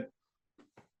contended that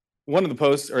one of the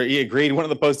posts, or he agreed, one of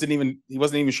the posts he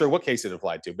wasn't even sure what case it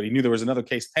applied to, but he knew there was another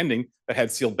case pending that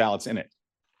had sealed ballots in it.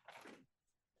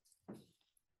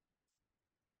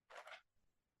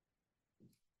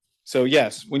 So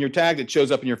yes, when you're tagged, it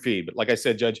shows up in your feed. But like I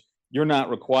said, Judge, you're not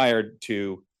required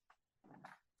to,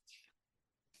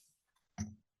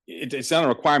 it's not a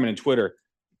requirement in Twitter.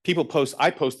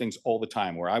 I post things all the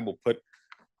time where I will put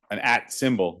an @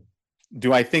 symbol.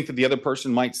 Do I think that the other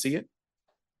person might see it?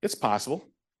 It's possible.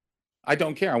 I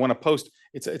don't care. I want to post.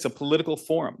 It's a political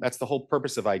forum. That's the whole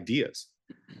purpose of ideas.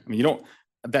 I mean,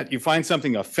 you find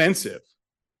something offensive,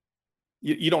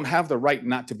 you don't have the right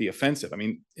not to be offensive. I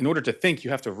mean, in order to think,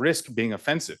 you have to risk being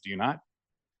offensive. Do you not?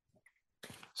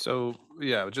 So,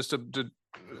 yeah, just to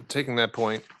taking that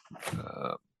point,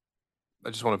 I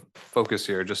just want to focus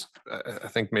here. I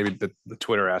think maybe the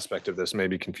Twitter aspect of this may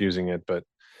be confusing it, but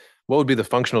what would be the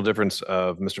functional difference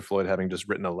of Mr. Floyd having just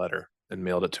written a letter and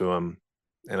mailed it to him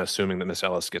and assuming that Miss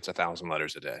Ellis gets 1,000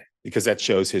 letters a day? Because that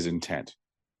shows his intent.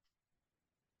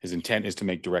 His intent is to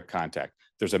make direct contact.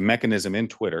 There's a mechanism in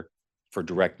Twitter for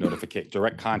direct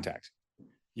contact.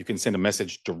 You can send a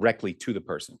message directly to the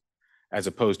person, as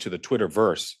opposed to the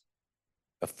Twitterverse,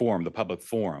 the forum, the public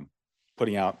forum,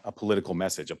 putting out a political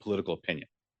message, a political opinion.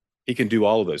 He can do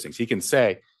all of those things. He can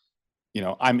say,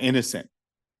 I'm innocent.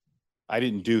 I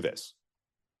didn't do this.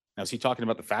 Now, is he talking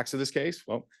about the facts of this case?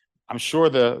 Well, I'm sure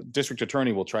the district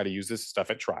attorney will try to use this stuff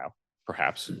at trial,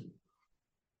 perhaps.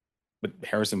 But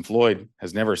Harrison Floyd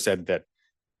has never said that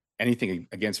anything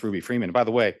against Ruby Freeman. By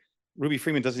the way, Ruby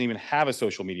Freeman doesn't even have a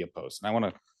social media post. And I want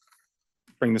to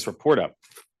bring this report up.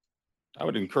 I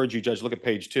would encourage you, Judge, look at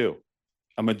page 2.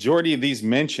 A majority of these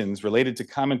mentions related to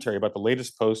commentary about the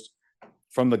latest post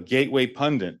from the Gateway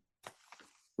Pundit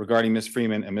regarding Ms.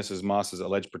 Freeman and Mrs. Moss's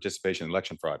alleged participation in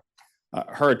election fraud.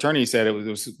 Her attorney said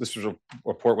this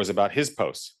report was about his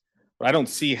posts, but I don't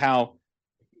see how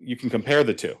you can compare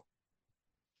the two.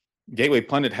 Gateway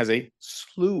Pundit has a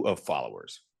slew of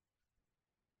followers.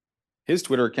 His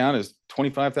Twitter account is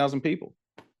 25,000 people,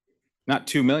 not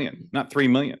 2 million, not 3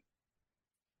 million,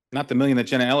 not the million that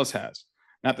Jenna Ellis has,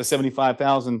 not the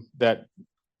 75,000 that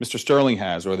Mr. Sterling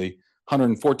has, or the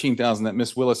 114,000 that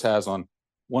Miss Willis has on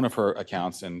one of her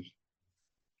accounts, and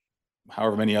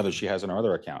however many others she has on her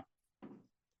other account.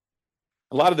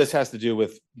 A lot of this has to do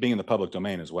with being in the public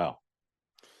domain as well.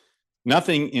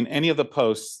 Nothing in any of the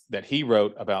posts that he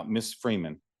wrote about Miss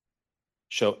Freeman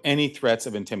show any threats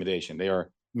of intimidation. They are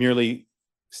merely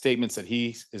statements that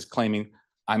he is claiming,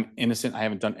 I'm innocent, I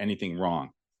haven't done anything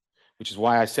wrong, which is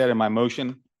why I said in my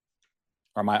motion,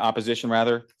 or my opposition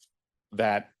rather,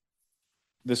 that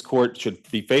this court should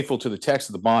be faithful to the text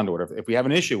of the bond order. If we have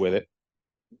an issue with it,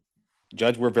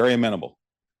 Judge, we're very amenable.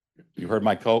 You heard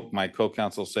my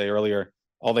co-counsel say earlier,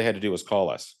 all they had to do was call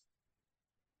us.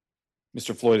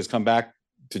 Mr. Floyd has come back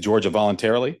to Georgia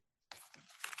voluntarily.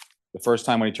 The first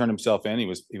time when he turned himself in, he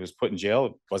was put in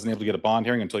jail, wasn't able to get a bond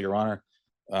hearing until Your Honor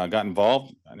got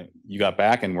involved. And you got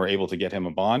back and were able to get him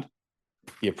a bond.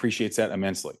 He appreciates that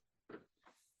immensely.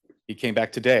 He came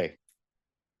back today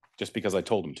just because I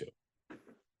told him to.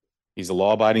 He's a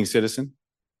law-abiding citizen.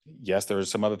 Yes, there are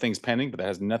some other things pending, but that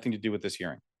has nothing to do with this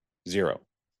hearing. Zero.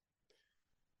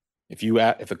 If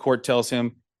the court tells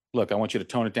him, look, I want you to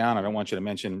tone it down, I don't want you to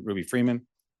mention Ruby Freeman,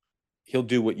 he'll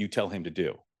do what you tell him to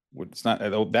do. It's not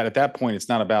that at that point, it's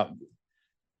not about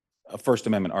a First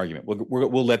Amendment argument.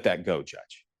 We'll let that go,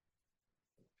 Judge.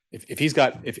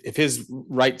 If his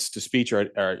rights to speech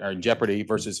are in jeopardy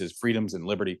versus his freedoms and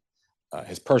liberty,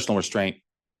 his personal restraint,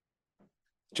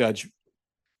 Judge,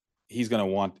 he's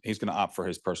going to opt for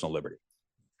his personal liberty.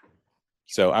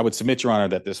 So I would submit, Your Honor,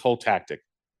 that this whole tactic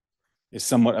is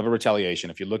somewhat of a retaliation.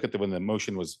 If you look at when the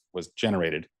motion was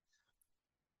generated,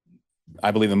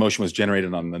 I believe the motion was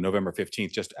generated on the November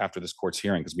 15th, just after this court's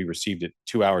hearing, because we received it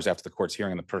 2 hours after the court's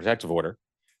hearing on the protective order.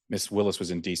 Ms. Willis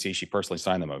was in DC. She personally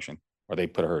signed the motion, or they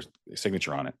put her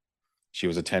signature on it. She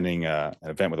was attending an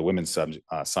event with a women's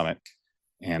summit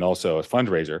and also a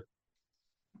fundraiser.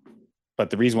 But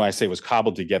the reason why I say it was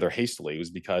cobbled together hastily was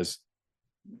because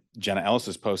Jenna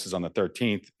Ellis's post is on the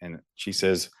 13th, and she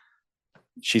says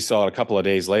she saw it a couple of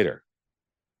days later.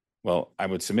 Well, I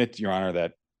would submit, Your Honor,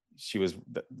 that she was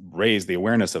raised, the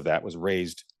awareness of that was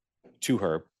raised to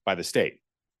her by the state.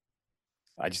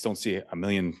 I just don't see 1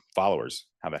 million followers,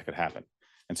 how that could happen.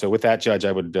 And so with that, Judge,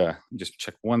 I would just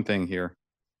check one thing here.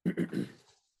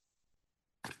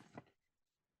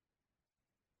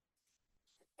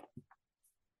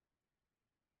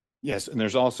 Yes, and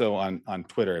there's also on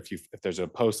Twitter, if there's a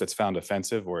post that's found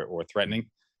offensive or threatening,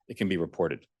 it can be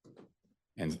reported.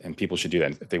 And people should do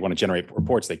that. If they want to generate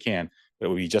reports, they can, but it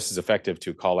would be just as effective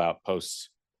to call out posts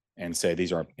and say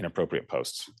these are inappropriate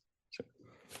posts. So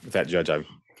with that, Judge, I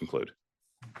conclude.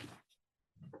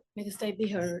 May the state be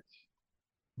heard.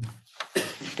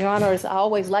 Your Honors, I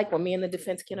always like when me and the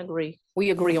defense can agree. We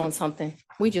agree on something.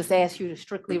 We just ask you to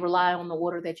strictly rely on the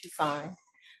order that you sign.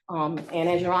 And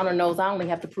as Your Honor knows, I only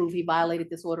have to prove he violated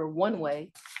this order one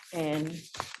way, and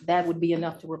that would be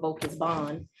enough to revoke his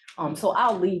bond. So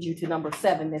I'll lead you to number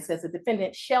 7 that says the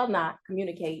defendant shall not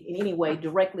communicate in any way,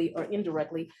 directly or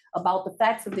indirectly, about the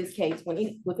facts of this case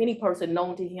with any person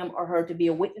known to him or her to be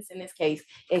a witness in this case,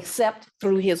 except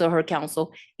through his or her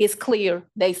counsel. It's clear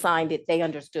they signed it, they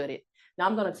understood it. Now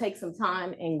I'm going to take some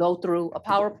time and go through a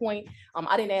PowerPoint.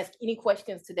 I didn't ask any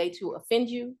questions today to offend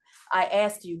you. I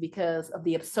asked you because of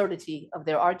the absurdity of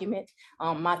their argument.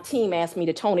 My team asked me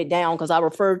to tone it down because I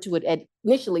referred to it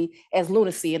initially as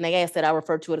lunacy, and they asked that I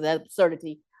refer to it as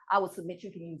absurdity. I would submit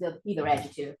you can use either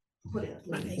adjective. Put it up.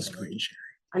 I need a screen share.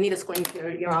 I need a screen share,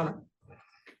 Your Honor.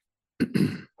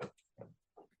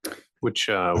 Which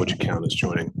account is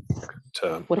joining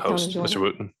to What account is host, joining? Mr.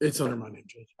 Wooten? It's under my name,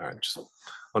 Judge. All right, just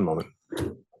one moment.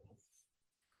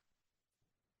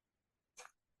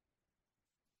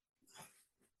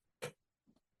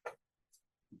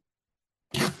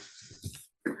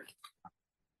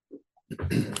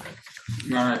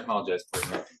 Your Honor, I apologize for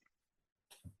that.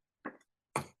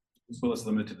 Ms. Willis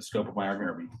limited to the scope of my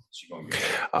argument, or is she going to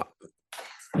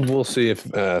be? We'll see if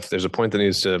there's a point that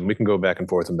needs to, we can go back and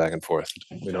forth and back and forth.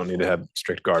 We don't need to have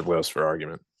strict guardrails for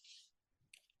argument.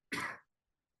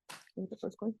 The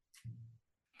first one.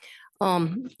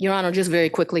 Your Honor, just very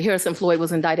quickly, Harrison Floyd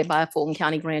was indicted by a Fulton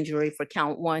County grand jury for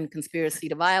count 1, conspiracy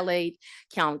to violate,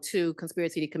 count 2,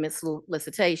 conspiracy to commit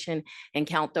solicitation, and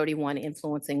count 31,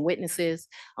 influencing witnesses.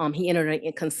 He entered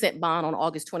a consent bond on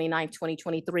August 29th,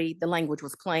 2023. The language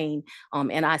was plain,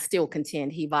 and I still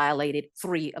contend he violated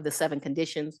 3 of the 7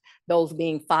 conditions, those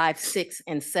being 5, 6,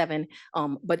 and 7,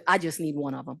 but I just need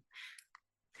one of them.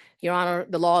 Your Honor,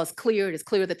 the law is clear. It is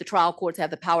clear that the trial courts have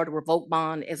the power to revoke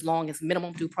bond as long as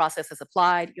minimum due process is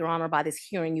applied. Your Honor, by this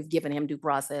hearing, you've given him due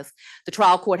process. The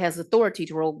trial court has authority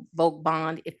to revoke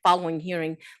bond if following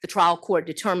hearing, the trial court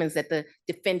determines that the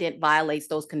defendant violates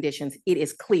those conditions. It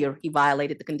is clear he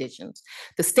violated the conditions.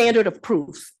 The standard of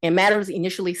proof in matters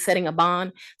initially setting a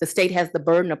bond, the state has the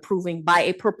burden of proving by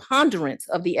a preponderance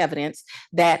of the evidence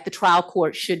that the trial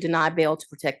court should deny bail to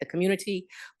protect the community.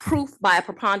 Proof by a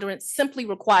preponderance simply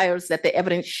requires that the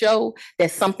evidence show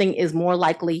that something is more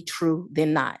likely true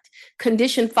than not.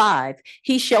 Condition 5,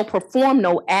 he shall perform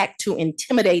no act to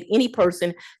intimidate any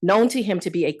person known to him to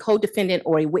be a co-defendant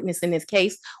or a witness in this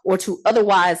case, or to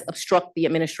otherwise obstruct the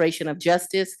administration of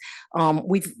justice.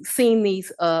 We've seen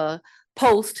these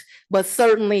posts, but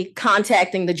certainly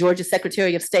contacting the Georgia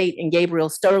Secretary of State and Gabriel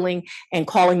Sterling and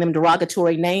calling them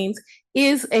derogatory names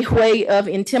is a way of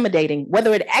intimidating.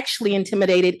 Whether it actually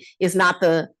intimidated is not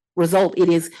the result. It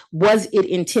is, was it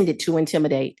intended to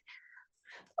intimidate?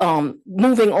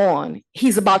 Moving on,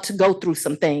 he's about to go through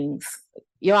some things.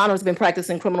 Your Honor has been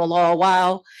practicing criminal law a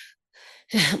while.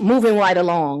 Moving right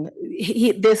along,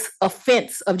 this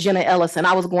offense of Jenna Ellis, and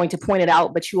I was going to point it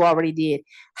out, but you already did.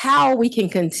 How we can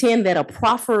contend that a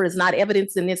proffer is not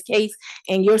evidence in this case,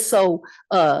 and you're so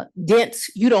dense,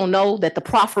 you don't know that the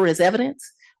proffer is evidence,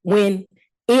 when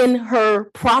in her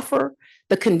proffer,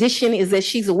 the condition is that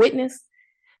she's a witness.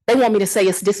 They want me to say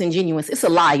it's disingenuous. It's a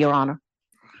lie, Your Honor.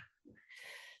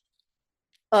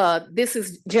 This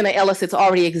is Jenna Ellis. It's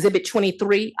already Exhibit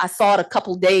 23. I saw it a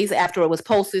couple days after it was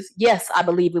posted. Yes, I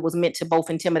believe it was meant to both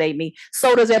intimidate me.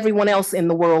 So does everyone else in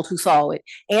the world who saw it,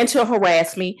 and to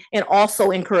harass me, and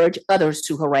also encourage others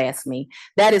to harass me.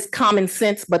 That is common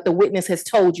sense, but the witness has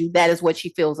told you that is what she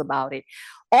feels about it.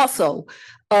 Also,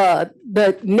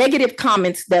 the negative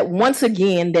comments that once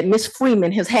again that Ms.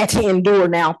 Freeman has had to endure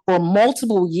now for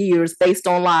multiple years based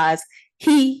on lies,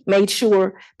 he made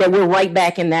sure that we're right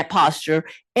back in that posture,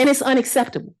 and it's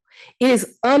unacceptable. It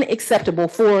is unacceptable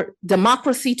for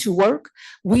democracy to work.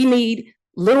 We need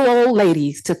little old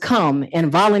ladies to come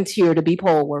and volunteer to be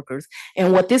poll workers.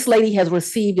 And what this lady has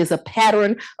received is a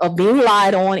pattern of being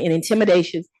lied on and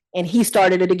intimidation, and he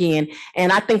started it again.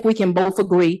 And I think we can both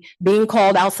agree, being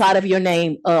called outside of your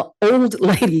name, older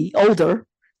lady,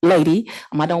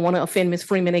 I don't want to offend Ms.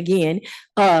 Freeman again,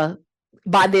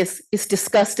 by this, it's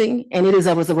disgusting, and it is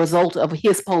as a result of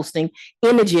his posting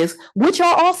images, which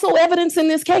are also evidence in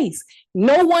this case.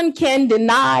 No one can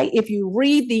deny, if you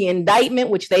read the indictment,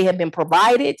 which they have been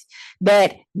provided,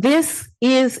 that this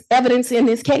is evidence in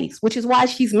this case, which is why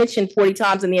she's mentioned 40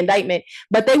 times in the indictment,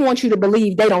 but they want you to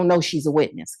believe they don't know she's a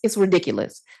witness. It's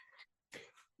ridiculous.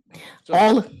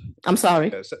 So, I'm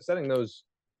sorry. Setting those,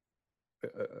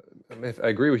 I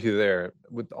agree with you there.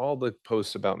 With all the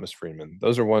posts about Ms. Freeman,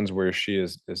 those are ones where she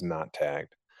is not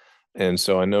tagged. And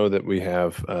so I know that we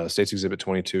have State's Exhibit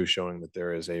 22 showing that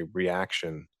there is a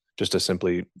reaction just to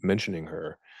simply mentioning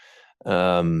her.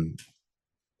 You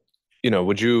know,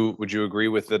 would you agree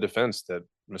with the defense that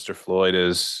Mr. Floyd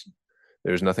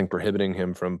there's nothing prohibiting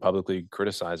him from publicly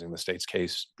criticizing the state's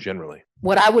case generally?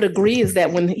 What I would agree is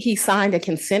that when he signed a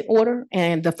consent order,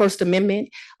 and the First Amendment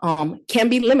can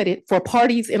be limited for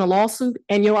parties in a lawsuit,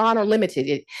 and Your Honor limited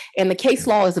it. And the case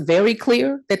law is very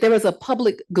clear that there is a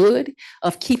public good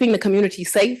of keeping the community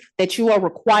safe that you are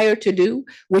required to do,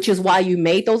 which is why you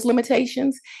made those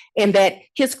limitations, and that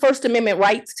his First Amendment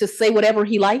rights to say whatever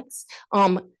he likes,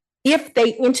 if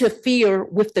they interfere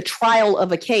with the trial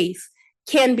of a case,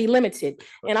 can be limited.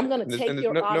 And I'm going to take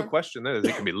your honor. No question that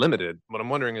it can be limited. What I'm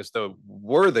wondering is, though,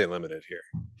 were they limited here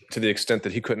to the extent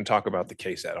that he couldn't talk about the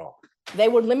case at all? They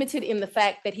were limited in the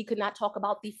fact that he could not talk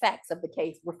about the facts of the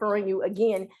case, referring you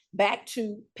again back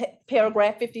to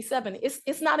paragraph 57.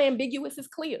 It's not ambiguous, it's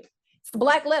clear. It's the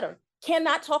black letter.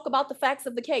 Cannot talk about the facts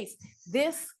of the case.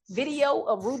 This video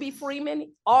of Ruby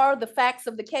Freeman are the facts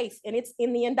of the case, and it's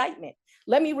in the indictment.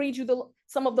 Let me read you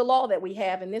some of the law that we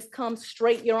have, and this comes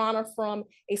straight, Your Honor, from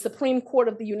a Supreme Court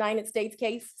of the United States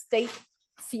case,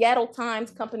 Seattle Times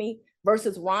Company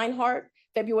versus Reinhardt.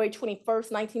 February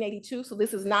 21st, 1982. So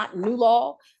this is not new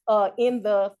law. In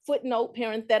the footnote,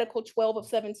 parenthetical 12 of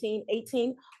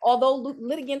 1718, although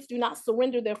litigants do not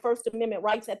surrender their First Amendment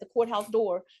rights at the courthouse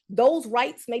door, those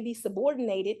rights may be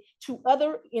subordinated to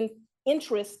other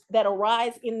interests that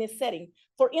arise in this setting.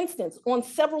 For instance, on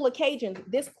several occasions,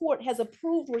 this court has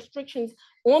approved restrictions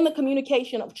on the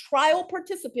communication of trial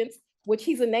participants, which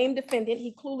he's a named defendant,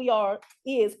 he clearly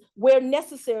is, where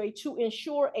necessary to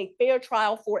ensure a fair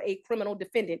trial for a criminal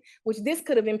defendant, which this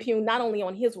could have impugned not only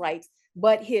on his rights,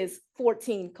 but his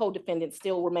 14 co-defendants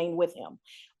still remain with him.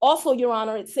 Also, Your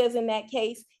Honor, it says in that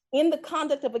case, in the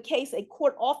conduct of a case, a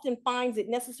court often finds it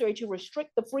necessary to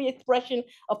restrict the free expression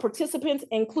of participants,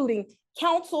 including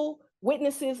counsel,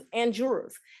 witnesses, and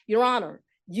jurors. Your Honor,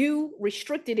 you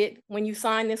restricted it when you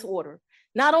signed this order.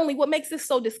 Not only, what makes this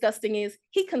so disgusting is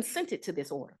he consented to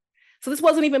this order. So this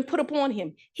wasn't even put upon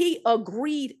him. He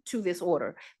agreed to this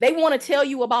order. They want to tell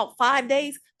you about 5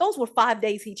 days. Those were 5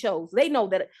 days he chose. They know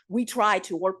that we tried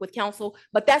to work with counsel,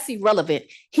 but that's irrelevant.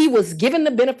 He was given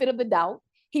the benefit of the doubt.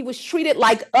 He was treated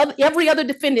like every other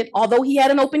defendant, although he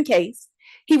had an open case.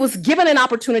 He was given an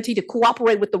opportunity to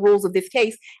cooperate with the rules of this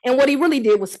case. And what he really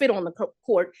did was spit on the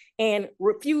court and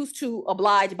refuse to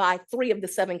oblige by 3 of the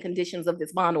 7 conditions of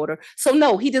this bond order. So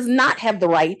no, he does not have the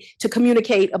right to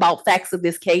communicate about facts of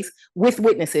this case with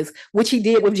witnesses, which he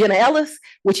did with Jenna Ellis,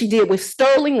 which he did with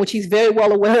Sterling, which he's very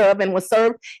well aware of and was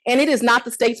served. And it is not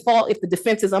the state's fault if the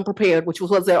defense is unprepared, which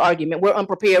was their argument. We're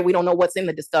unprepared. We don't know what's in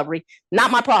the discovery.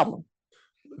 Not my problem.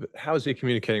 How is he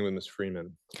communicating with Ms.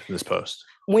 Freeman in this post?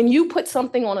 When you put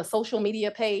something on a social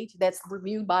media page that's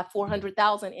reviewed by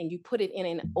 400,000 and you put it in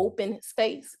an open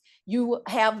space, you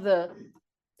have the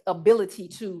ability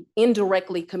to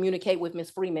indirectly communicate with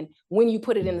Ms. Freeman when you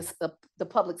put it in the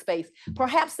public space.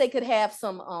 Perhaps they could have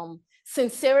some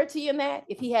sincerity in that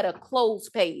if he had a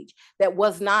closed page that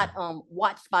was not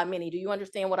watched by many. Do you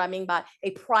understand what I mean by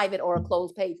a private or a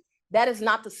closed page? That is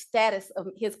not the status of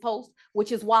his post,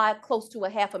 which is why close to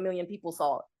 500,000 people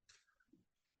saw it.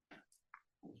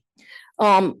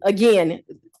 Again,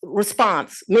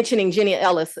 response, mentioning Jenna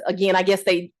Ellis. Again, I guess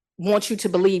they want you to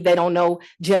believe they don't know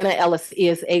Jenna Ellis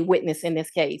is a witness in this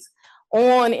case.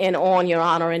 On and on, Your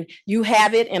Honor, and you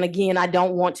have it. And again, I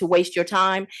don't want to waste your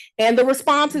time. And the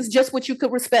response is just what you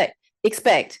could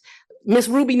expect. Ms.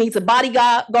 Ruby needs a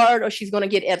bodyguard or she's going to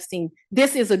get Epstein.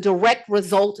 This is a direct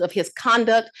result of his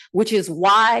conduct, which is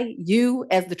why you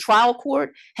as the trial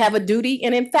court have a duty,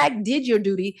 and in fact did your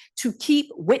duty, to keep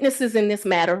witnesses in this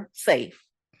matter safe.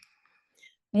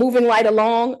 Moving right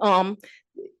along,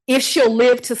 if she'll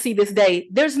live to see this day,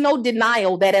 there's no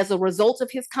denial that as a result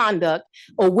of his conduct,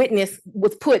 a witness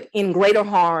was put in greater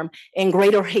harm and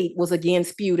greater hate was again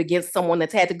spewed against someone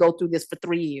that's had to go through this for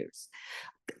 3 years.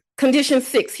 Condition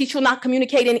 6, he shall not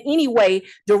communicate in any way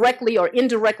directly or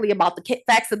indirectly about the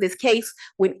facts of this case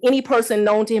with any person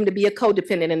known to him to be a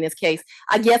co-defendant in this case.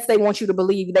 I guess they want you to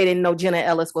believe they didn't know Jenna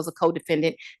Ellis was a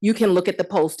co-defendant. You can look at the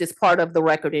post, it's part of the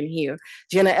record in here.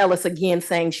 Jenna Ellis again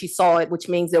saying she saw it, which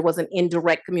means there was an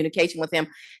indirect communication with him.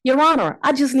 Your Honor,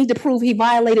 I just need to prove he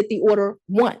violated the order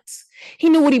once. He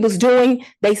knew what he was doing.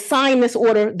 They signed this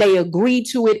order. They agreed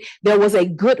to it. There was a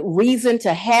good reason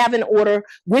to have an order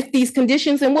with these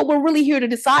conditions. And what we're really here to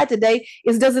decide today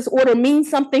is, does this order mean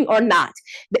something or not?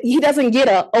 He doesn't get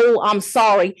a, oh, I'm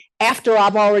sorry, after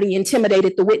I've already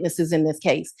intimidated the witnesses in this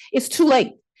case. It's too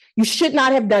late. You should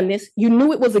not have done this. You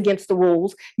knew it was against the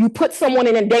rules. You put someone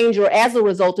in danger as a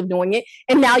result of doing it.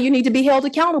 And now you need to be held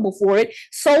accountable for it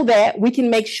so that we can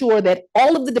make sure that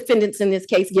all of the defendants in this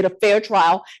case get a fair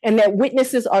trial and that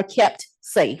witnesses are kept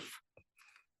safe.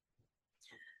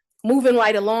 Moving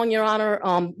right along, Your Honor,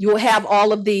 you'll have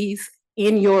all of these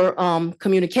in your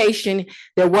communication.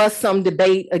 There was some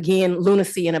debate, again,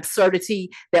 lunacy and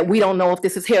absurdity, that we don't know if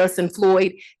this is Harrison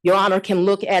Floyd. Your Honor can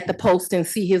look at the post and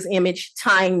see his image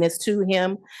tying this to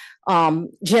him.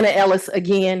 Jenna Ellis,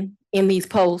 again, in these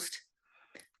posts.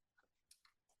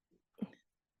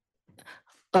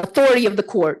 Authority of the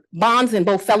court. Bonds in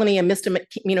both felony and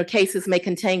misdemeanor cases may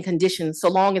contain conditions so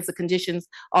long as the conditions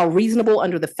are reasonable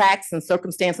under the facts and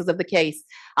circumstances of the case.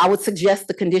 I would suggest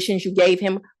the conditions you gave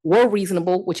him were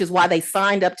reasonable, which is why they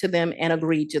signed up to them and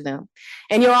agreed to them.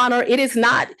 And Your Honor, it is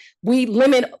not, we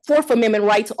limit Fourth Amendment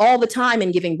rights all the time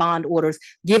in giving bond orders,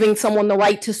 giving someone the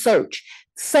right to search.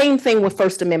 Same thing with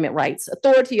First Amendment rights.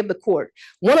 Authority of the court.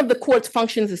 One of the court's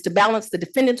functions is to balance the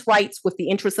defendant's rights with the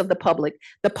interests of the public.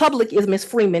 The public is Ms.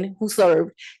 Freeman, who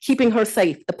served, keeping her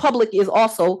safe. The public is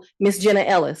also Ms. Jenna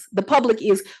Ellis. The public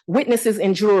is witnesses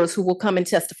and jurors who will come and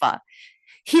testify.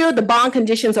 Here, the bond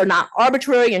conditions are not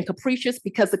arbitrary and capricious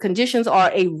because the conditions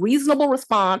are a reasonable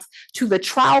response to the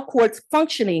trial court's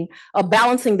functioning of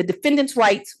balancing the defendant's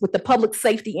rights with the public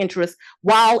safety interest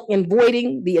while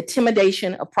avoiding the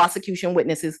intimidation of prosecution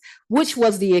witnesses, which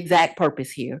was the exact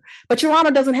purpose here. But Your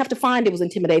Honor doesn't have to find it was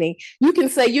intimidating. You can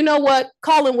say, you know what,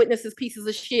 calling witnesses pieces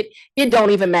of shit, it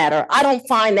don't even matter. I don't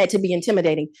find that to be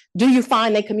intimidating. Do you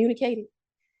find they communicated?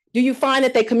 Do you find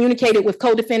that they communicated with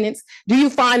co-defendants? Do you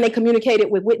find they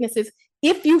communicated with witnesses?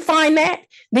 If you find that,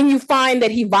 then you find that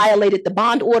he violated the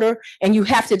bond order, and you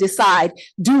have to decide,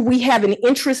 do we have an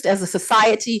interest as a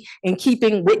society in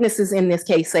keeping witnesses in this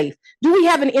case safe? Do we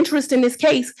have an interest in this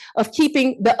case of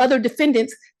keeping the other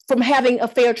defendants from having a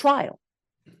fair trial?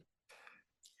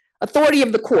 Authority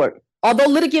of the court. Although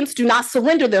litigants do not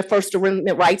surrender their First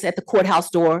Amendment rights at the courthouse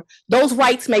door, those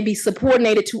rights may be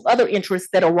subordinated to other interests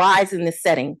that arise in this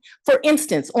setting. For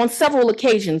instance, on several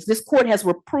occasions, this court has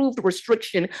approved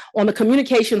restriction on the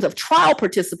communications of trial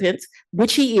participants,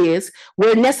 which he is,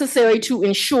 where necessary to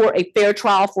ensure a fair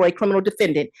trial for a criminal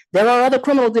defendant. There are other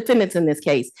criminal defendants in this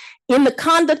case. In the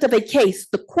conduct of a case,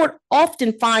 the court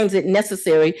often finds it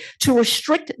necessary to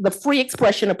restrict the free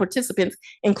expression of participants,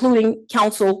 including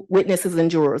counsel, witnesses,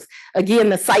 and jurors. Again,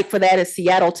 the site for that is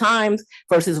Seattle Times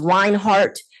versus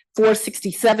Reinhart,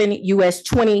 467 U.S.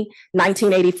 20,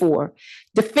 1984.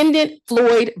 Defendant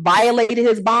Floyd violated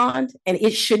his bond, and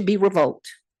it should be revoked.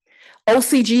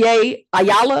 OCGA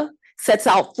Ayala sets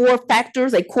out 4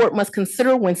 factors a court must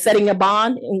consider when setting a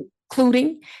bond,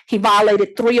 including he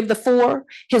violated 3 of the 4.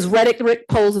 His rhetoric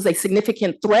poses a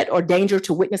significant threat or danger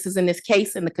to witnesses in this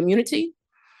case and the community.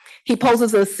 He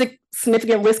poses a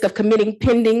significant risk of committing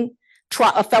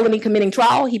a felony committing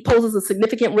trial. He poses a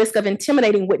significant risk of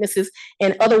intimidating witnesses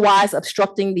and otherwise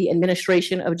obstructing the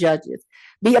administration of judges.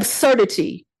 The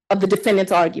absurdity of the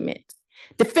defendant's argument.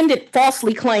 Defendant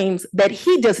falsely claims that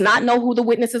he does not know who the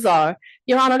witnesses are.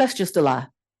 Your Honor, that's just a lie.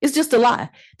 It's just a lie.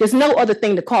 There's no other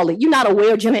thing to call it. You're not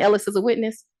aware Jenna Ellis is a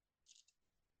witness?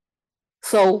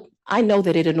 So I know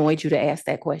that it annoyed you to ask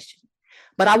that question,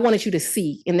 but I wanted you to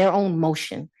see in their own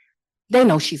motion, they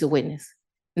know she's a witness,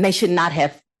 and they should not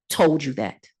have told you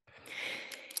that.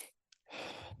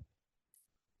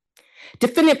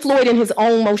 Defendant Floyd in his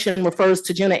own motion refers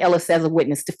to Jenna Ellis as a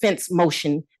witness. Defense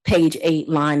motion, page 8,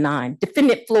 line 9.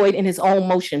 Defendant Floyd in his own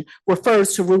motion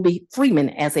refers to Ruby Freeman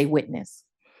as a witness.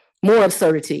 More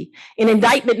absurdity. In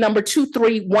indictment number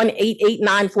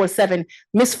 231888947,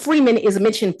 Ms. Freeman is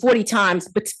mentioned 40 times,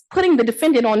 but putting the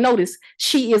defendant on notice,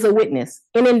 she is a witness.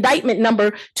 In indictment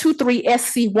number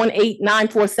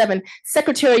 23SC18947,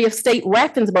 Secretary of State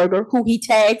Raffensperger, who he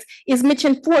tags, is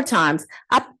mentioned 4 times.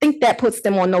 I think that puts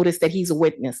them on notice that he's a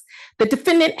witness. The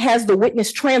defendant has the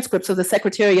witness transcripts of the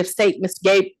Secretary of State, Mr.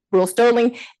 Gabriel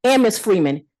Sterling, and Ms.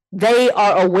 Freeman. They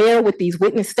are aware with these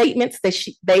witness statements that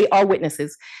they are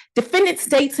witnesses. Defendant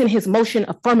states in his motion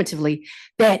affirmatively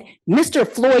that Mr.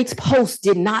 Floyd's post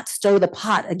did not stir the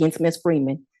pot against Ms.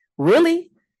 Freeman.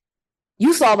 Really?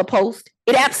 You saw the post.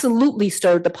 It absolutely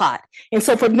stirred the pot. And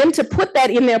so for them to put that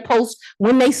in their post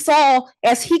when they saw,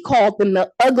 as he called them,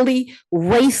 the ugly,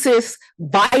 racist,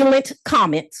 violent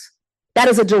comments, that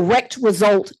is a direct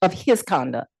result of his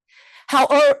conduct.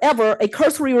 However, a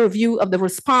cursory review of the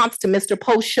response to Mr.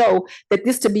 Post show that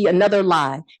this to be another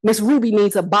lie. Miss Ruby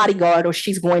needs a bodyguard or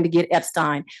she's going to get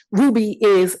Epstein. Ruby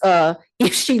is,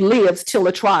 if she lives till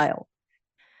a trial.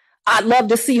 I'd love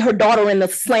to see her daughter in the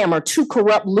slammer, 2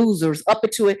 corrupt losers up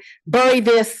into it, bury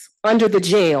this under the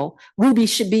jail. Ruby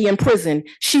should be in prison.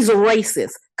 She's a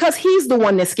racist because he's the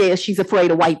one that's scared she's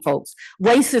afraid of white folks.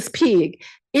 Racist pig.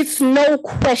 It's no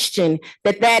question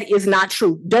that that is not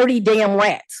true. Dirty damn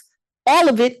rats. All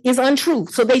of it is untrue,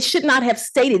 so they should not have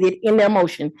stated it in their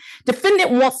motion.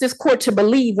 Defendant wants this court to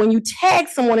believe when you tag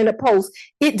someone in a post,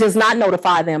 it does not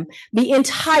notify them. The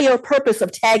entire purpose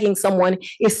of tagging someone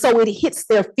is so it hits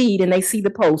their feed and they see the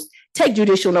post. Take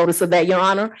judicial notice of that, Your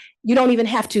Honor. You don't even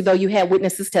have to, though you have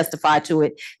witnesses testify to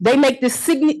it. They make this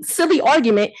silly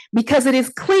argument because it is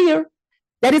clear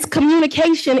that it's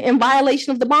communication in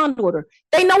violation of the bond order.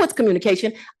 They know it's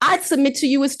communication. I'd submit to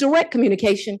you it's direct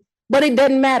communication. But it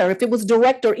doesn't matter. If it was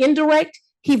direct or indirect,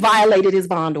 he violated his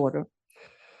bond order.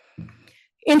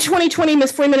 In 2020,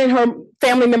 Ms. Freeman and her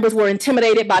family members were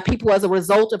intimidated by people as a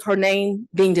result of her name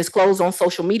being disclosed on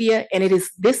social media. And it is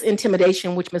this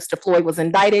intimidation which Mr. Floyd was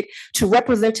indicted to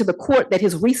represent to the court that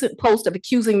his recent post of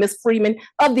accusing Ms. Freeman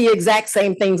of the exact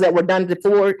same things that were done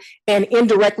before and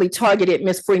indirectly targeted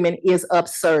Ms. Freeman is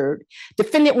absurd.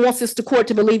 Defendant wants this to court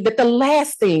to believe that the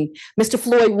last thing Mr.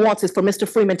 Floyd wants is for Mr.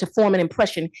 Freeman to form an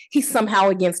impression he's somehow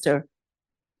against her,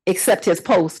 except his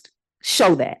post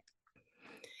show that.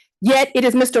 Yet it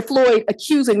is Mr. Floyd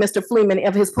accusing Mr. Freeman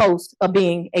of his post of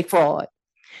being a fraud.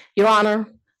 Your Honor,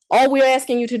 all we're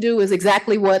asking you to do is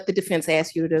exactly what the defense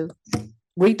asked you to do.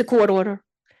 Read the court order,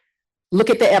 look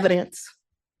at the evidence.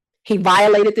 He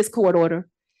violated this court order.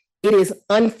 It is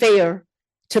unfair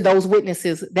to those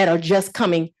witnesses that are just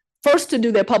coming, first, to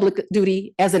do their public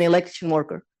duty as an election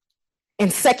worker,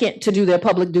 and second, to do their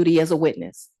public duty as a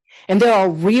witness. And there are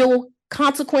real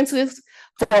consequences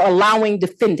for allowing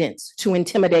defendants to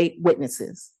intimidate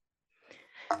witnesses.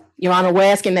 Your Honor, we're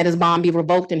asking that his bond be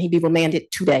revoked and he be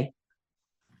remanded today.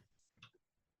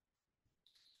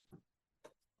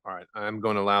 All right, I'm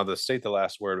going to allow the state the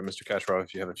last word, but Mr. Kasparov,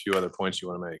 if you have a few other points you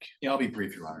want to make. Yeah, I'll be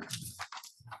brief, Your Honor.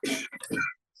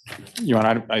 Your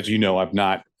Honor, as you know, I've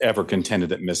not ever contended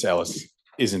that Miss Ellis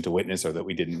isn't a witness or that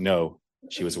we didn't know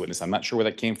she was a witness. I'm not sure where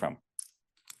that came from.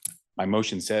 My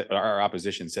motion said, our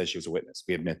opposition says she was a witness.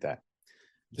 We admit that.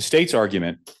 The state's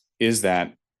argument is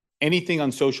that anything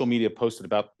on social media posted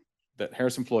about, that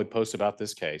Harrison Floyd posts about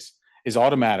this case is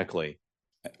automatically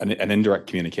an indirect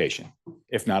communication,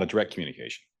 if not a direct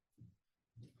communication.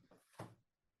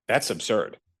 That's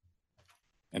absurd.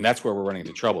 And that's where we're running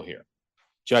into trouble here.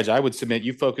 Judge, I would submit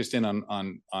you focused in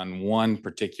on one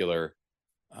particular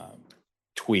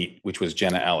tweet, which was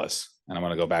Jenna Ellis. And I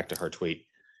want to go back to her tweet.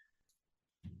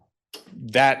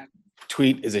 That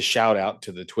tweet is a shout out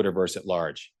to the Twitterverse at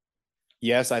large.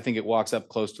 Yes, I think it walks up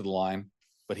close to the line,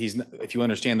 but if you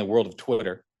understand the world of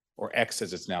Twitter, or X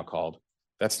as it's now called,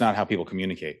 that's not how people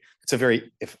communicate. It's a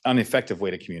very ineffective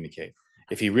way to communicate.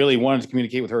 If he really wanted to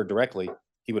communicate with her directly,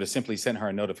 he would have simply sent her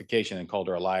a notification and called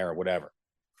her a liar or whatever.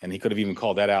 And he could have even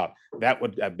called that out. That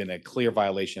would have been a clear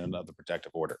violation of the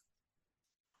protective order.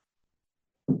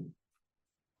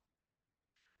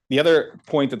 The other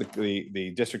point that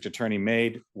the district attorney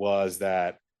made was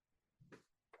that,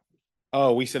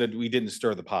 oh, we said we didn't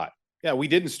stir the pot. Yeah, we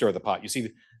didn't stir the pot. You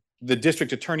see, the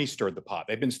district attorney stirred the pot.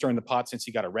 They've been stirring the pot since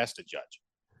he got arrested, Judge.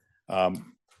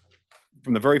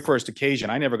 From the very first occasion,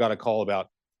 I never got a call about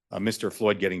Mr.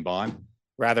 Floyd getting bond.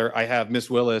 Rather, I have Miss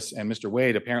Willis and Mr.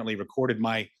 Wade apparently recorded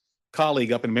my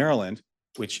colleague up in Maryland,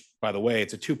 which, by the way,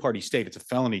 it's a two-party state. It's a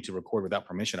felony to record without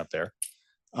permission up there.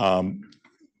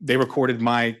 They recorded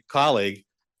my colleague,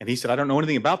 and he said, I don't know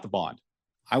anything about the bond.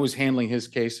 I was handling his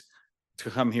case to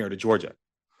come here to Georgia.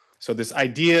 So this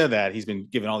idea that he's been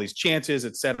given all these chances,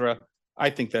 et cetera,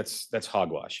 I think that's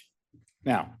hogwash.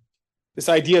 Now, this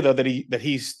idea, though, that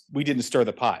we didn't stir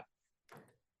the pot.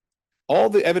 All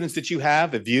the evidence that you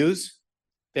have, the views,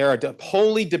 they are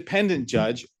wholly dependent,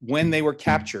 Judge, when they were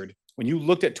captured, when you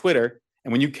looked at Twitter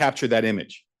and when you captured that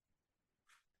image.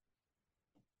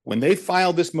 When they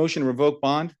filed this motion to revoke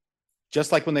bond,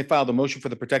 just like when they filed the motion for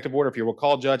the protective order, if you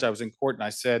recall, Judge, I was in court and I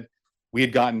said we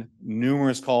had gotten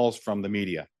numerous calls from the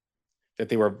media that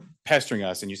they were pestering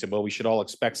us, and you said, well, we should all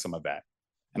expect some of that.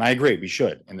 And I agree, we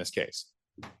should in this case.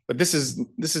 But this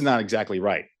is not exactly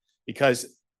right, because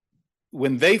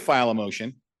when they file a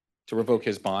motion to revoke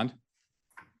his bond,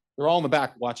 they're all in the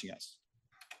back watching us.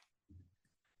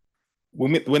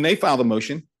 When they file the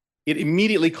motion, it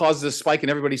immediately causes a spike and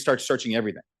everybody starts searching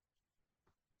everything.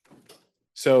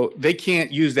 So they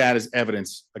can't use that as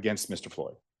evidence against Mr.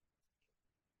 Floyd.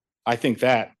 I think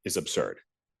that is absurd.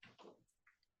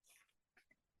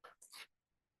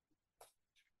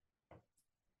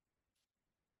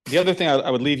 The other thing I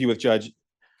would leave you with, Judge,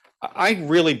 I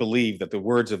really believe that the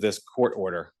words of this court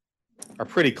order are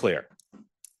pretty clear.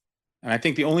 And I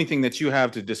think the only thing that you have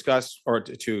to discuss or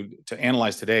to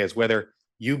analyze today is whether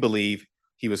you believe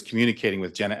he was communicating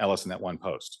with Jenna Ellis in that one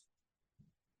post.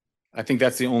 I think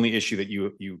that's the only issue that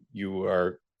you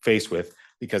are faced with,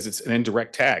 because it's an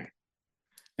indirect tag.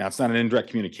 Now, it's not an indirect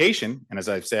communication, and as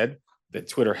I've said, the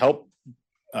Twitter help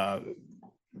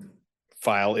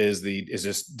file is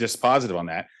just dispositive on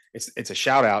that. It's a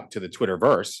shout out to the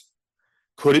Twitterverse.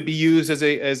 Could it be used as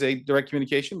a direct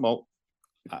communication? Well,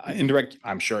 indirect,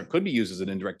 I'm sure it could be used as an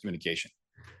indirect communication.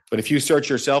 But if you search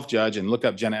yourself, Judge, and look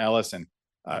up Jenna Ellis and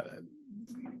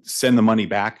send the money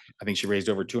back, I think she raised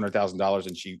over $200,000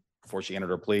 and before she entered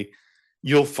her plea,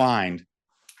 you'll find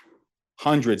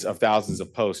hundreds of thousands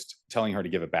of posts telling her to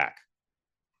give it back.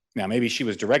 Now, maybe she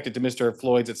was directed to Mr.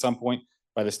 Floyd's at some point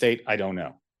by the state. I don't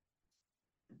know.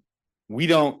 We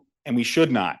don't, and we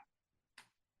should not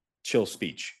chill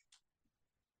speech.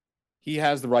 He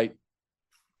has the right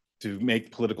to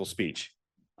make political speech.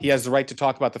 He has the right to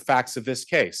talk about the facts of this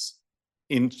case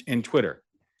in Twitter,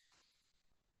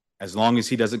 as long as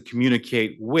he doesn't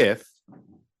communicate with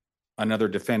another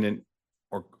defendant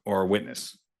or a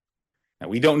witness. Now,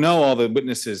 we don't know all the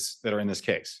witnesses that are in this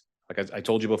case. Like I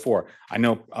told you before, I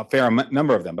know a fair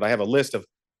number of them, but I have a list of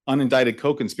unindicted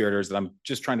co-conspirators that I'm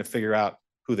just trying to figure out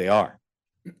who they are.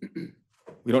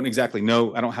 We don't exactly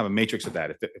know. I don't have a matrix of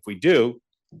that. If we do,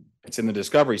 it's in the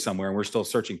discovery somewhere, and we're still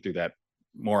searching through that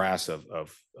morass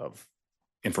of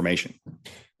information.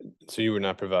 So you were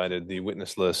not provided the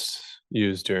witness list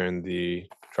used during the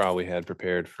trial we had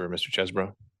prepared for Mr.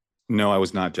 Chesbrough? No, I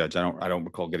was not, Judge. I don't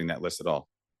recall getting that list at all.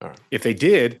 All right. If they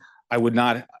did, I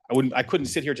couldn't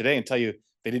sit here today and tell you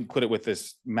they didn't put it with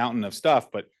this mountain of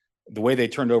stuff, but the way they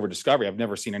turned over discovery, I've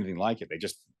never seen anything like it. They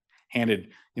just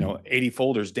handed, 80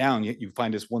 folders down. You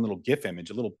find this one little GIF image,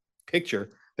 a little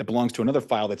picture that belongs to another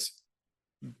file that's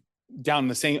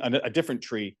down a different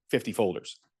tree, 50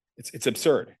 folders. It's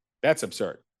absurd. That's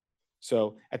absurd.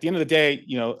 So at the end of the day,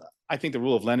 I think the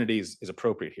rule of lenity is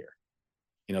appropriate here.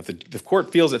 If the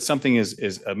court feels that something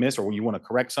is amiss, or you want to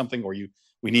correct something, or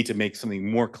we need to make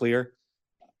something more clear,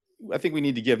 I think we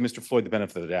need to give Mr. Floyd the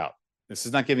benefit of the doubt. This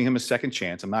is not giving him a second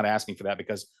chance. I'm not asking for that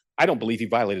because I don't believe he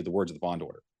violated the words of the bond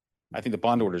order. I think the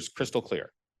bond order is crystal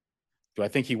clear. Do I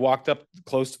think he walked up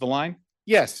close to the line?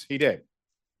 Yes, he did.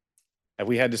 Have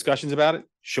we had discussions about it?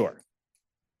 Sure.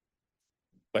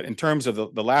 But in terms of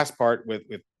the last part with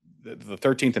the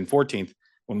 13th and 14th,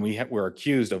 when we were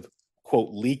accused of,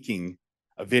 quote, leaking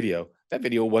a video, that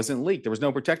video wasn't leaked. There was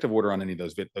no protective order on any of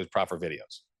those proffer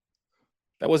videos.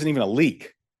 That wasn't even a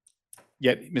leak.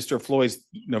 Yet Mr. Floyd's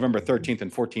November 13th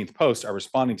and 14th posts are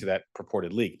responding to that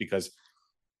purported leak because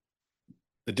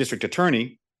the district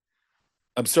attorney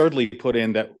absurdly put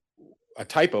in a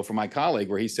typo from my colleague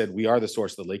where he said, we are the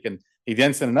source of the leak. And he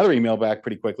then sent another email back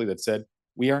pretty quickly that said,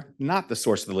 we are not the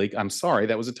source of the leak. I'm sorry,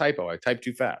 that was a typo. I typed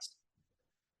too fast.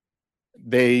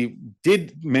 They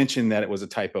did mention that it was a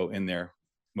typo in their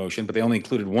motion, but they only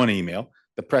included one email.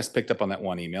 The press picked up on that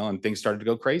one email and things started to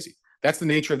go crazy. That's the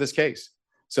nature of this case.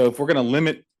 So if we're going to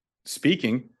limit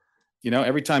speaking,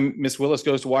 every time Miss Willis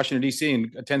goes to Washington, D.C.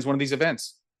 and attends one of these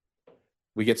events,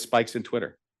 we get spikes in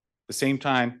Twitter. The same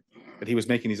time that he was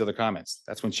making these other comments,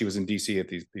 that's when she was in D.C. at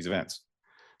these events.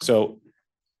 So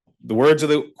the words of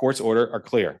the court's order are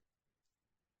clear.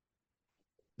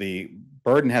 The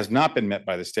burden has not been met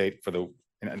by the state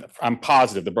I'm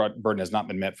positive the burden has not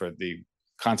been met for the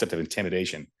concept of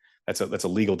intimidation. That's a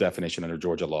legal definition under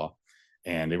Georgia law.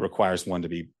 And it requires one to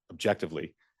be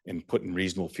objectively and put in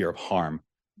reasonable fear of harm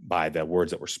by the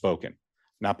words that were spoken,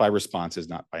 not by responses,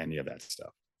 not by any of that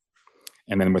stuff.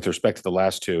 And then with respect to the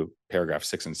last two, paragraphs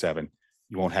 6 and 7,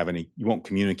 you won't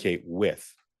communicate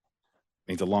with.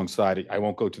 It means alongside, I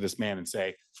won't go to this man and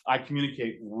say, I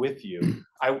communicate with you.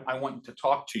 I want to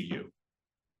talk to you.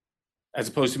 As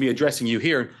opposed to me addressing you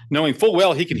here, knowing full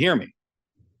well he can hear me.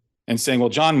 And saying, well,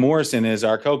 John Morrison is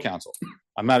our co-counsel.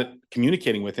 I'm not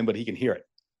communicating with him, but he can hear it.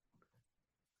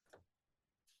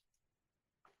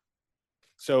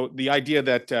 So the idea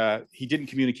that he didn't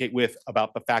communicate with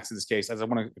about the facts of this case, as I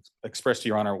want to express to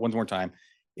Your Honor one more time,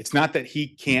 it's not that he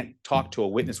can't talk to a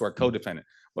witness or a co-defendant.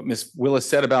 What Ms. Willis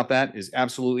said about that is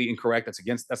absolutely incorrect.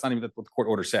 That's not even what the court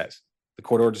order says. The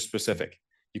court order is specific.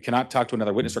 You cannot talk to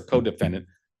another witness or co-defendant.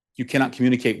 You cannot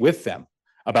communicate with them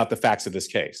about the facts of this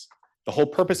case. The whole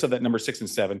purpose of that number 6 and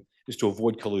 7 is to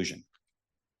avoid collusion.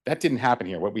 That didn't happen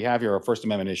here. What we have here are First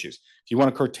Amendment issues. If you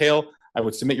want to curtail, I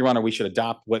would submit, Your Honor, we should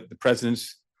adopt what the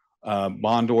president's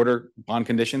bond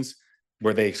conditions,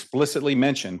 where they explicitly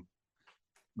mention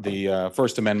the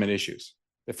First Amendment issues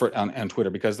on Twitter,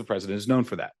 because the president is known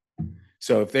for that.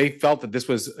 So if they felt that this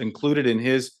was included in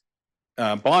his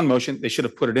bond motion, they should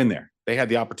have put it in there. They had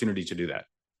the opportunity to do that.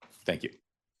 Thank you.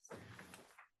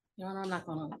 Your Honor, I'm not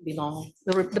going to be long.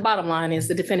 The bottom line is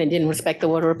the defendant didn't respect the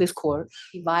order of this court.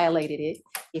 He violated it.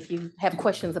 If you have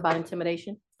questions about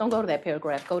intimidation, don't go to that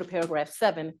paragraph. Go to paragraph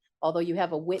 7. Although you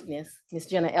have a witness, Ms.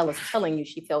 Jenna Ellis, telling you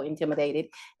she felt intimidated,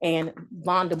 and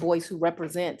Von Du Bois, who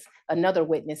represents another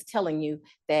witness, telling you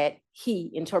that he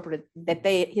interpreted that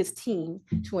his team,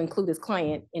 to include his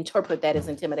client, interpret that as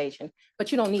intimidation.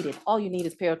 But you don't need it. All you need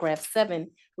is paragraph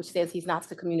 7, which says he's not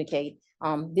to communicate.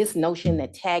 This notion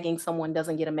that tagging someone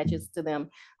doesn't get a message to them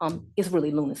is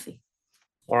really lunacy.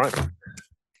 All right.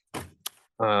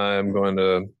 I'm going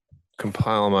to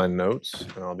compile my notes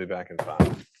and I'll be back in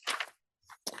 5.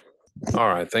 All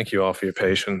right. Thank you all for your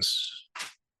patience.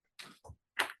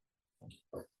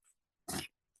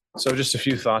 So just a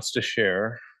few thoughts to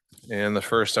share. And the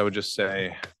first, I would just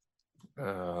say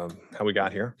how we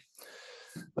got here.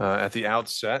 At the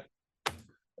outset,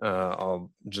 I'll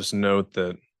just note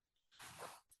that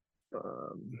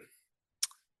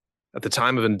at the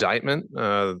time of indictment,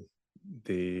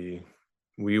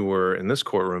 we were in this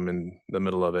courtroom in the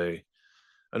middle of a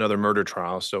another murder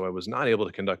trial, so I was not able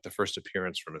to conduct the first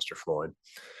appearance for Mr. Floyd.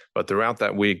 But throughout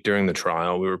that week during the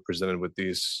trial, we were presented with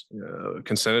these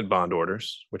consented bond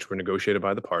orders, which were negotiated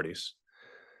by the parties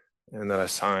and that I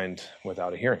signed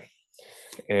without a hearing.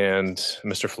 And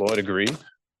Mr. Floyd agreed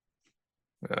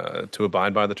to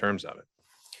abide by the terms of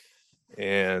it.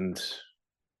 And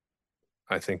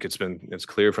I think it's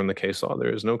clear from the case law,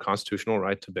 there is no constitutional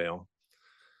right to bail.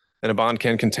 And a bond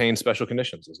can contain special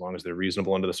conditions as long as they're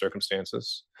reasonable under the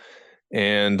circumstances.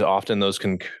 And often those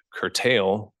can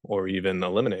curtail or even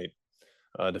eliminate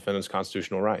defendant's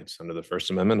constitutional rights under the First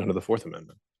Amendment, under the Fourth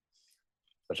Amendment,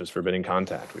 such as forbidding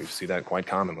contact. We see that quite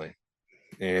commonly.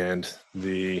 And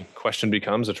the question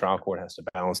becomes, a trial court has to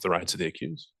balance the rights of the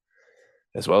accused,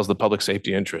 as well as the public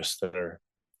safety interests that are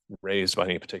raised by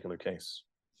any particular case.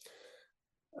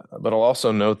 But I'll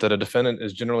also note that a defendant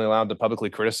is generally allowed to publicly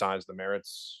criticize the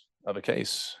merits of a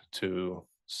case, to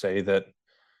say that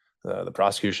the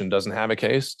prosecution doesn't have a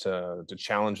case, to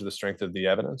challenge the strength of the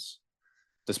evidence,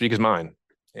 to speak his mind.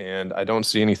 And I don't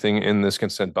see anything in this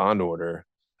consent bond order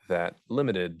that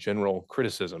limited general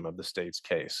criticism of the state's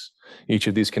case. Each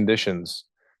of these conditions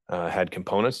had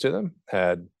components to them,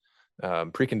 had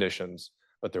preconditions,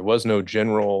 but there was no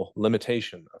general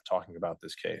limitation of talking about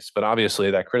this case. But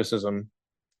obviously that criticism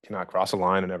cannot cross a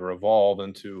line and ever evolve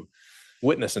into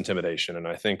witness intimidation. And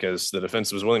I think, as the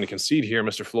defense was willing to concede here,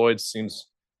 Mr. Floyd seems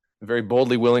very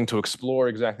boldly willing to explore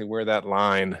exactly where that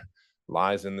line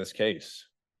lies in this case.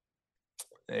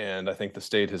 And I think the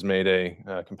state has made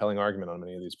a compelling argument on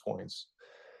many of these points.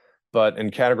 But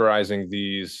in categorizing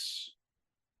these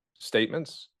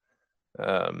statements,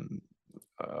 on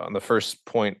the first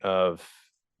point of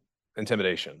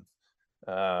intimidation,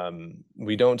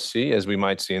 we don't see, as we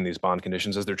might see in these bond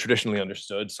conditions, as they're traditionally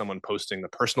understood, someone posting the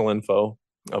personal info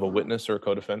of a witness or a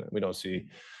co-defendant. We don't see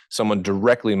someone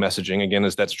directly messaging, again,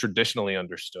 as that's traditionally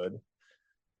understood.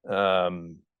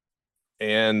 And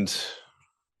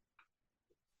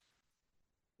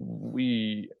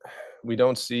we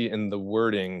don't see in the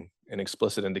wording an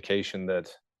explicit indication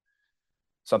that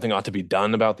something ought to be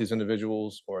done about these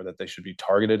individuals or that they should be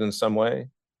targeted in some way.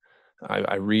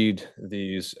 I read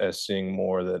these as seeing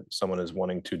more that someone is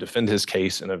wanting to defend his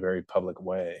case in a very public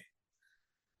way.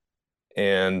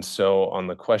 And so on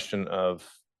the question of,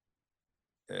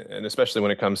 and especially when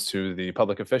it comes to the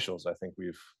public officials, I think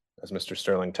we've, as Mr.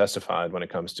 Sterling testified, when it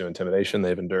comes to intimidation,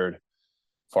 they've endured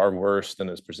far worse than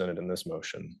is presented in this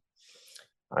motion.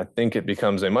 I think it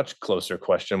becomes a much closer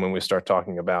question when we start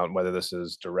talking about whether this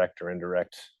is direct or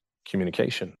indirect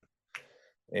communication.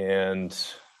 And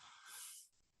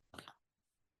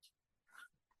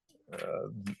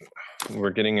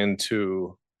we're getting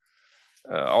into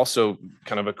also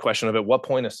kind of a question of, at what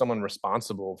point is someone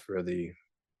responsible for the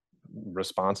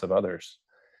response of others?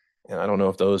 And I don't know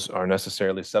if those are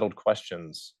necessarily settled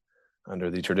questions under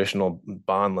the traditional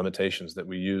bond limitations that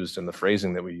we used and the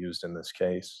phrasing that we used in this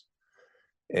case.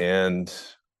 And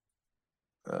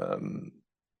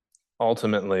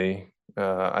ultimately,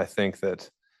 I think that,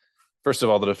 first of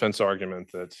all, the defense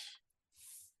argument that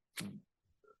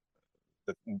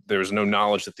there's no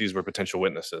knowledge that these were potential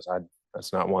witnesses,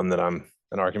 that's not an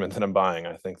argument that I'm buying.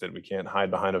 I think that we can't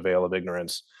hide behind a veil of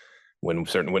ignorance when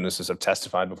certain witnesses have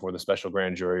testified before the special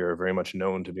grand jury, or are very much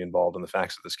known to be involved in the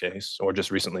facts of this case, or just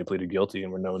recently pleaded guilty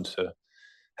and were known to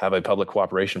have a public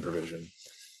cooperation provision.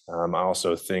 I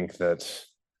also think that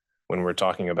when we're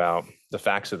talking about the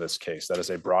facts of this case, that is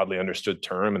a broadly understood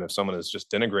term. And if someone is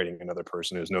just denigrating another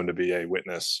person who's known to be a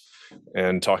witness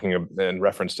and talking in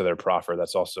reference to their proffer,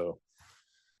 that's also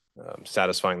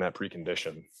satisfying that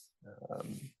precondition.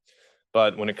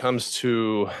 But when it comes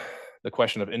to the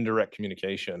question of indirect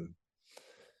communication,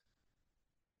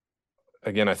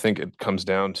 again, I think it comes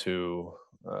down to,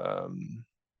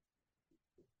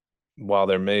 while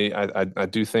there may, I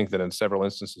do think that in several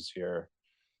instances here,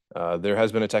 there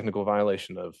has been a technical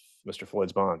violation of Mr.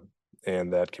 Floyd's bond,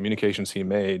 and that communications he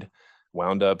made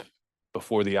wound up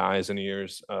before the eyes and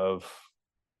ears of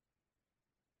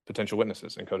potential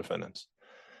witnesses and co-defendants.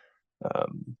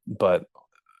 But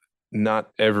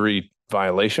not every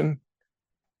violation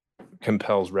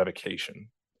compels revocation.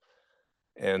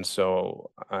 And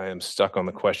so I am stuck on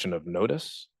the question of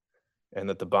notice, and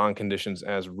that the bond conditions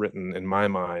as written, in my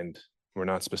mind, were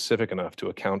not specific enough to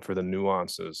account for the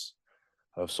nuances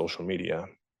of social media.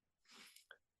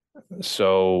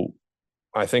 So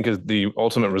I think the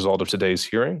ultimate result of today's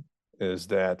hearing is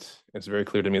that it's very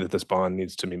clear to me that this bond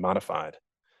needs to be modified.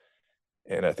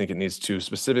 And I think it needs to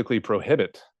specifically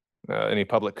prohibit any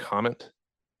public comment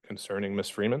concerning Ms.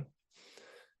 Freeman,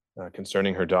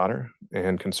 concerning her daughter,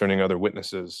 and concerning other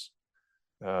witnesses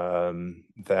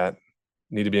that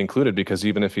need to be included, because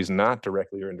even if he's not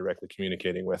directly or indirectly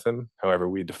communicating with him, however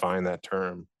we define that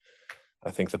term,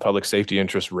 I think the public safety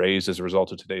interests raised as a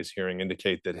result of today's hearing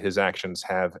indicate that his actions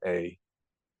have a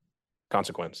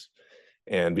consequence.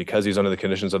 And because he's under the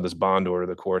conditions of this bond order,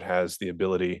 the court has the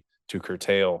ability to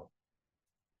curtail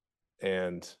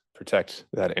and protect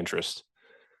that interest.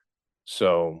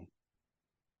 So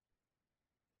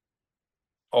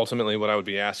ultimately, what I would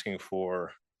be asking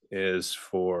for is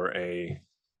for a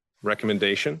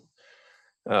recommendation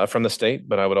from the state,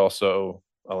 but I would also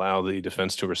allow the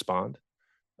defense to respond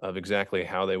of exactly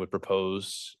how they would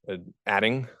propose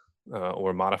adding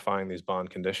or modifying these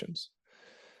bond conditions.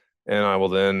 And I will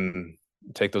then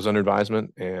take those under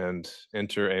advisement and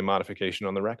enter a modification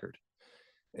on the record.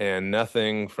 And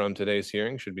nothing from today's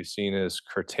hearing should be seen as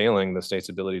curtailing the state's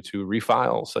ability to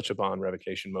refile such a bond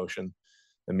revocation motion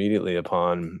immediately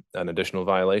upon an additional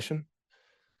violation.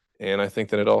 And I think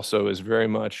that it also is very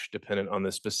much dependent on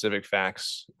the specific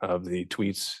facts of the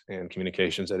tweets and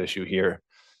communications at issue here.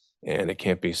 And it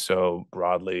can't be so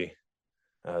broadly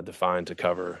defined to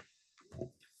cover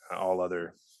all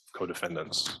other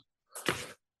co-defendants.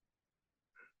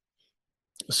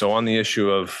 So on the issue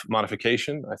of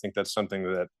modification, I think that's something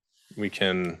that we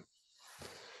can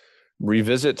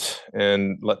revisit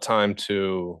and let time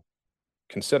to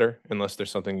consider, unless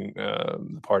there's something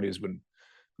the parties would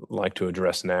like to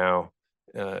address now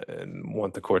and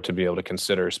want the court to be able to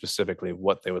consider specifically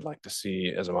what they would like to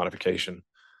see as a modification,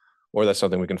 or that's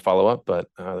something we can follow up, but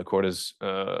the court is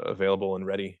available and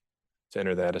ready to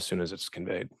enter that as soon as it's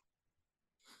conveyed.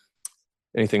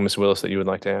 Anything, Ms. Willis, that you would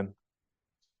like to add?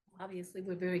 Obviously,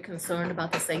 we're very concerned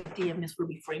about the safety of Ms.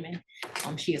 Ruby Freeman.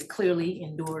 She has clearly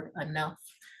endured enough.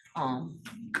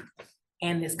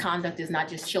 And this conduct is not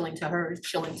just chilling to her, it's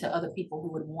chilling to other people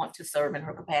who would want to serve in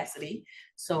her capacity.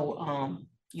 So,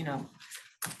 you know,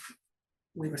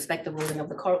 we respect the ruling of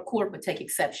the court, but take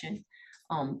exception.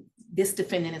 This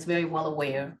defendant is very well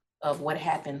aware of what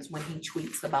happens when he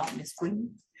tweets about Ms.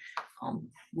 Freeman.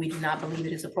 We do not believe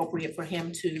it is appropriate for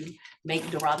him to make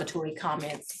derogatory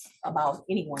comments about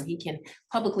anyone. He can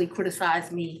publicly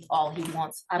criticize me all he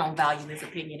wants. I don't value his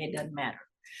opinion, it doesn't matter.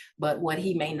 But what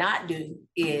he may not do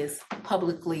is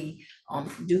publicly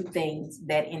do things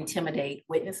that intimidate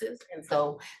witnesses. And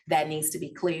so that needs to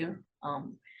be clear.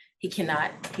 He should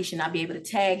not be able to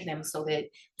tag them so that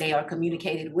they are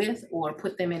communicated with, or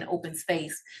put them in open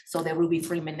space so that Ruby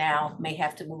Freeman now may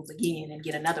have to move again and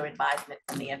get another advisement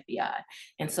from the FBI.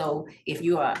 And so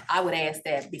I would ask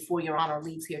that before Your Honor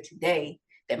leaves here today,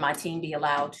 that my team be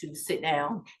allowed to sit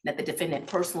down, that the defendant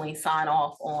personally sign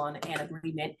off on an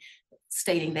agreement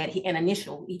stating that an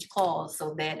initial each clause,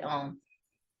 so that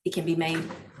it can be made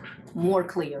more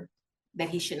clear that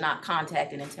he should not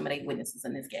contact and intimidate witnesses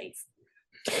in this case.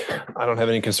 I don't have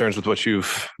any concerns with what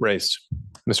you've raised.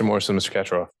 Mr. Morrison, Mr.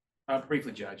 Katroff.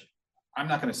 Briefly, Judge, I'm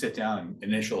not going to sit down and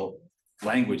initial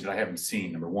language that I haven't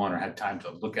seen, number one, or had time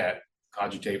to look at,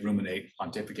 cogitate, ruminate,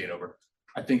 pontificate over.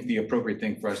 I think the appropriate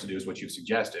thing for us to do is what you've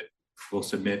suggested. We'll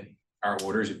submit our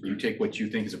orders. If you take what you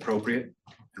think is appropriate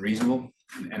and reasonable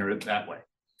and enter it that way.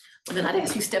 Well, then I'd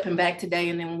ask you stepping back today,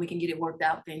 and then when we can get it worked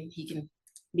out, then he can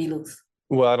be loose.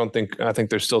 Well, I think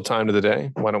there's still time to the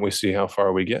day. Why don't we see how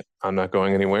far we get? I'm not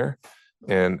going anywhere.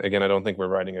 And again, I don't think we're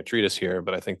writing a treatise here,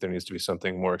 but I think there needs to be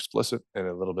something more explicit and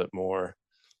a little bit more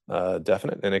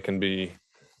definite, and it can be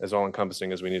as all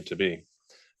encompassing as we need it to be.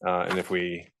 And if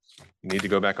we need to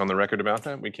go back on the record about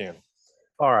that, we can.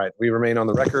 All right, we remain on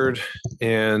the record,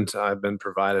 and I've been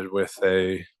provided with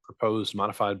a proposed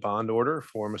modified bond order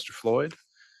for Mr. Floyd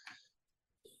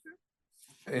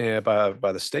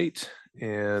by the state.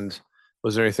 And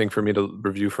was there anything for me to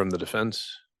review from the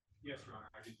defense? Yes, Your Honor.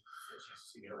 I did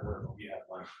see their work. We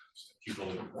have just a few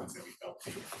bullet points that we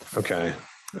felt. Okay.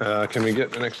 Can we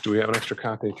get do we have an extra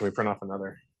copy? Can we print off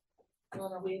another?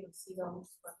 Well, are we able to see those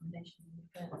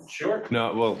recommendations? Sure.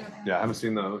 No, well, yeah, I haven't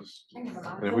seen those.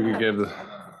 And if we could give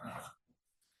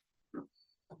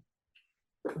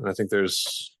I think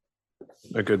there's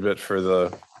a good bit for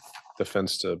the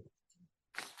defense to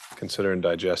consider and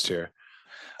digest here.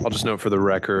 I'll just note for the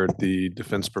record, the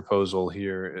defense proposal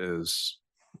here is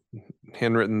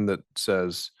handwritten that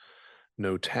says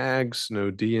no tags, no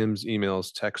DMs,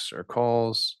 emails, texts, or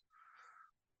calls.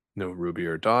 No Ruby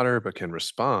or daughter, but can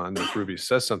respond if Ruby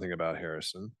says something about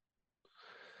Harrison.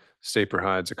 State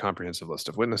provides a comprehensive list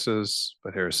of witnesses,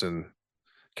 but Harrison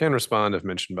can respond if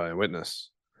mentioned by a witness.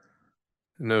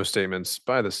 No statements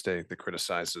by the state that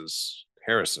criticizes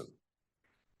Harrison.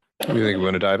 Do you think we're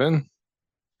going to dive in?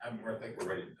 I think we're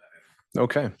ready to dive in.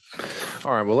 Okay.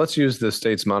 All right. Well, let's use the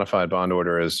state's modified bond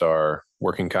order as our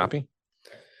working copy.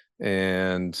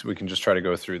 And we can just try to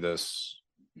go through this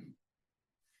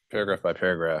paragraph by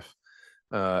paragraph.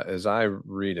 As I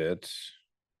read it,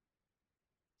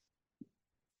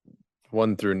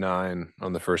 1 through 9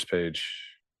 on the first page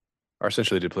are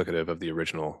essentially duplicative of the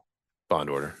original bond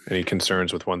order. Any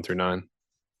concerns with 1 through 9?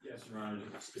 Yes, Your Honor,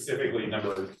 specifically I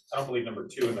don't believe number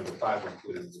 2 and number 5 were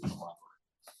included in the bond order.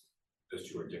 Those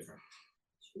two are different.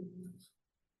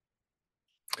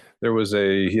 There was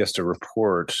he has to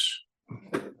report.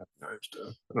 I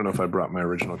don't know if I brought my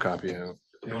original copy out.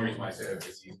 The only reason why I say that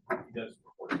is he does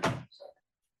report it.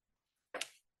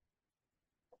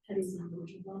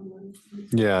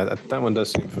 Yeah, that one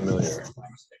does seem familiar.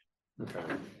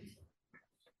 Okay.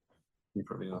 You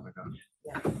probably know that guy.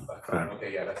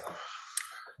 Okay, yeah, that's not.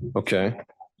 Okay.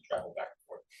 Travel back and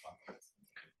forth.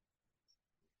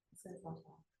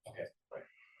 Okay, right.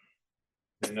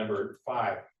 Then number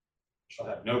 5 shall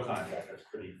have no contact.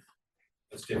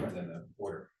 That's different than the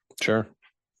order. Sure.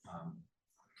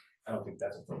 I don't think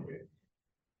that's appropriate.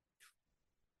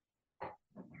 I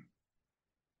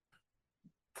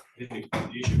think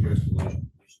the issue here is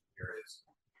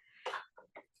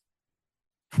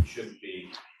shouldn't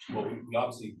be, well, we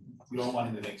obviously, we don't want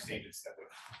him to make statements that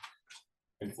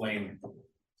would inflame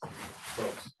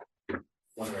folks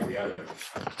one way or the other. Go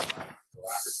after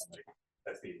somebody.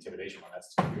 That's the intimidation one.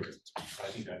 That's weird.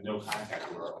 I think that no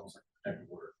contact order, almost like a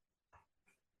protective order.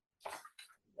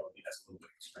 That's a little bit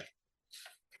extreme.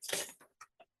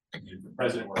 If the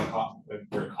president were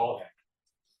to call him,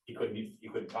 he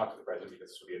couldn't talk to the president because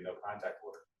this would be a no contact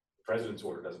order. The president's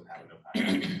order doesn't have a no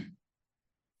contact.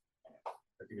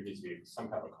 I think there needs to be some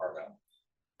kind of a carve out.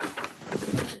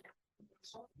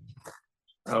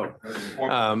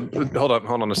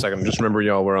 Hold on a second. Just remember,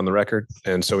 y'all, we're on the record,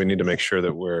 and so we need to make sure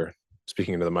that we're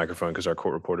speaking into the microphone because our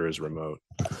court reporter is remote.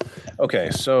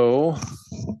 Okay, so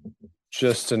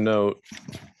just to note,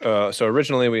 so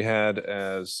originally we had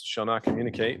as shall not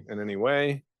communicate in any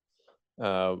way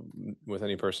with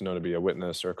any person known to be a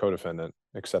witness or a co-defendant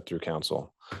except through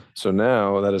counsel. So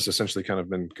now that has essentially kind of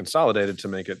been consolidated to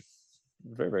make it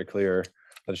very, very clear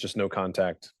that it's just no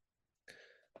contact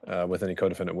with any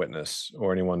co-defendant witness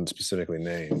or anyone specifically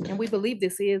named. And we believe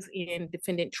this is in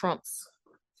defendant Trump's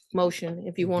motion,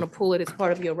 if you want to pull it as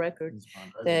part of your record,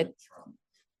 that.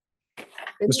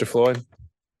 Mr. Floyd,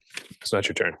 it's not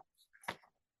your turn.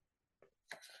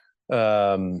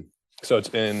 So it's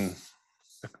in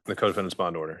the co-defendant's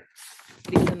bond order.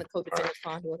 It is in the co-defendant's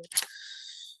bond order.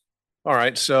 All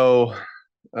right, so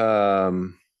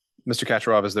Mr.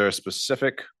 Kaczmarov, is there a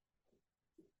specific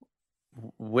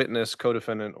witness,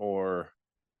 co-defendant, or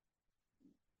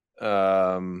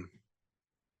person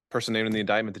named in the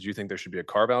indictment that you think there should be a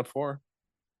carve out for?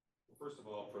 First of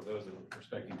all, for those that are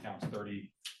respecting counts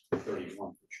 30 to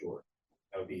 31 for sure,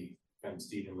 that would be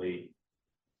Stephen Lee.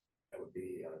 That would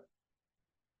be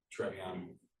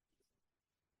Trevion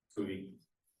Foodie.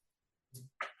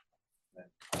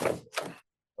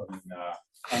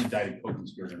 Unindicted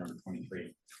co-conspirator number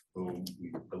 23, who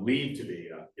we believe to be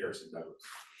Harrison Douglas.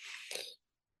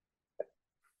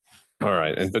 All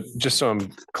right, but just so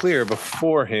I'm clear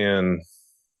beforehand.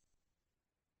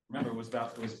 Remember, it was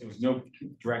no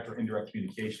direct or indirect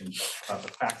communication about the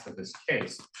facts of this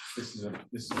case. This is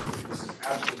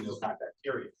absolutely no contact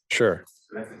period. Sure.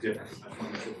 So that's the difference.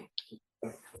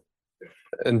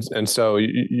 And so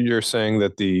you're saying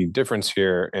that the difference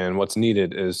here and what's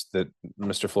needed is that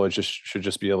Mr. Floyd should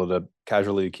just be able to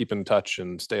casually keep in touch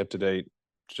and stay up to date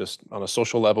just on a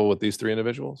social level with these 3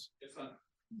 individuals?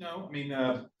 No, I mean,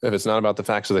 if it's not about the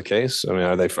facts of the case, I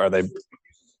mean,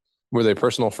 were they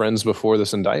personal friends before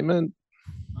this indictment?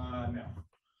 No,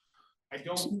 I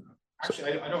don't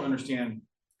actually. I don't understand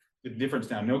the difference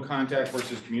now. No contact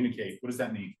versus communicate. What does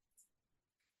that mean?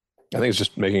 I think it's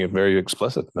just making it very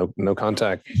explicit. No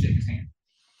contact. Can't shake his hand.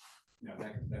 No,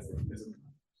 that's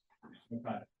no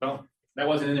contact. Well, that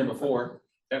wasn't in there before.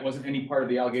 That wasn't any part of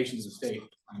the allegations of the state,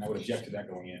 and I would object to that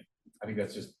going in. I think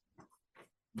that's just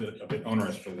a bit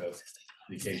onerous for the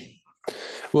occasion.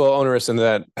 Well, onerous in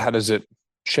that, how does it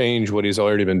change what he's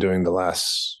already been doing the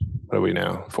last, what are we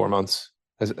now, 4 months?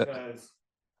 I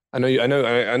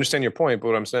understand your point, but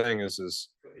what I'm saying is it's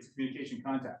communication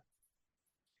contact.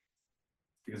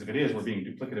 Because if it is, we're being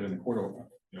duplicative in the court order.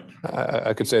 You know,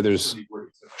 I could say there's,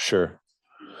 sure,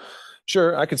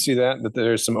 I could see that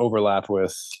there's some overlap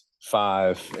with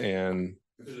 5 and.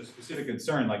 If there's a specific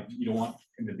concern, like you don't want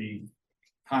him to be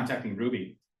contacting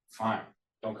Ruby, fine.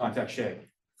 Don't contact Shay,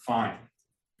 fine.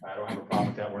 I don't have a problem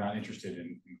with that. We're not interested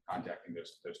in contacting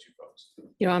those 2 folks.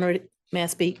 Your Honor, may I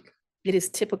speak? It is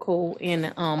typical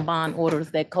in bond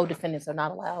orders that co-defendants are not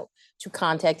allowed to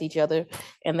contact each other,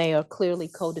 and they are clearly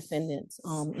co-defendants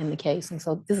in the case. And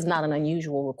so this is not an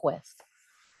unusual request.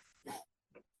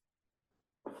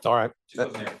 All right. Just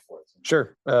wasn't there before.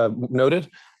 Sure, noted,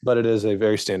 but it is a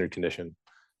very standard condition.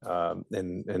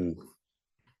 And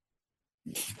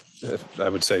I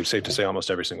would say, safe to say,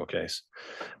 almost every single case.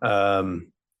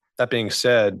 That being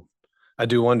said, I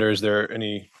do wonder, is there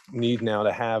any need now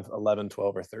to have 11,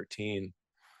 12, or 13?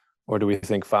 Or do we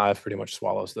think 5 pretty much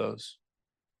swallows those?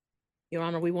 Your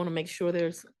Honor, we want to make sure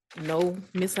there's no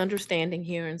misunderstanding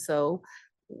here, and so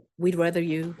we'd rather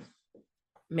you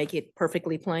make it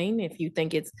perfectly plain. If you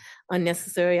think it's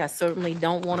unnecessary, I certainly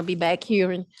don't want to be back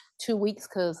here in 2 weeks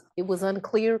because it was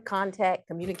unclear, contact,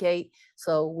 communicate.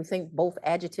 So we think both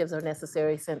adjectives are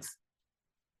necessary since.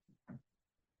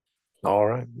 All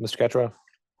right, Mr. Cottrell.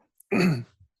 What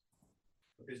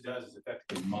this does is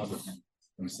effectively muzzle him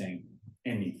from saying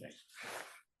anything.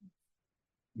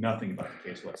 Nothing about the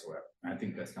case whatsoever. I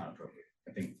think that's not appropriate.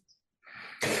 I think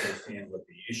to understand what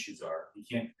the issues are. He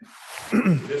can't,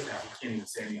 this now, he can't even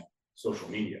say anything on social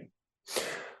media.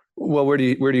 Well, where do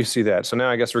you see that? So now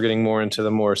I guess we're getting more into the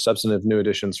more substantive new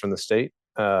additions from the state.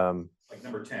 Like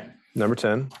number 10. Number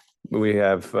 10, we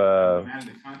have, I'm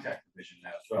adding the contact provision now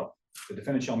as well. The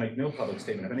defendant shall make no public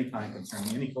statement of any kind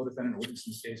concerning any co-defendant or witness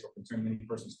in this case or concerning any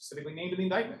person specifically named in the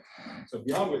indictment. So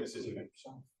beyond witnesses, even,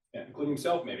 yeah, including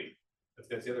himself, maybe.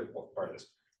 That's the other part of this.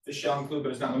 This shall include,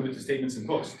 but it's not limited to statements in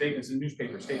books, statements in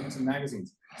newspapers, statements in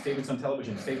magazines, statements on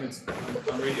television, statements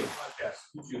on radio,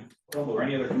 podcasts, YouTube, Rumble, or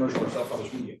any other commercial or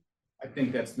self-published media. I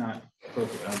think that's not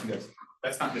appropriate. I don't think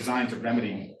that's not designed to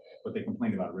remedy what they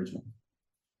complained about originally.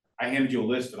 I handed you a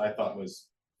list that I thought was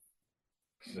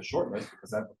the short list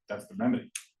because that's the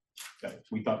remedy that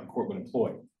we thought the court would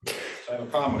employ. So I have a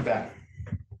problem with that.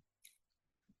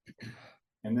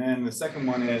 And then the second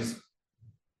one is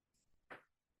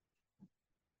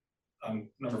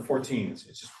number 14. It's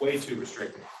just way too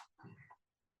restrictive.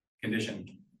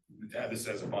 Condition. This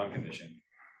says a bond condition.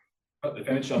 But the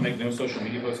defendant shall make no social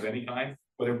media posts of any kind,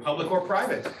 whether public or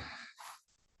private,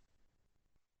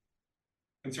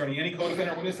 concerning any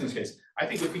co-defendant or witness in this case. I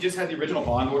think if we just had the original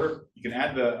bond order, you can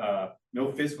add the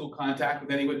no physical contact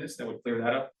with any witness. That would clear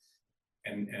that up.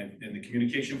 And the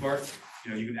communication part,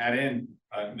 you can add in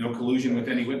no collusion with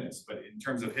any witness. But in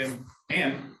terms of him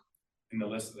and in the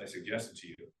list that I suggested to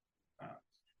you,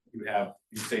 you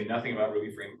would say nothing about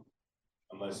Ruby Freeman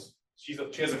unless she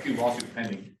has a few lawsuits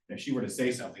pending. If she were to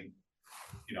say something,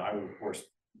 I would of course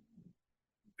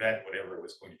vet whatever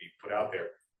was going to be put out there.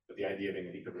 But the idea being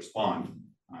that he could respond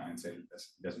and say he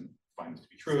doesn't find this to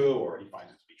be true, or he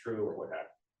finds it to be true, or what have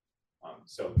you.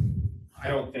 So I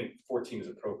don't think 14 is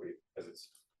appropriate because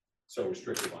it's so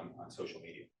restrictive on social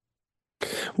media.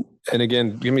 And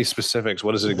again, give me specifics.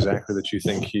 What is it exactly that you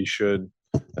think he should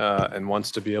and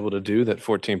wants to be able to do that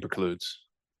 14 precludes?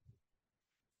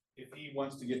 If he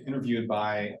wants to get interviewed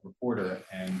by a reporter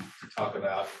and to talk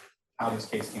about how this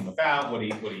case came about, what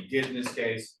he did in this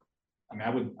case,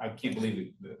 I can't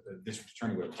believe the district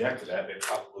attorney would object to that. They'd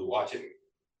probably watch it,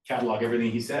 catalog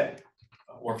everything he said.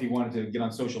 Or if he wanted to get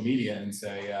on social media and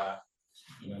say,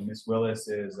 Miss Willis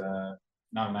is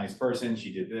not a nice person.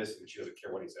 She did this, and she doesn't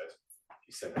care what he says.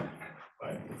 She said that.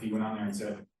 But if he went on there and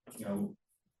said,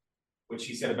 what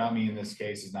she said about me in this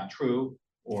case is not true,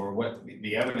 or what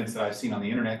the evidence that I've seen on the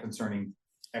internet concerning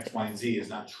X, Y, and Z is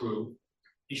not true,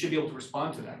 he should be able to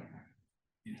respond to that.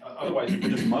 Otherwise, you're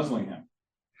just muzzling him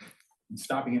and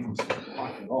stopping him from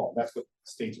talking at all. That's what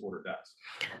the state's order does.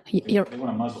 They want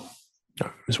to muzzle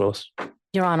him. Ms. Willis.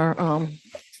 Your Honor,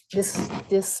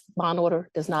 this bond order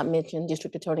does not mention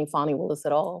District Attorney Fonnie Willis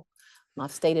at all.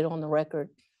 I've stated on the record,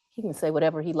 he can say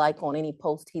whatever he like on any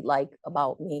post he'd like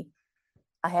about me.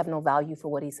 I have no value for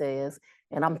what he says,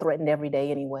 and I'm threatened every day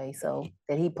anyway. So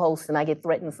that he posts and I get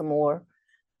threatened some more,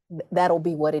 that'll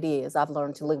be what it is. I've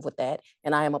learned to live with that,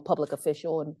 and I am a public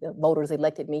official, and the voters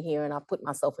elected me here, and I put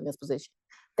myself in this position.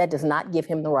 That does not give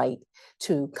him the right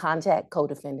to contact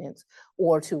co-defendants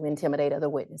or to intimidate other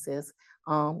witnesses.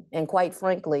 And quite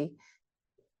frankly,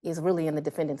 is really in the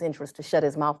defendant's interest to shut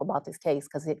his mouth about this case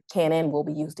because it can and will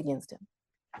be used against him.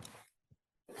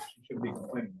 Should be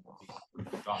complaining.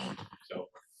 So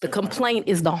the complaint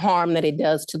is the harm that it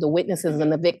does to the witnesses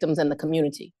and the victims and the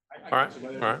community. All right.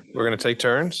 We're going to take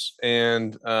turns.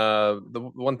 And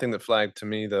the one thing that flagged to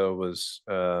me, though, was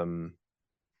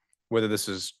whether this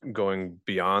is going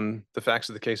beyond the facts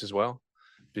of the case as well,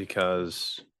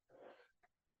 because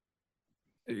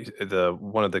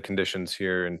one of the conditions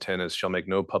here in 10 is shall make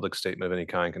no public statement of any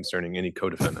kind concerning any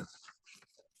co-defendant.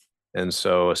 And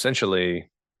so essentially,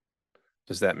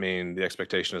 does that mean the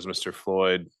expectation is Mr.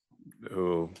 Floyd,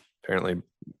 who apparently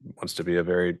wants to be a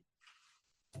very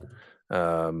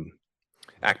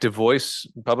active voice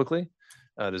publicly,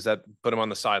 does that put him on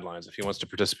the sidelines if he wants to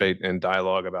participate in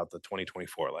dialogue about the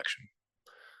 2024 election?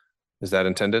 Is that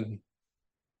intended?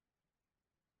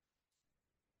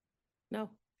 No.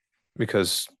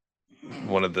 Because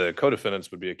one of the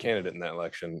co-defendants would be a candidate in that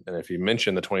election. And if you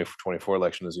mention the 2024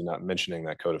 election, is he not mentioning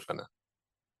that co-defendant?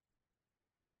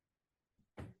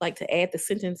 Like to add the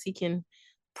sentence, he can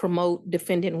promote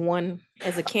defendant one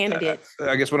as a candidate.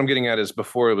 I guess what I'm getting at is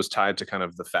before it was tied to kind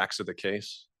of the facts of the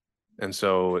case. And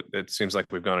so it seems like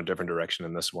we've gone a different direction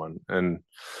in this one. And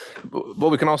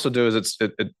what we can also do is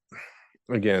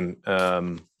again,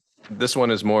 this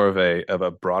one is more of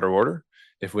a broader order.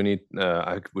 If we need,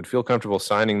 I would feel comfortable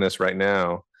signing this right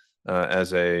now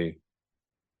as a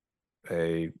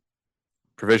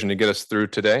provision to get us through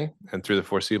today and through the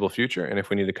foreseeable future. And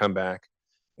if we need to come back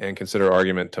and consider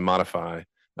argument to modify,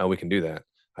 we can do that.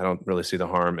 I don't really see the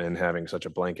harm in having such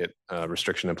a blanket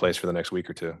restriction in place for the next week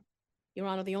or two. Your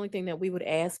Honor, the only thing that we would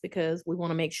ask, because we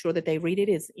want to make sure that they read it,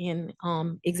 is in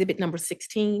exhibit number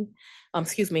 16,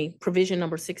 provision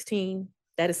number 16.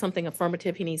 That is something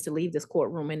affirmative he needs to leave this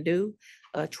courtroom and do.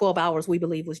 12 hours, we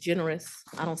believe, was generous.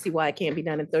 I don't see why it can't be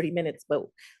done in 30 minutes, but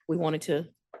we wanted to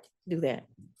do that.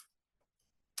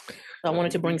 So I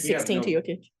wanted to bring 16 to your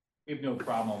attention. We have no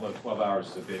problem, although 12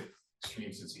 hours is a bit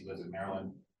extreme since he lives in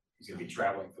Maryland. He's gonna be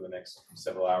traveling for the next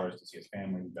several hours to see his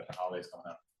family. We've got the holidays coming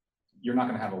up. You're not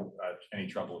gonna have any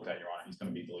trouble with that, Your Honor. He's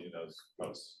gonna be deleting those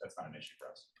posts. That's not an issue for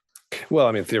us. Well,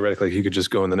 I mean, theoretically, he could just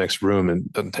go in the next room and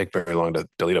it doesn't take very long to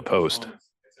delete a post.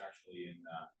 It's actually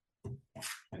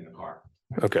in the car.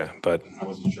 Okay, but I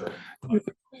wasn't sure.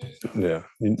 yeah,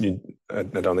 I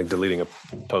don't think deleting a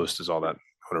post is all that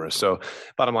onerous. So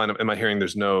bottom line, am I hearing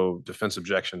there's no defense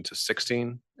objection to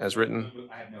 16 as written?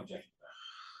 I have no objection to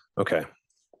that. Okay.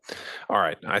 All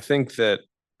right. I think that,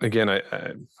 again, I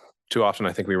too often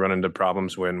I think we run into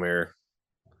problems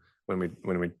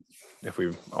if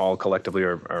we all collectively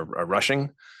are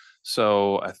rushing.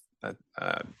 So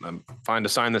I'm fine to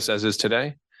sign this as is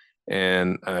today.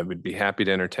 And I would be happy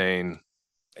to entertain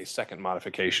a second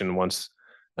modification once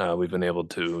we've been able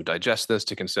to digest this,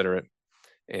 to consider it.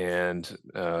 And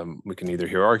we can either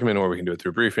hear argument, or we can do it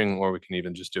through briefing, or we can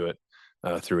even just do it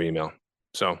through email.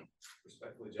 So,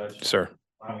 Respectfully, Judge. Sir.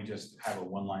 Why don't we just have a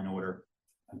one-line order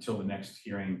until the next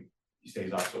hearing? He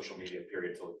stays off social media,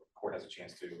 period, until the court has a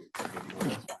chance to.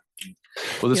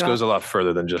 Well, this goes a lot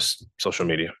further than just social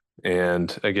media.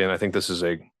 And again, I think this is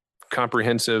a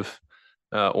comprehensive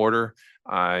order.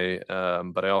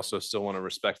 But I also still want to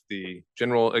respect the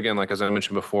general, again, like as I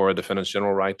mentioned before, a defendant's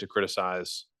general right to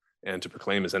criticize and to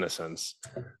proclaim his innocence.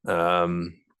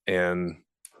 And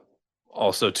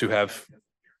also to have,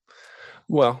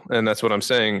 well, and that's what I'm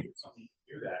saying.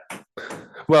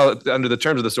 Well, under the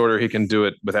terms of this order, he can do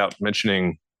it without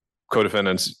mentioning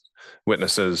co-defendants,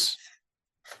 witnesses,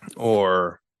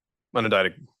 or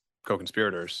unindicted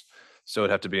co-conspirators. So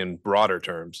it'd have to be in broader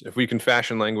terms. If we can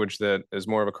fashion language that is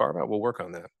more of a carve out, we'll work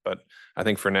on that. But I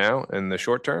think for now, in the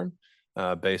short term,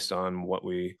 based on what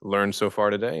we learned so far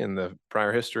today and the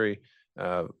prior history,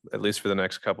 at least for the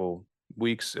next couple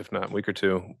weeks, if not week or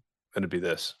two, it'd be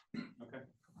this. Okay.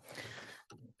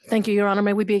 Thank you, Your Honor.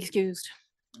 May we be excused?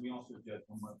 We also did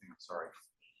one more thing, sorry.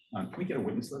 Can we get a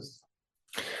witness list?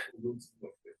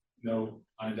 No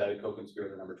unindicted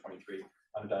co-conspirator number 23,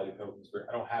 unindicted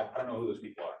co-conspirator. I don't know who those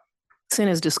people are. It's in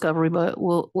his discovery, but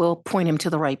we'll point him to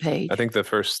the right page. I think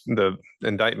the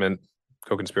indictment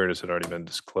co-conspirators had already been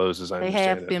disclosed, as I They understand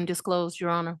have it. been disclosed,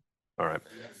 Your Honor. All right.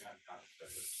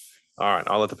 All right,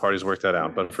 I'll let the parties work that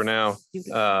out. But for now,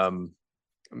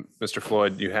 Mr.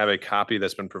 Floyd, you have a copy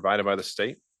that's been provided by the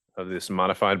state of this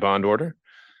modified bond order.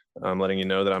 I'm letting you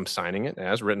know that I'm signing it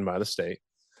as written by the state,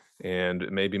 and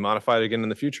it may be modified again in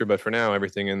the future, but for now,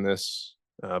 everything in this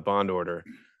bond order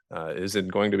is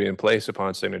going to be in place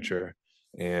upon signature,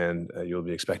 and you'll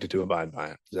be expected to abide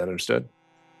by it. Is that understood?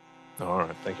 All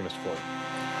right, thank you, Mr. Floyd.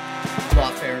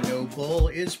 Lawfare No Bull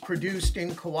is produced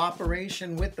in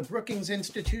cooperation with the Brookings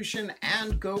Institution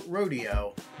and Goat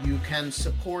Rodeo. You can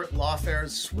support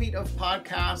Lawfare's suite of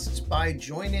podcasts by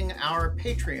joining our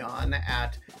Patreon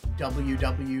at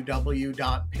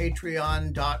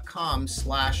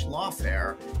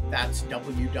www.patreon.com/lawfare. That's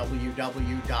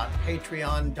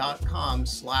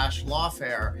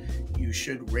www.patreon.com/lawfare. You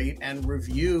should rate and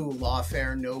review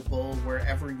Lawfare No Bull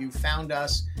wherever you found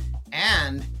us,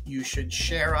 and you should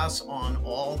share us on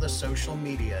all the social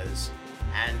medias.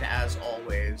 And as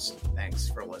always, thanks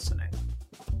for listening.